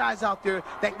lot of guys out there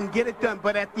that can get it done.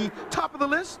 But at the top of the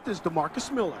list is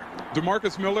DeMarcus Miller.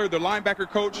 DeMarcus Miller, the linebacker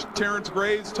coach, Terrence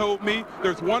Graves, told me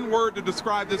there's one word to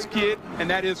describe this kid, and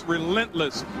that is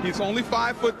relentless. He's only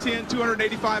 5'10",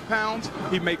 285 pounds.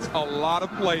 He makes a lot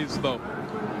of plays, though.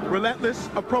 Relentless,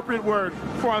 appropriate word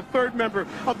for our third member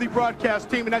of the broadcast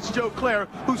team, and that's Joe Clare,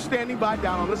 who's standing by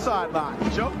down on the sideline.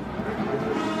 Joe?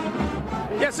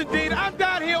 Yes, indeed. I'm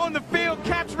down here on the field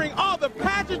capturing all the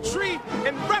pageantry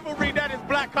and revelry that is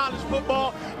black college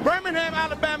football. Birmingham,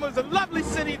 Alabama is a lovely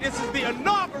city. This is the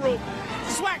inaugural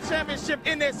SWAC championship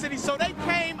in their city, so they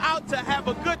came out to have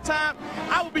a good time.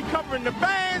 I will be covering the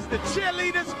bands, the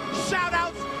cheerleaders,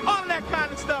 shout-outs, all of that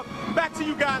kind of stuff. Back to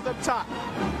you guys up top.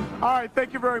 All right,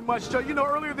 thank you very much, Joe. You know,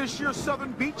 earlier this year,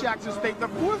 Southern beat Jackson State, the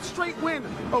 4th straight win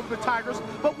over the Tigers.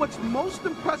 But what's most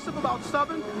impressive about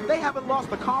Southern, they haven't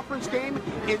lost a conference game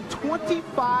in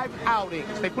 25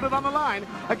 outings. They put it on the line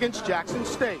against Jackson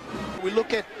State. We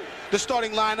look at the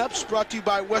starting lineups brought to you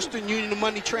by Western Union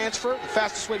Money Transfer, the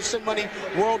fastest way to send money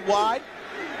worldwide.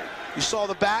 You saw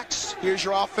the backs. Here's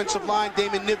your offensive line.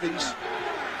 Damon Nivens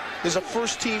is a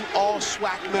first-team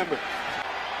All-SWAC member.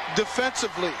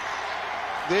 Defensively,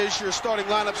 there's your starting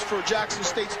lineups for Jackson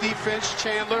State's defense.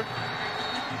 Chandler,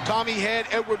 Tommy Head,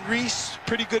 Edward Reese,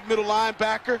 pretty good middle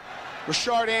linebacker.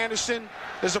 Rashard Anderson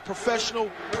is a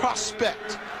professional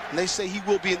prospect, and they say he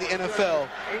will be in the NFL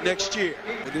next year.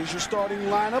 There's your starting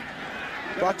lineup.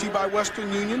 Brought to you by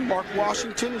Western Union. Mark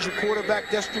Washington is your quarterback.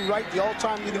 Destry Wright, the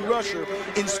all-time leading rusher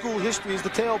in school history, is the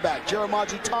tailback. Jeremiah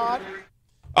Todd.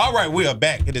 All right, we are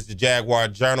back. It is the Jaguar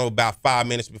Journal. About 5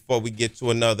 minutes before we get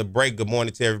to another break. Good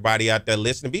morning to everybody out there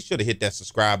listening. Be sure to hit that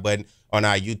subscribe button on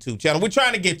our YouTube channel. We're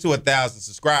trying to get to 1,000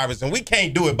 subscribers, and we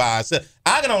can't do it by ourselves.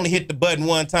 I can only hit the button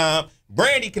one time.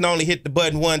 Brandi can only hit the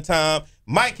button one time.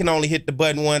 Mike can only hit the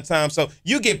button one time. So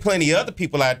you get plenty of other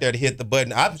people out there to hit the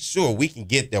button. I'm sure we can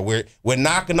get there. We're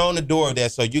knocking on the door of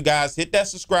that. So you guys hit that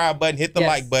subscribe button, hit the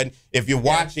like button if you're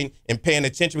watching and paying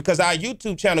attention, because our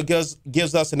YouTube channel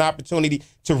gives us an opportunity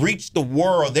to reach the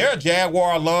world. There are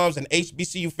Jaguar alums and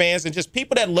HBCU fans and just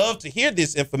people that love to hear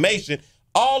this information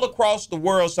all across the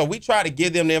world. So we try to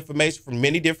give them the information from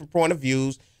many different point of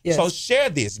views. Yes. So share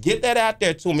this. Get that out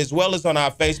there to them, as well as on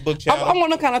our Facebook channel. I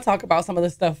want to kind of talk about some of the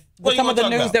stuff, some of the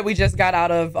news that we just got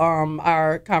out of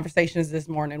our conversations this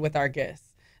morning with our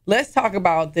guests. Let's talk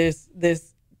about this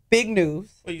big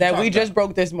news that we just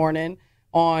broke this morning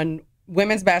on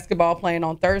women's basketball playing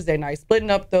on Thursday night, splitting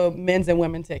up the men's and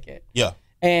women's ticket. Yeah.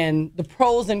 And the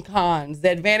pros and cons, the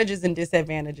advantages and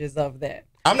disadvantages of that.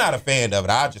 I'm not a fan of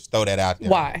it. I'll just throw that out there.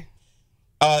 Why?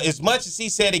 As much as he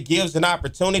said it gives an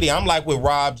opportunity, I'm like with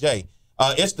Rob J.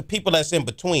 It's the people that's in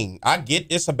between. I get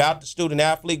it's about the student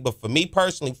athlete, but for me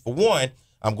personally, for one,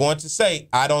 I'm going to say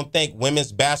I don't think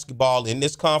women's basketball in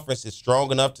this conference is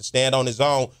strong enough to stand on its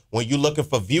own when you're looking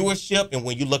for viewership and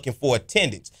when you're looking for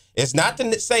attendance. It's not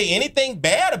to say anything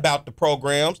bad about the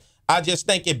programs. I just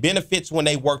think it benefits when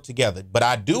they work together. But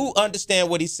I do understand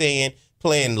what he's saying,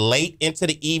 playing late into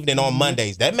the evening on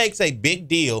Mondays. That makes a big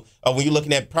deal when you're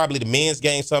looking at probably the men's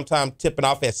game sometime tipping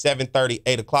off at 7:30,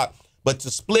 8 o'clock. But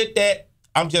to split that,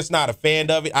 I'm just not a fan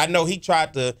of it. I know he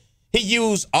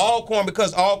used Alcorn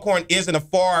because Alcorn isn't a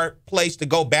far place to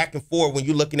go back and forth when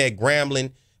you're looking at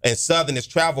Grambling and Southern as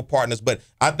travel partners. But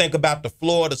I think about the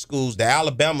Florida schools, the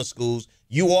Alabama schools.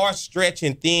 You are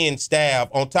stretching thin staff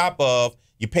on top of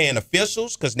you're paying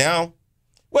officials because now,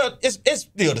 well, it's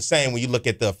still the same when you look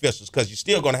at the officials because you're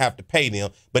still going to have to pay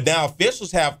them. But now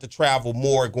officials have to travel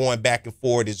more going back and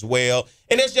forth as well.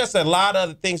 And there's just a lot of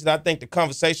other things that I think the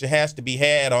conversation has to be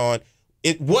had on.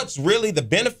 What's really the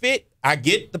benefit? I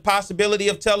get the possibility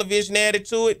of television added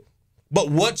to it, but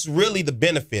what's really the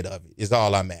benefit of it is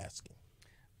all I'm asking.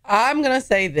 I'm going to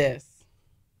say this.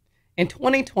 In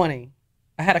 2020,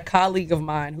 I had a colleague of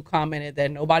mine who commented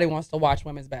that nobody wants to watch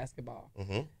women's basketball.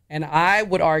 Mm-hmm. And I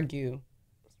would argue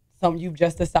you've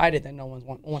just decided that no one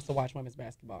wants to watch women's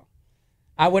basketball.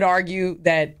 I would argue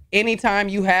that anytime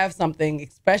you have something,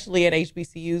 especially at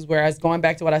HBCUs, whereas going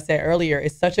back to what I said earlier,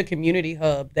 it's such a community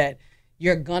hub that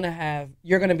you're going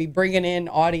to be bringing in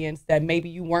audience that maybe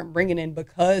you weren't bringing in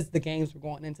because the games were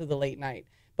going into the late night.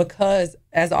 Because,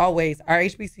 as always, our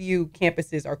HBCU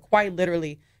campuses are quite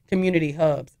literally community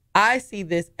hubs. I see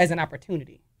this as an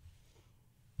opportunity.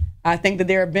 I think that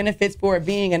there are benefits for it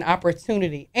being an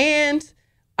opportunity. And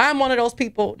I'm one of those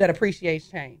people that appreciates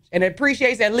change and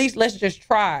appreciates at least let's just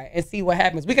try and see what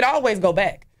happens. We could always go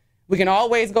back. We can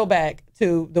always go back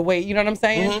to the way, you know what I'm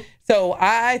saying? Mm-hmm. So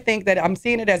I think that I'm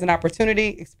seeing it as an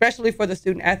opportunity, especially for the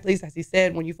student athletes. As he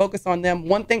said, when you focus on them,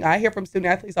 one thing I hear from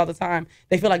student athletes all the time,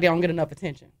 they feel like they don't get enough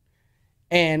attention.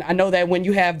 And I know that when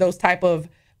you have those type of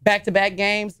back-to-back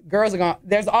games, girls are going.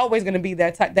 There's always going to be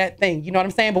that thing. You know what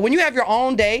I'm saying? But when you have your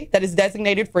own day that is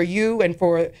designated for you and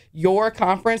for your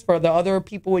conference, for the other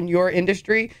people in your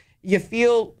industry, you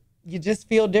just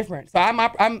feel different. So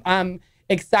I'm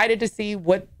excited to see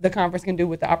what the conference can do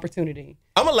with the opportunity.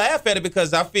 I'm gonna laugh at it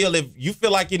because I feel if you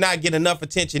feel like you're not getting enough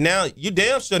attention now, you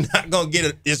damn sure not gonna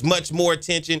get as much more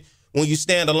attention when you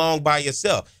stand alone by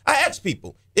yourself. I ask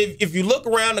people, if you look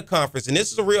around the conference, and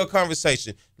this is a real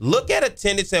conversation, look at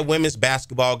attendance at women's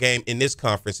basketball game in this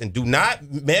conference and do not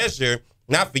measure,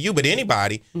 not for you, but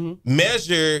anybody,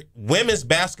 measure women's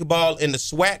basketball in the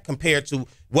SWAC compared to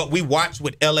what we watch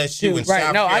with LSU and South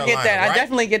Carolina. No, I get that. Right? I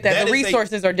definitely get that. The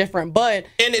resources are different, but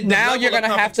now you're going to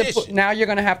have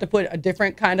to put a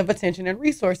different kind of attention and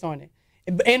resource on it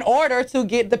in order to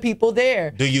get the people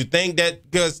there. Do you think that,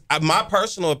 because my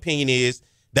personal opinion is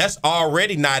that's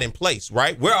already not in place,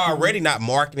 right? We're already not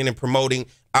marketing and promoting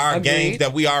our games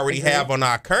that we already have on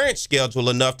our current schedule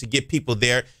enough to get people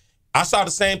there. I saw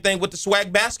the same thing with the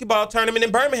SWAC basketball tournament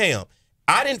in Birmingham.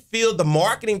 I didn't feel the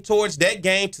marketing towards that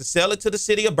game to sell it to the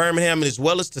city of Birmingham and as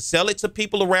well as to sell it to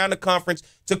people around the conference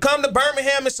to come to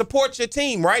Birmingham and support your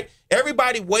team, right?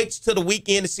 Everybody waits till the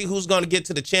weekend to see who's going to get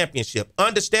to the championship.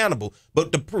 Understandable.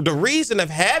 But the reason of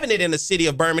having it in the city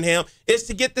of Birmingham is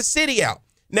to get the city out.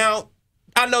 Now,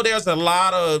 I know there's a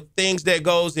lot of things that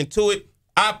goes into it.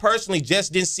 I personally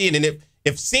just didn't see it. And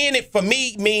if seeing it for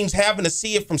me means having to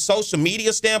see it from social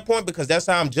media standpoint, because that's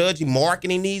how I'm judging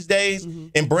marketing these days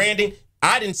and branding,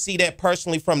 I didn't see that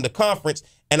personally from the conference.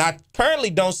 And I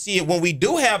currently don't see it when we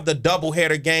do have the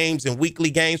doubleheader games and weekly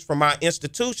games from our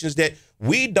institutions, that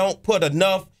we don't put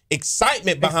enough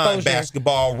excitement behind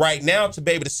basketball right now to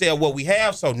be able to sell what we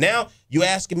have. So now you're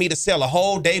asking me to sell a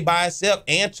whole day by itself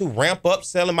and to ramp up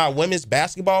selling my women's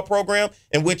basketball program,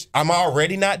 in which I'm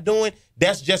already not doing.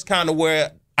 That's just kind of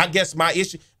where I guess my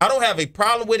issue. I don't have a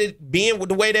problem with it being with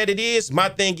the way that it is. My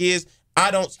thing is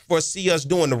I don't foresee us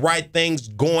doing the right things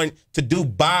going to do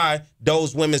by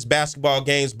those women's basketball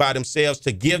games by themselves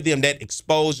to give them that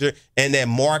exposure and that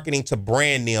marketing to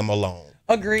brand them alone.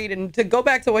 Agreed. And to go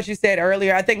back to what you said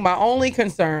earlier, I think my only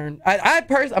concern,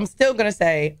 I'm still going to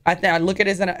say, I think I look at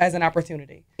it as an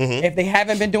opportunity. If they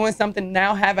haven't been doing something,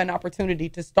 now have an opportunity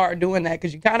to start doing that,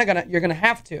 because you're going to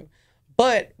have to.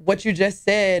 But what you just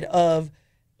said of,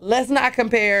 let's not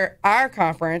compare our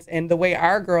conference and the way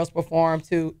our girls perform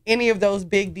to any of those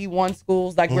big D1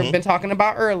 schools like we've been talking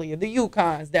about earlier, the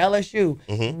UConns, the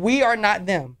LSU. We are not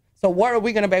them. So what are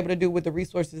we going to be able to do with the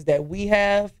resources that we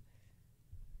have?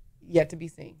 Yet to be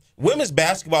seen. Women's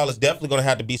basketball is definitely going to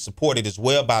have to be supported as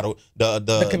well by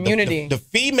the community, the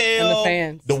female, and the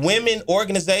fans, the women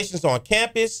organizations on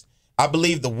campus. I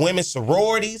believe the women's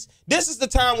sororities. This is the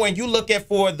time when you look at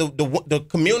for the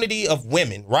community of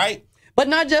women, right? But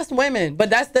not just women. But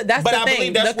that's the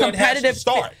thing. That's the competitive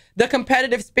start. The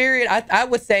competitive spirit. I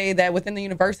would say that within the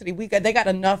university, they got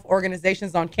enough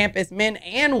organizations on campus, men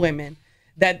and women,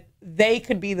 that they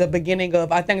could be the beginning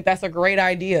of. I think that's a great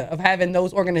idea of having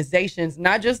those organizations,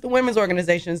 not just the women's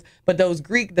organizations, but those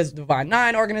Divine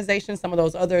Nine organizations, some of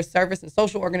those other service and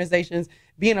social organizations,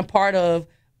 being a part of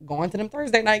going to them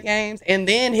Thursday night games and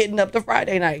then hitting up the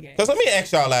Friday night games. Because let me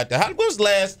ask y'all out there,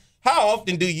 how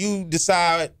often do you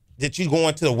decide that you're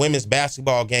going to the women's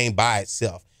basketball game by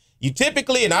itself? You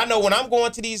typically, and I know when I'm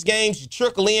going to these games, you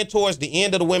trickle in towards the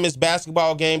end of the women's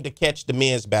basketball game to catch the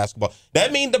men's basketball.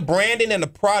 That means the branding and the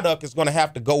product is going to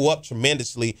have to go up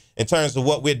tremendously in terms of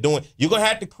what we're doing. You're going to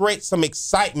have to create some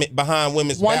excitement behind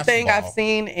women's basketball. One thing I've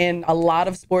seen in a lot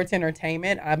of sports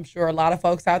entertainment, I'm sure a lot of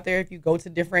folks out there, if you go to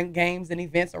different games and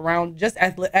events around just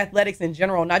athletics in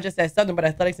general, not just at Southern, but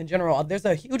athletics in general, there's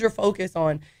a huger focus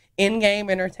on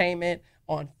in-game entertainment,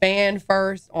 on fan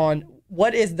first, on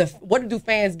what do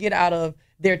fans get out of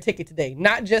their ticket today?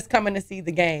 Not just coming to see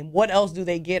the game. What else do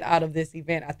they get out of this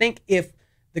event? I think if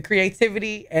the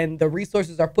creativity and the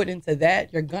resources are put into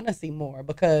that, you're going to see more.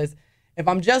 Because if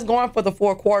I'm just going for the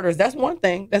 4 quarters, that's one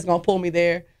thing that's going to pull me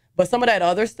there. But some of that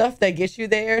other stuff that gets you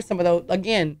there, some of those,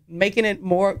 again, making it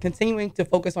more, continuing to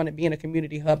focus on it being a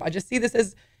community hub. I just see this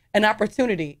as an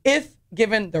opportunity, if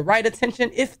given the right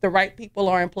attention, if the right people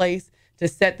are in place to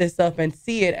set this up and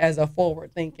see it as a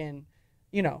forward-thinking,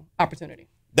 opportunity.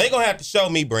 They gonna have to show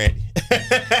me, Brandi.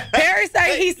 Perry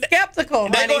say he's skeptical,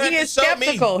 honey. He is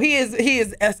skeptical. He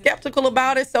is skeptical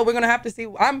about it. So we're gonna have to see.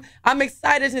 I'm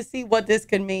excited to see what this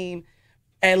can mean,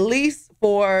 at least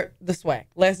for the SWAC.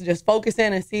 Let's just focus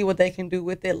in and see what they can do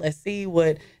with it. Let's see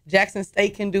what Jackson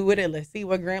State can do with it. Let's see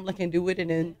what Grambling can do with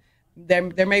it, and then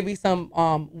there may be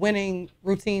some winning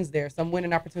routines there, some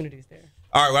winning opportunities there.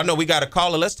 All right, well, I know we got a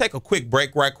caller. Let's take a quick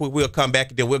break right quick. We'll come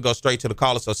back, and then we'll go straight to the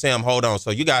caller. So, Sam, hold on. So,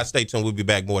 you guys stay tuned. We'll be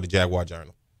back more to Jaguar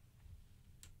Journal.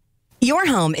 Your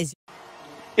home is...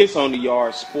 It's On the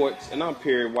Yard Sports, and I'm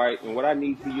Perry White, and what I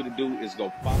need for you to do is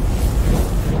go follow.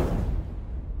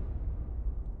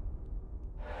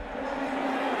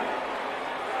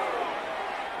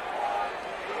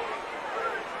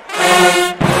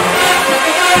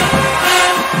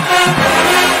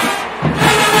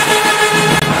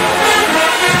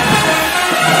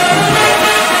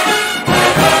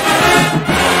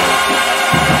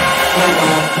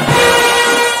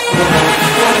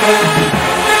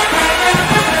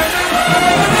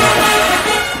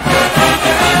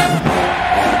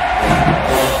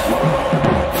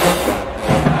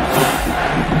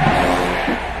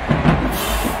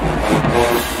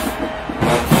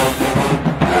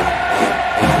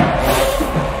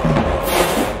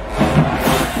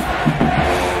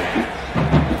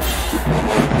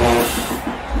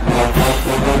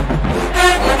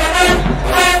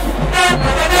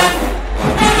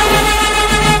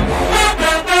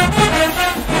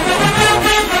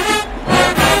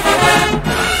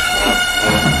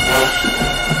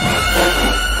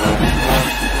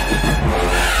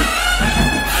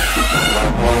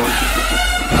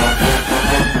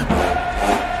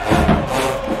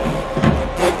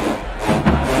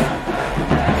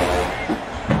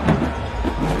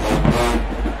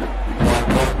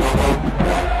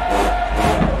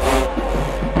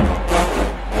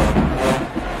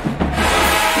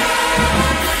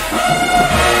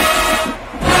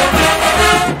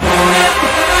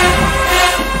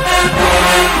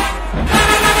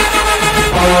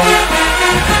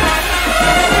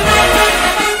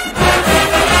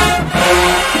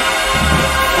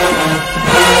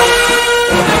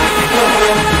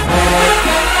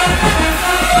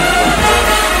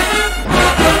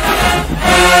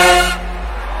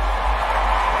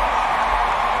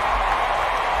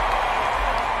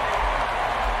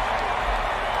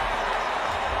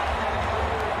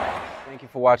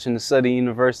 Watching the Southern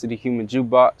University Human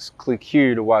Jukebox. Click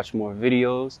here to watch more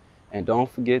videos, and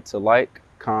don't forget to like,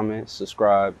 comment,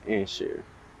 subscribe, and share.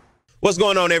 What's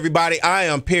going on, everybody? I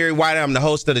am Perry White. I'm the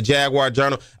host of the Jaguar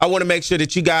Journal. I want to make sure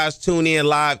that you guys tune in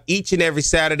live each and every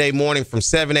Saturday morning from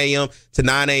 7 a.m. to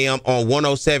 9 a.m. on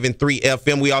 107.3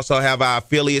 FM. We also have our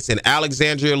affiliates in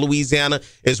Alexandria, Louisiana,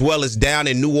 as well as down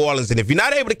in New Orleans. And if you're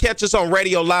not able to catch us on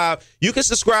radio live, you can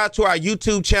subscribe to our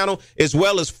YouTube channel as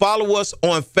well as follow us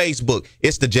on Facebook.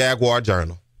 It's the Jaguar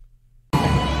Journal.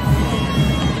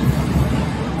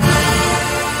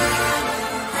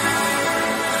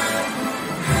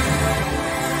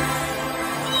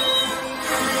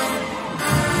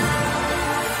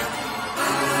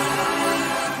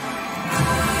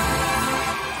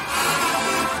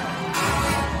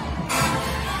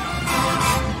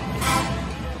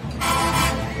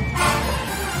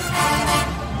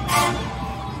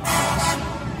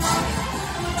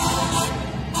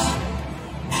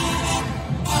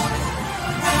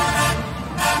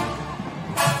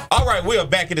 We are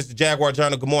back. It is the Jaguar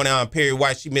Journal. Good morning. I'm Perry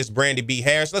White. She missed Brandi B.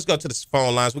 Harris. Let's go to the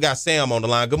phone lines. We got Sam on the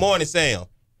line. Good morning, Sam.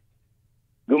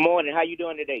 Good morning. How you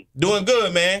doing today? Doing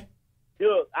good, man.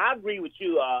 Good. I agree with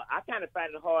you. I kind of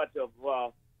find it hard to,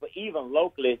 for even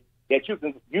locally, that you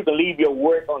can leave your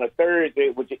work on a Thursday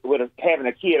with having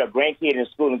a kid or grandkid in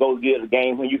school and go get a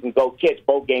game when you can go catch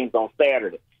both games on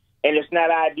Saturday. And it's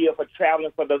not ideal for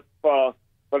traveling for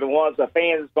the ones, the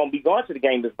fans that's going to be going to the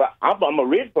game. I'm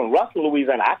originally from Russell,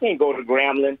 Louisiana. I can't go to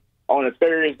Grambling on a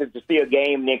Thursday to see a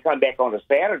game and then come back on a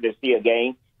Saturday to see a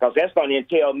game, because that's going to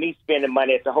entail me spending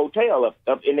money at the hotel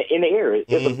up in the area.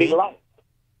 It's a big loss.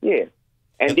 Yeah.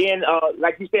 And then,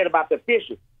 like you said about the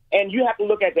officials, and you have to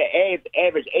look at the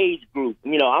average age group.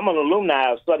 You know, I'm an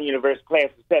alumni of Southern University class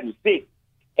of 76,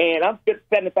 and I'm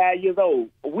 75 years old.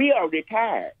 We are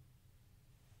retired,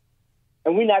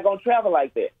 and we're not going to travel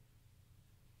like that.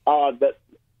 The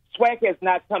SWAC has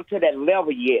not come to that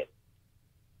level yet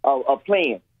of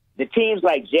playing. The teams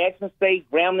like Jackson State,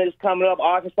 Grambling is coming up,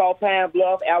 Arkansas, Pine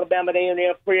Bluff, Alabama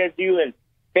A&M, Prairie View, and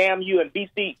FAMU and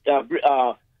BC,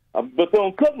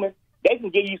 Bethune-Cookman, they can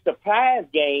give you surprise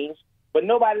games, but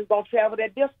nobody's going to travel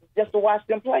that distance just to watch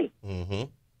them play. Mm-hmm.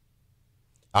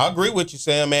 I agree with you,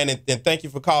 Sam, man, and thank you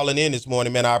for calling in this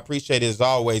morning, man. I appreciate it as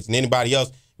always. And anybody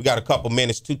else, We got a couple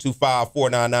minutes.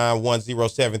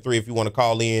 225-499-1073 if you want to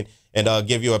call in and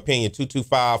give your opinion.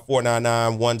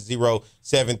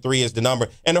 225-499-1073 is the number.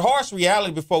 And the harsh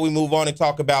reality before we move on and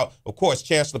talk about, of course,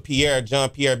 Chancellor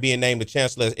John Pierre being named the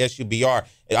Chancellor of SUBR.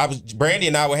 Brandi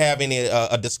and I were having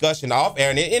a discussion off air,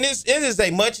 and it is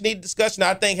a much-needed discussion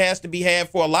I think has to be had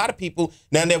for a lot of people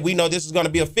now that we know this is going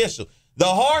to be official. The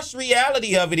harsh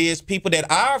reality of it is, people,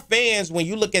 that our fans, when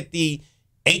you look at the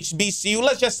HBCU,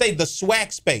 let's just say the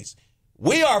SWAC space,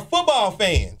 we are football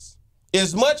fans.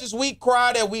 As much as we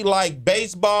cry that we like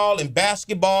baseball and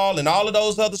basketball and all of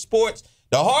those other sports,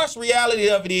 the harsh reality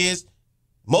of it is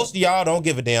most of y'all don't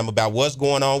give a damn about what's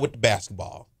going on with the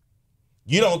basketball.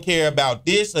 You don't care about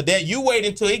this or that. You wait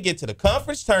until it get to the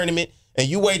conference tournament, and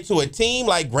you wait till a team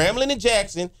like Grambling and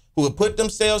Jackson, who would put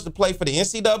themselves to play for the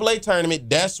NCAA tournament,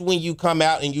 that's when you come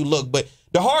out and you look. But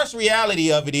the harsh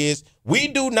reality of it is we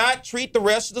do not treat the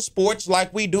rest of the sports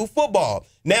like we do football.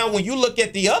 Now, when you look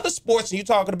at the other sports and you're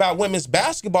talking about women's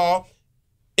basketball,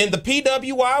 in the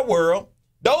PWI world,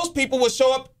 those people will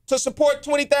show up to support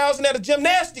 20,000 at a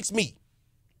gymnastics meet.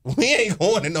 We ain't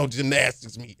going to no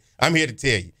gymnastics meet. I'm here to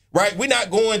tell you, right? We're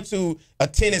not going to a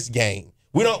tennis game.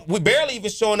 We're barely even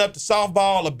showing up to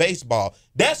softball or baseball.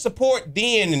 That support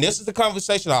then, and this is the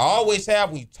conversation I always have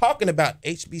when you're talking about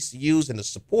HBCUs and the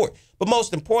support, but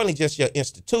most importantly, just your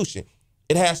institution.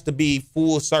 It has to be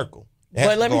full circle.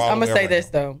 But I'm going to say this,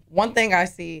 though. One thing I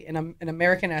see in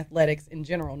American athletics in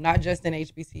general, not just in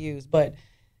HBCUs, but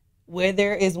where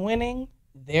there is winning,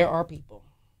 there are people.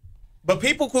 But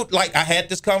people could, like, I had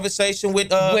this conversation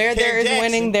with where there is Jackson.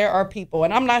 winning, there are people.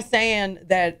 And I'm not saying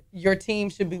that your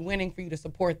team should be winning for you to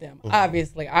support them. Mm-hmm.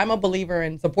 Obviously, I'm a believer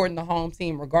in supporting the home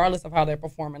team regardless of how they're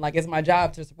performing. Like, it's my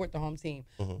job to support the home team.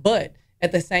 Mm-hmm. But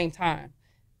at the same time,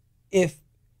 if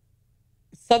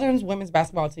Southern's women's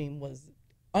basketball team was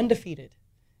undefeated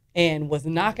and was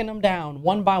knocking them down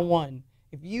one by one,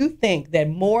 if you think that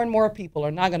more and more people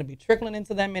are not going to be trickling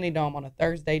into that mini dome on a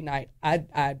Thursday night, I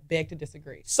beg to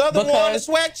disagree. Southern won the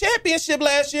SWAC championship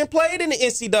last year and played in the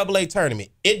NCAA tournament.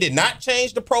 It did not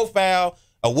change the profile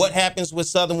of what happens with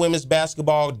Southern women's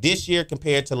basketball this year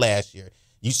compared to last year.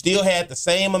 You still had the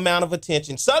same amount of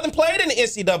attention. Southern played in the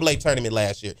NCAA tournament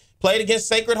last year. Played against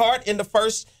Sacred Heart in the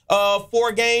first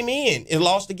 4-game in. It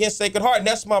lost against Sacred Heart, and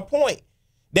that's my point.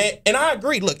 And I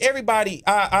agree. Look, everybody,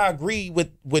 I agree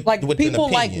with like with people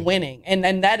like winning,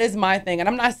 and that is my thing. And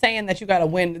I'm not saying that you got to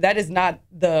win. That is not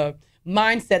the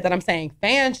mindset that I'm saying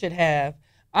fans should have.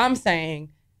 I'm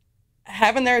saying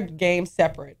having their game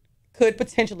separate could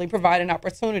potentially provide an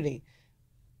opportunity.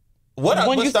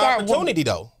 What's the opportunity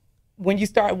though? When you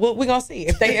start, well, we're gonna see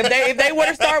if they were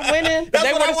to start winning.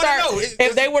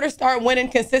 If they were to start winning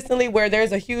consistently, where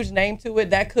there's a huge name to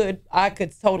it, I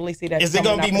could totally see that. Is it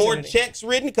gonna be more checks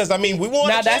written? Because I mean, we want.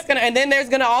 Now that's gonna, and then there's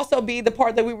gonna also be the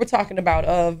part that we were talking about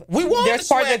of we want there's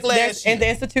the part SWAC last year. and the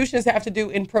institutions have to do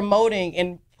in promoting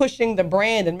and pushing the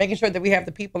brand and making sure that we have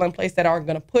the people in place that are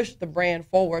gonna push the brand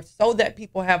forward so that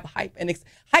people have hype. And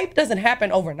hype doesn't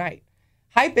happen overnight.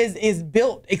 Hype is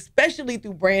built, especially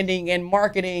through branding and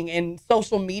marketing and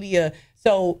social media.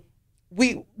 So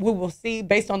we will see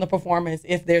based on the performance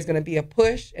if there's going to be a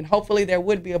push, and hopefully there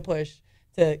would be a push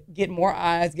to get more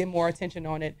eyes, get more attention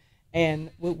on it,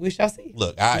 and we shall see.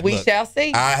 We shall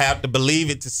see. I have to believe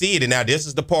it to see it. And now this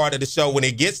is the part of the show when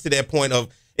it gets to that point of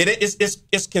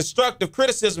it's constructive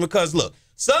criticism, because look,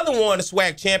 Southern won the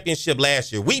SWAC championship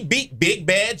last year. We beat Big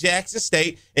Bad Jackson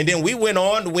State, and then we went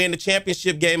on to win the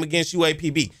championship game against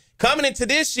UAPB. Coming into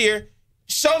this year,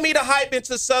 show me the hype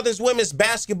into Southern's women's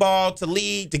basketball to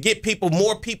lead, to get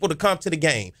more people to come to the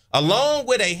game. Along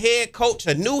with a head coach,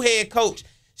 a new head coach,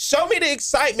 show me the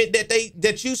excitement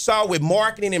that you saw with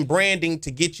marketing and branding to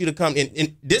get you to come.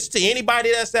 And this to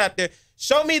anybody that's out there,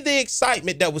 show me the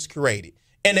excitement that was created.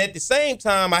 And at the same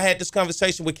time, I had this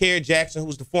conversation with Kerry Jackson,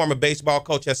 who's the former baseball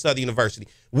coach at Southern University.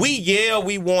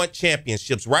 We want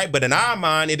championships, right? But in our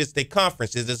mind, it is the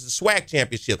conferences. It's the SWAC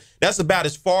championship. That's about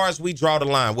as far as we draw the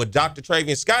line. What Dr.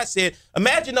 Travian Scott said,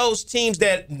 imagine those teams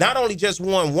that not only just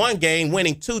won one game,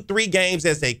 winning 2-3 games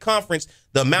as a conference,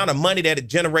 the amount of money that it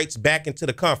generates back into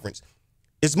the conference.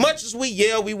 As much as we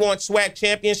yell we want SWAC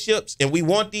championships and we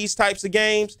want these types of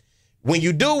games, when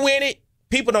you do win it,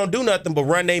 people don't do nothing but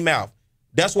run their mouth.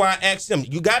 That's why I asked him,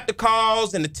 you got the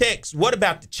calls and the texts. What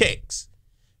about the checks?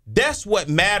 That's what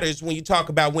matters when you talk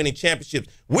about winning championships.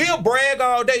 We'll brag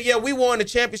all day. Yeah, we won the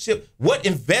championship. What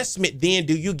investment then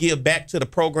do you give back to the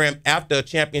program after a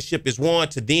championship is won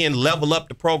to then level up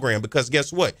the program? Because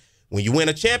guess what? When you win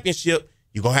a championship,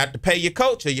 you're going to have to pay your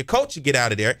coach, or your coach will get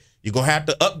out of there. You're going to have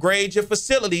to upgrade your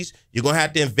facilities. You're going to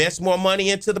have to invest more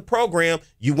money into the program.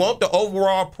 You want the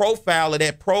overall profile of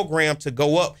that program to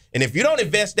go up. And if you don't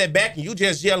invest that back and you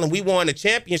just yelling, we won the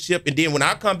championship, and then when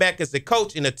I come back as the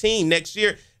coach in a team next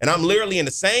year and I'm literally in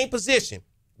the same position,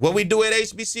 what we do at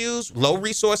HBCUs, low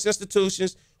resource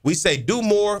institutions, we say do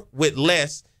more with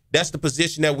less. That's the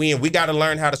position that we're in. We got to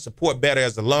learn how to support better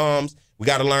as alums. We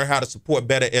got to learn how to support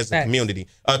better as a community.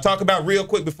 Talk about real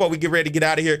quick before we get ready to get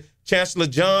out of here, Chancellor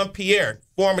John Pierre,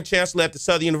 former chancellor at the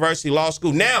Southern University Law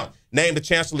School, now named the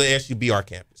chancellor of the SUBR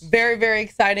campus. Very, very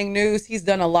exciting news. He's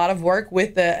done a lot of work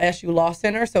with the SU Law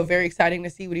Center, so very exciting to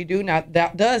see what he do. Now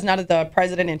that the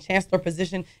president and chancellor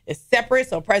position is separate,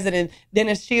 so President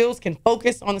Dennis Shields can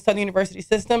focus on the Southern University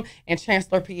system, and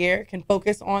Chancellor Pierre can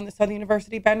focus on the Southern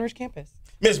University Baton Rouge campus.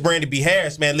 Miss Brandi B.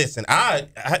 Harris, man, listen,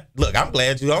 look, I'm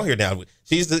glad you're on here now.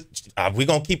 We're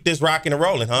going to keep this rocking and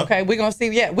rolling, huh? Okay, we're going to see.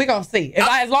 Yeah, we're going to see.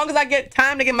 As long as I get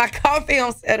time to get my coffee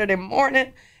on Saturday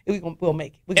morning, we'll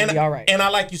make it. We're going to be all right. And I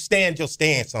like you stand your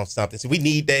stance on something. So we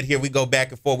need that here. We go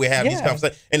back and forth. We have these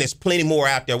conversations. And there's plenty more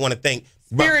out there. I want to thank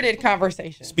Spirited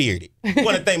conversation. Spirited. I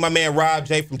want to thank my man Rob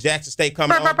J from Jackson State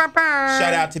coming on.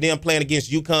 Shout out to them playing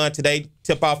against UConn today.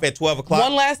 Tip off at 12 o'clock.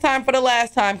 One last time for the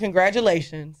last time.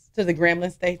 Congratulations to the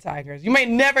Grambling State Tigers. You may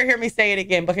never hear me say it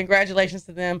again, but congratulations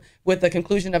to them with the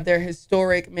conclusion of their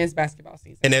historic men's basketball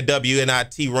season. And their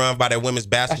WNIT run by their women's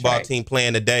basketball team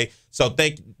playing today. So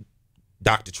thank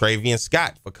Dr. Travian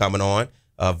Scott for coming on.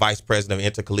 Vice President of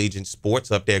Intercollegiate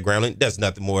Sports up there at Grambling. Does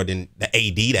nothing more than the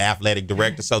AD, the athletic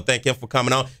director. So thank him for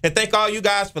coming on. And thank all you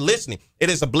guys for listening.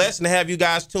 It is a blessing to have you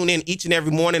guys tune in each and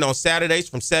every morning on Saturdays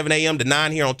from 7 a.m. to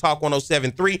 9 here on Talk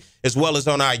 107.3, as well as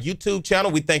on our YouTube channel.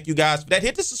 We thank you guys for that.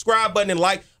 Hit the subscribe button and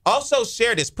like. Also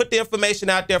share this. Put the information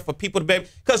out there for people to be able,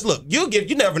 because look,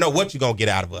 you never know what you're going to get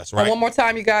out of us, right? And one more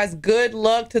time, you guys, good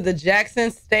luck to the Jackson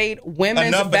State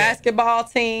women's basketball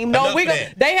team. No, we're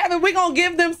going to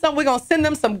give them some, we're going to send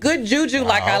them some good juju,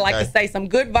 like I like to say, some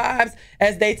good vibes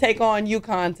as they take on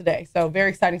UConn today. So very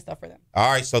exciting stuff for them.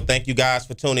 All right, so thank you guys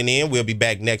for tuning in. We'll be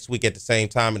back next week at the same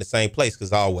time in the same place,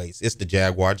 because always, it's the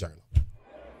Jaguar Journal.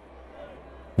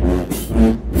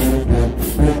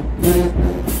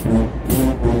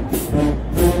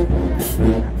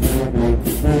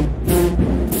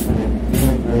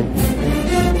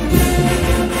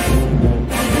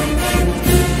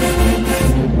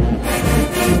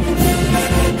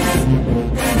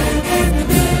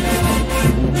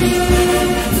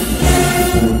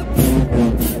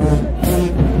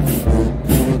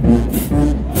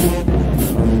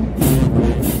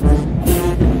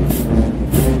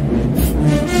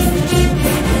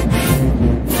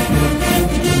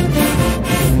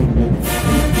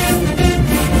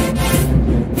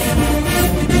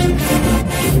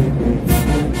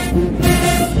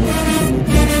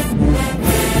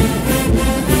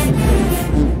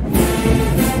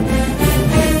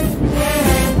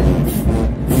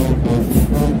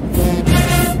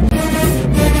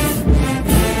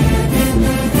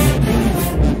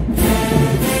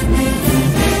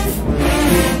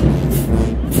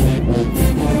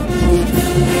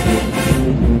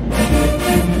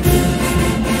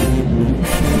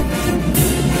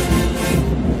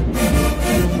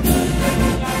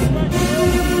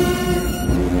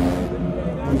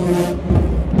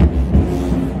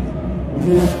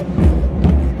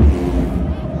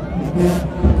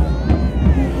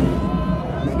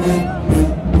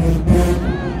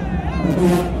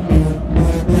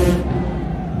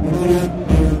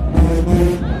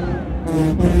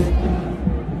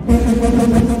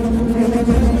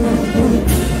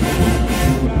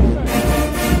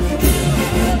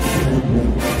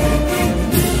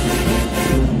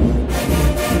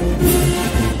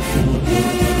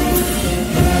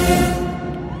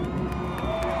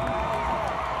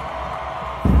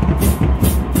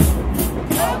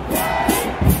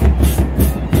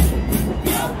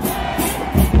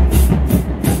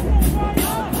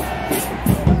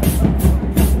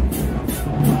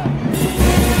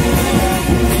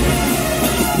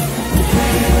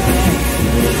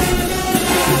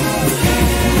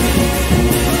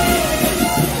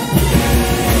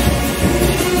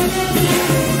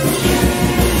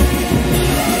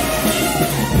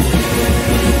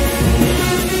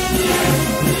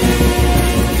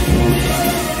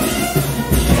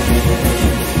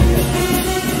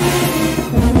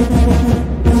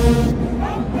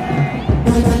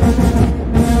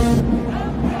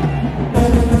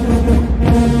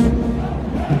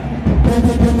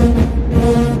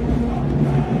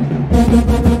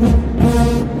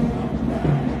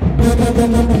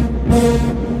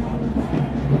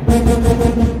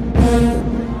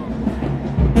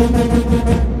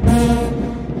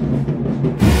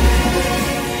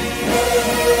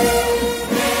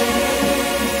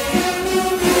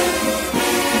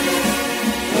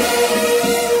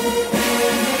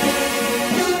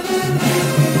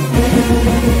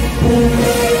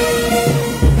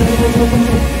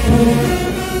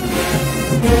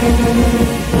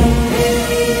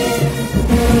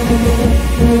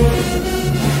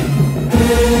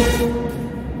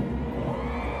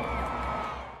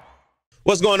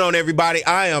 What's going on, everybody?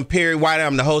 I am Perry White.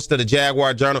 I'm the host of the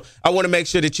Jaguar Journal. I want to make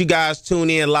sure that you guys tune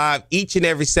in live each and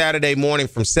every Saturday morning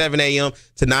from 7 a.m.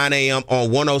 to 9 a.m. on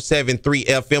 107.3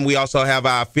 FM. We also have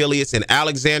our affiliates in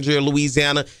Alexandria,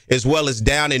 Louisiana, as well as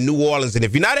down in New Orleans. And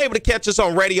if you're not able to catch us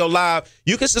on radio live,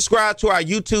 you can subscribe to our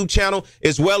YouTube channel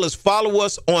as well as follow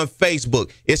us on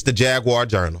Facebook. It's the Jaguar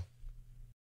Journal.